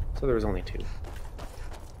 okay. So there was only two.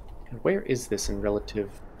 And where is this in relative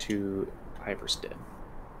to Iverstead?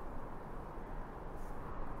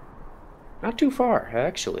 Not too far,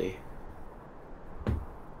 actually.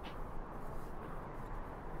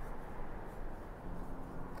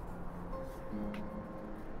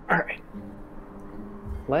 Alright.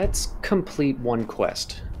 Let's complete one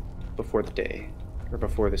quest before the day, or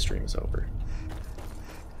before the stream's over.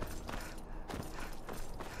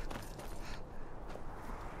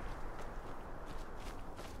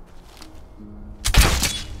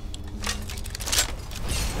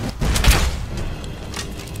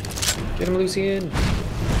 Get him, Lucian!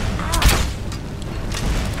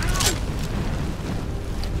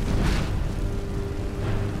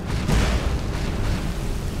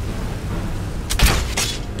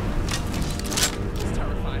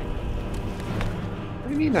 What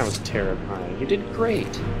do you mean that was terrifying? You did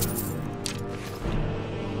great!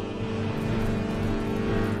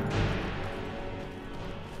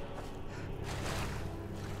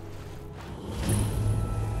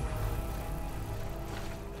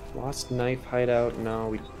 Lost knife hideout? No,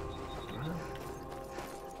 we...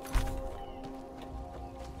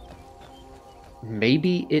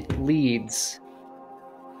 Maybe it leads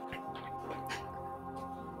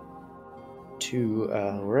to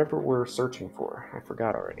wherever we're searching for. I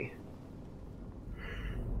forgot already.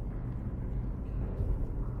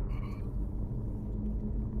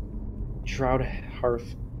 Shroud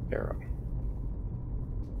Hearth Barrow.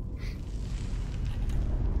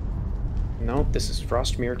 Nope, this is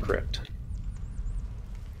Frostmere Crypt.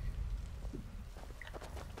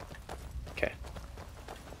 Okay.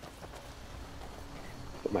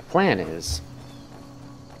 But my plan is,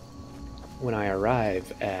 when I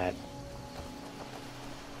arrive at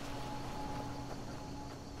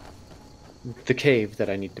the cave that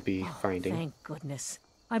I need to be finding... Thank goodness.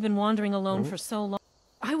 I've been wandering alone for so long.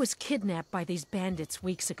 I was kidnapped by these bandits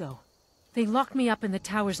weeks ago. They locked me up in the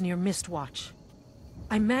towers near Mistwatch.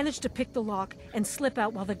 I managed to pick the lock and slip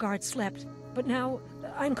out while the guards slept, but now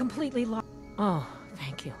I'm completely lost. Oh,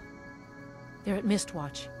 thank you. They're at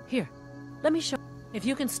Mistwatch. Here, let me show. If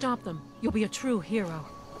you can stop them, you'll be a true hero.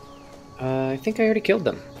 I think I already killed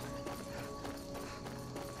them.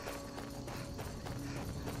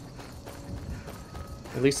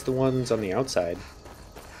 At least the ones on the outside.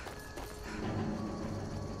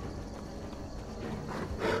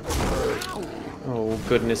 Oh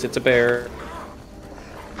goodness, it's a bear.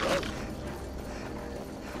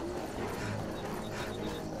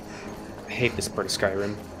 I hate this part of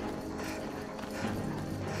Skyrim.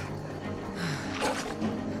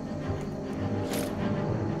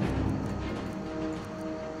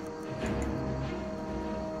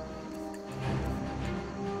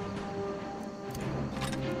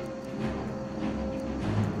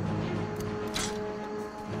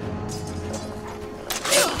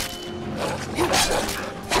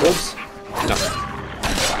 Whoops. No.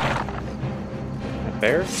 That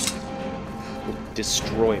bear will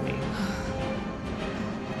destroy me.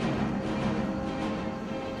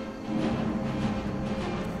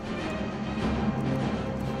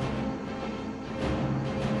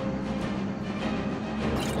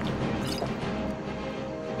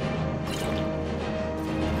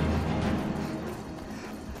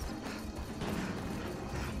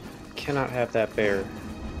 Cannot have that bear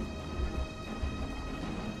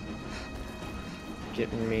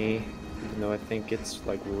getting me, even though I think it's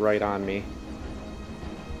like right on me.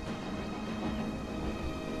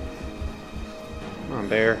 Come on,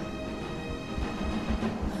 bear.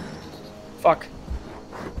 Fuck.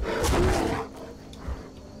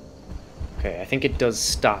 Okay, I think it does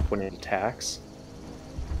stop when it attacks.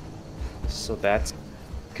 So that's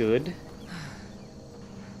good.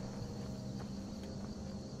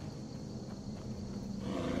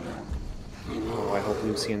 Oh, I hope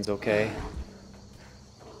Lucian's okay.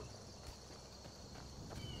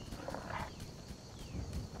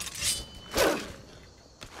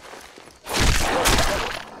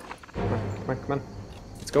 Come on.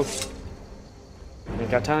 Let's go. We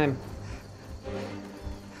ain't got time.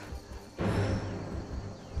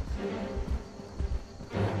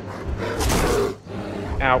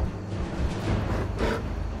 Ow.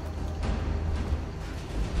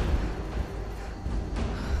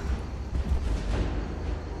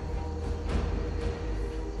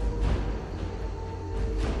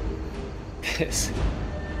 This.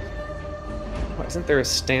 Why isn't there a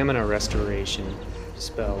stamina restoration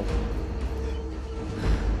spell?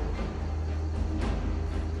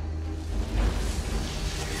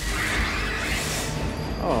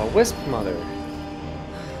 Oh, Wisp Mother.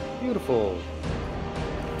 Beautiful.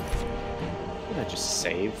 Did I just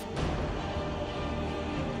save?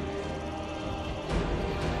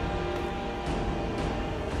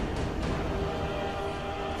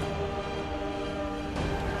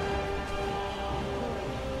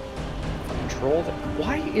 Control that.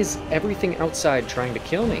 Why is everything outside trying to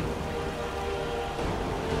kill me?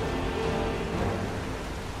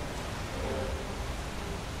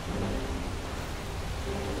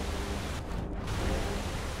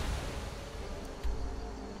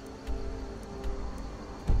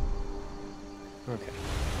 Okay,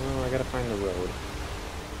 well, I gotta find the road.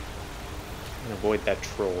 And avoid that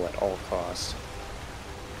troll at all costs.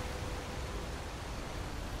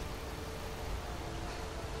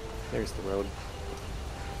 There's the road.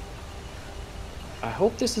 I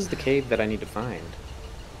hope this is the cave that I need to find.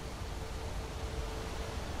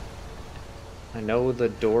 I know the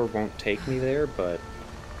door won't take me there, but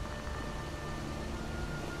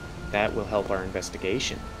that will help our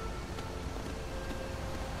investigation.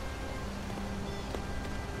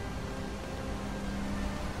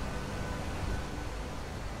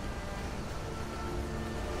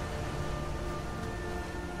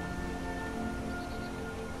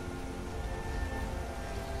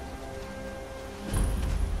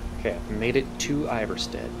 Okay, I've made it to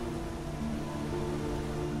Iverstead.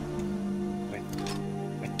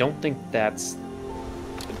 I don't think that's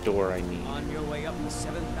the door I need. On your way up the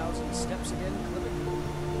 7,000 steps again, Clifford?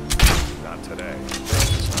 Not today.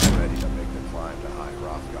 It's not ready to make the climb to High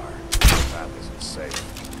Hrothgar. The path isn't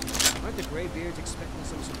safe. Aren't the Greybeards expecting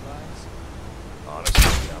some surprise?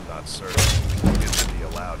 Honestly, I'm not certain. Kids to be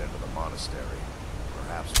allowed into the monastery.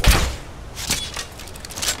 Perhaps one day.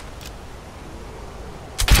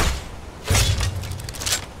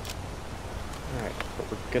 Alright, but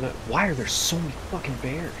we're gonna... Why are there so many fucking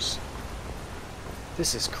bears?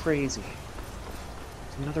 This is crazy.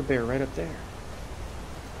 There's another bear right up there.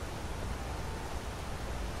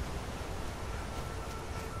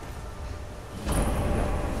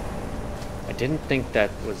 I didn't think that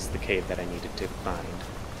was the cave that I needed to find.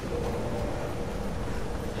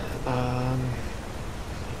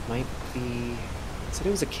 It might be... It said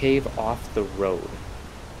it was a cave off the road.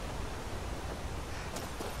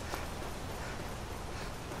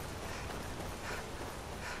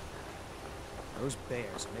 Those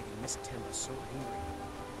bears are making Miss Timber so angry.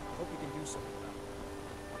 Hope you can do something about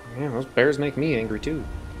it. Yeah, those bears make me angry too.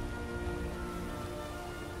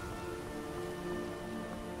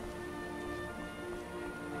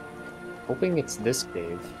 Hoping it's this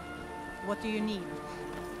cave. What do you need?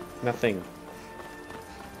 Nothing.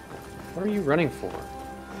 What are you running for?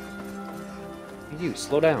 You,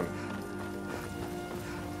 slow down.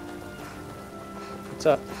 What's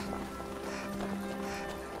up?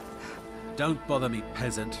 Don't bother me,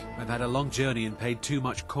 peasant. I've had a long journey and paid too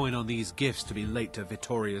much coin on these gifts to be late to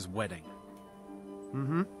Vittoria's wedding.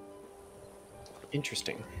 Mm-hmm.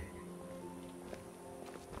 Interesting.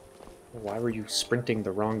 Why were you sprinting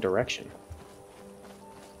the wrong direction?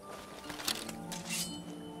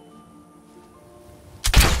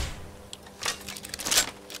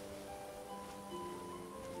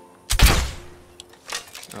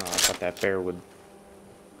 Oh, I thought that bear would...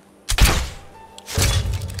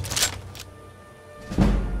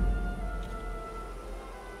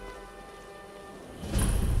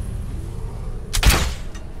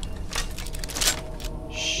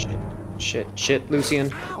 Shit,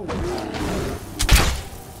 Lucian.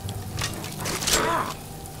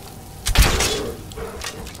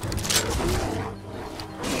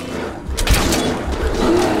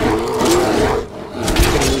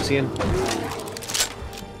 Lucian.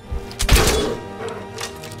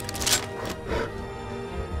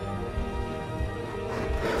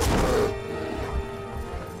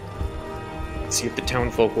 See if the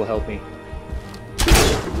townfolk will help me.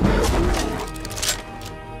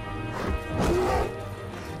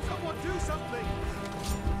 Someone do something!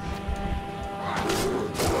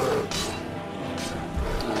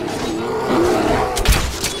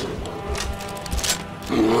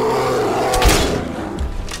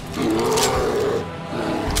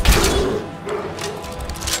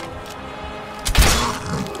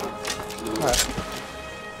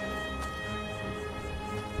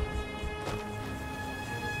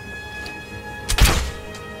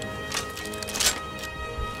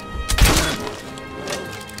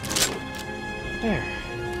 There.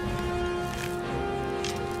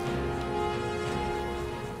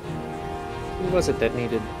 Who was it that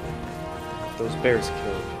needed those bears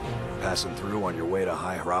killed? Passing through on your way to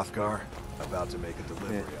High Hrothgar? About to make a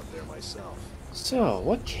delivery up there myself. So,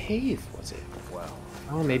 what cave was it? Well,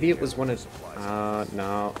 oh, maybe it was one of...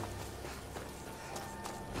 no.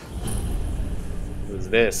 It was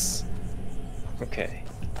this. Okay.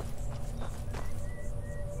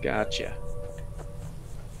 Gotcha.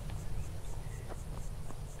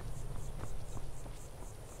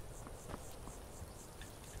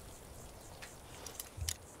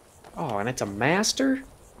 Oh, and it's a master?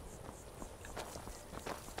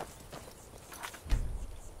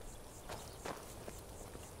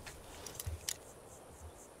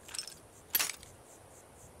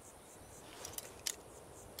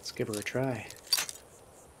 Let's give her a try.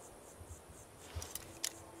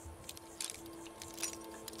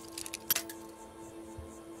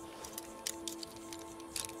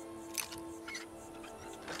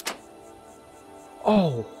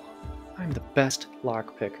 Oh! I'm the best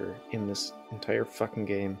lockpicker in this entire fucking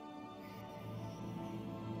game.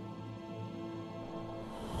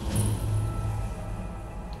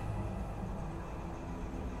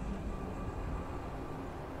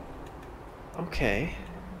 Okay.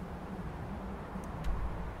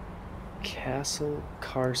 Castle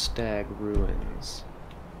Karstag Ruins.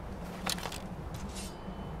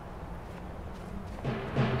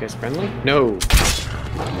 You guys friendly? No!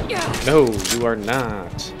 No, you are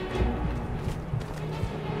not.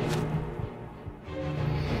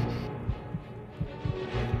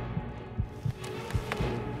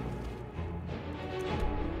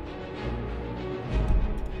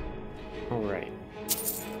 Alright.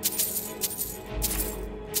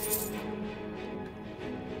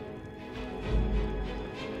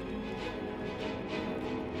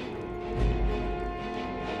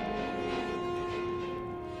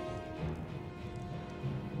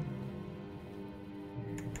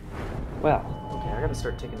 Well, okay, I gotta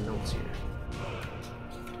start taking notes here.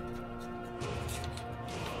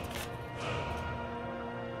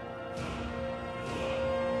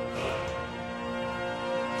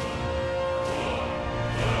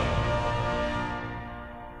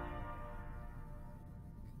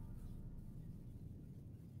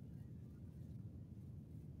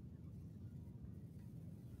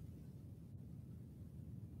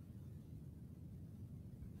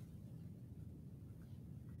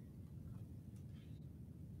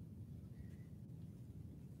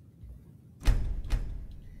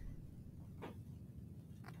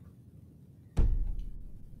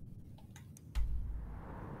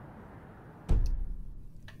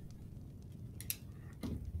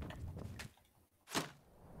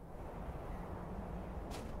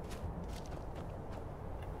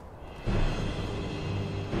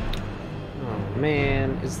 Man,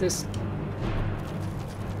 is this...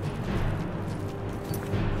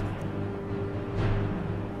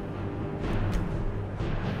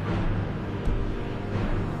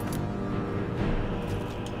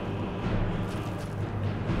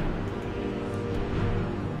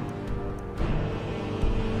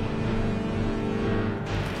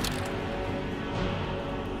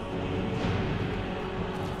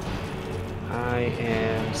 I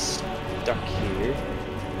am stuck here.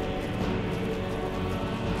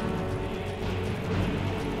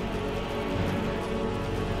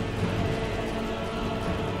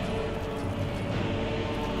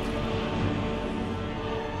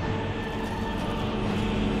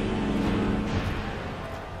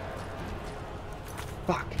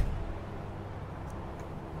 Fuck.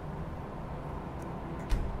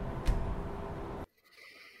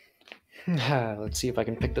 Let's see if I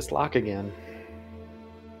can pick this lock again.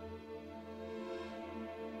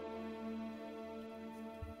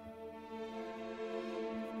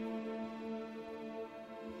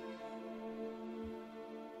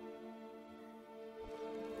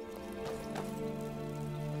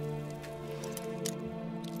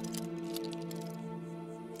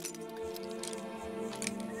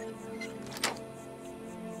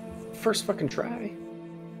 First fucking try.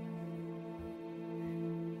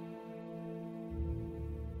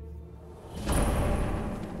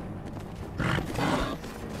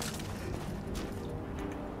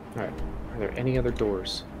 any other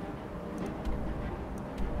doors?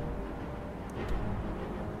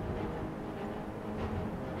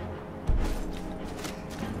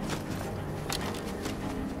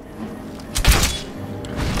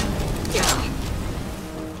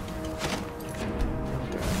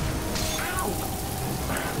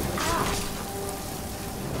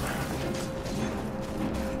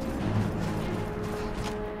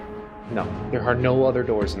 No, there are no other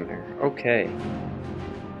doors in there. Okay.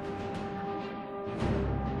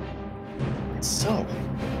 So,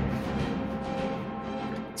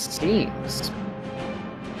 it seems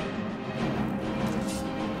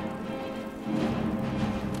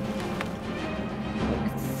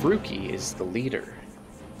like Fruki is the leader.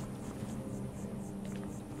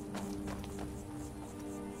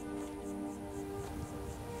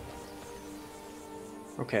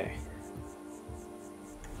 Okay.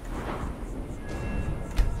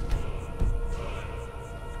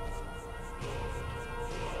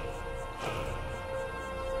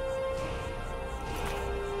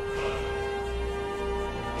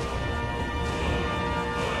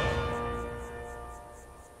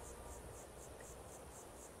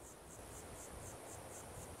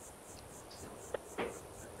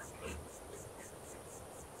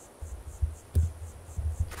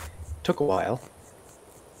 Took a while,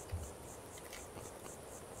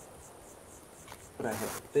 but I have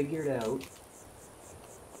figured out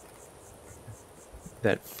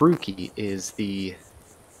that Fruki is the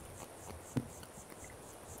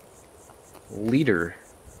leader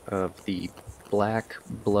of the Black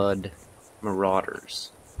Blood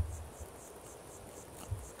Marauders.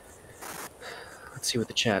 Let's see what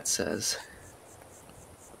the chat says.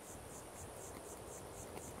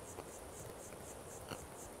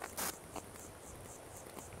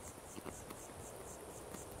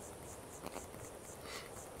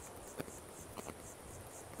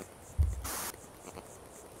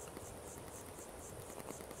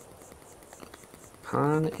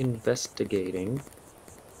 Upon investigating,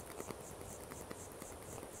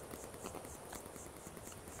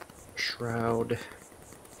 Shroud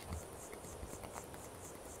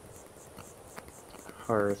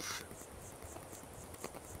Hearth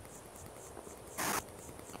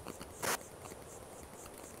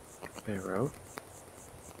Barrow,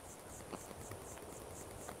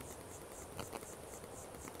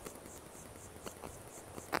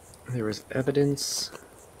 there was evidence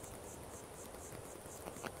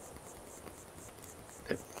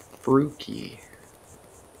that Fruki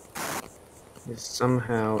is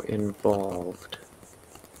somehow involved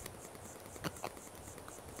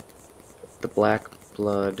with the Black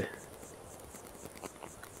Blood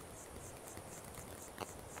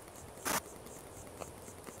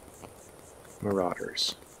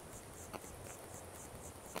Marauders.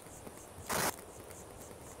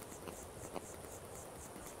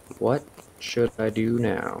 What should I do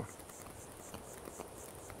now?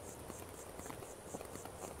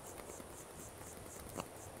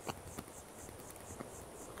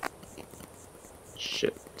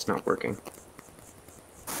 Shit, it's not working.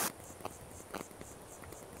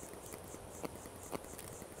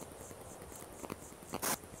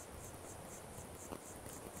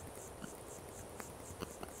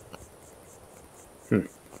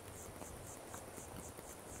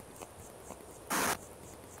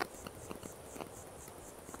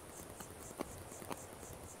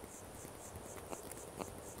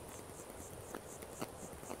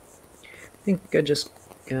 I think I just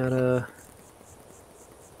gotta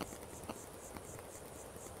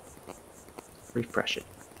refresh it.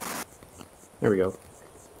 There we go.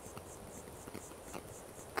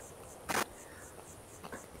 Let's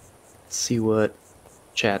see what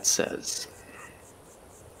chat says.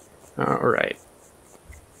 Alright.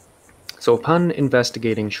 So upon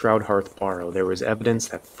investigating Shroud Hearth Barrow, there was evidence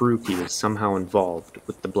that Fruki is somehow involved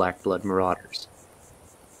with the Black Blood Marauders.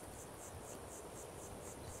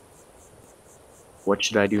 What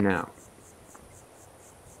should I do now?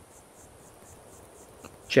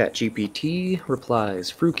 ChatGPT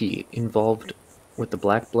replies, Fruki involved with the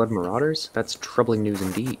Black Blood Marauders? That's troubling news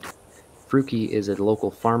indeed. Fruki is a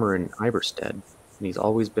local farmer in Iberstead, and he's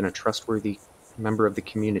always been a trustworthy member of the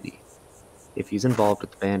community. If he's involved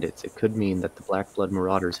with the bandits, it could mean that the Black Blood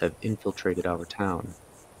Marauders have infiltrated our town.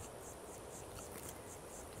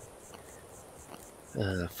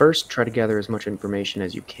 First, try to gather as much information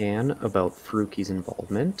as you can about Fruki's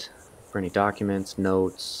involvement. For any documents,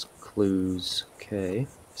 notes, clues. Okay.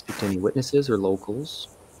 Speak to any witnesses or locals.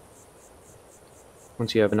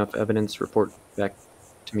 Once you have enough evidence, report back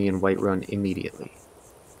to me in Whiterun immediately.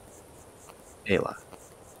 Ayla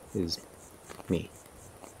is me,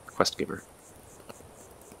 quest giver.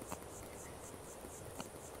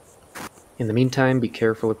 In the meantime, be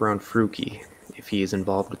careful around Fruki. If he is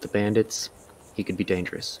involved with the bandits, he could be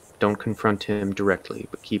dangerous. Don't confront him directly,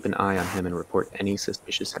 but keep an eye on him and report any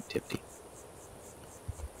suspicious activity.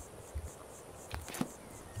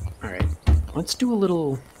 Alright, let's do a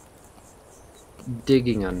little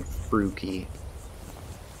digging on Fruki.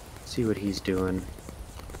 See what he's doing.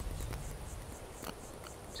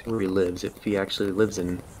 See where he lives, if he actually lives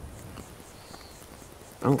in...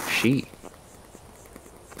 Oh, she.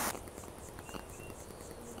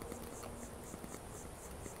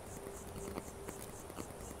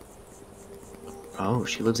 Oh,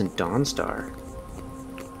 she lives in Dawnstar.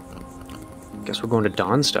 Guess we're going to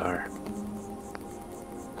Dawnstar.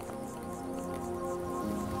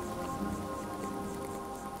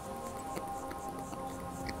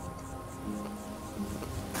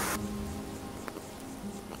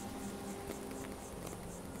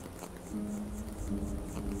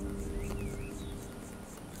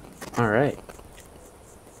 Alright.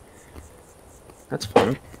 That's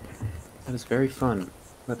fun. That is very fun.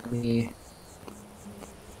 Let me...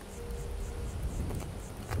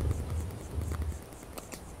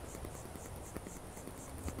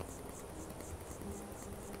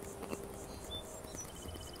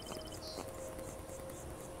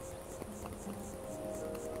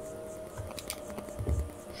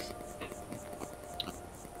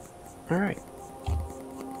 Alright.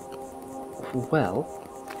 Well...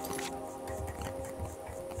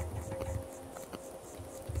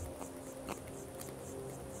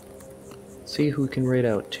 see who we can raid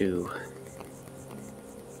out to.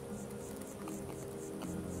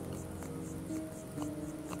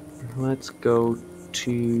 Let's go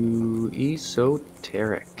to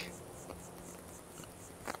Esoteric.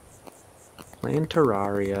 Playing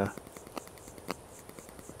Terraria.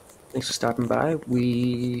 Thanks for stopping by.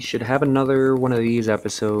 We should have another one of these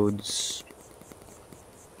episodes.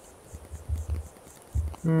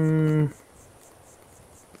 Let's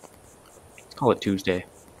call it Tuesday.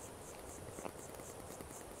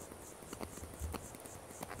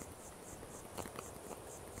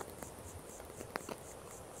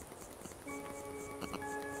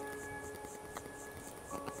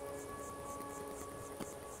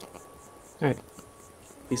 Alright.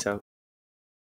 Peace out.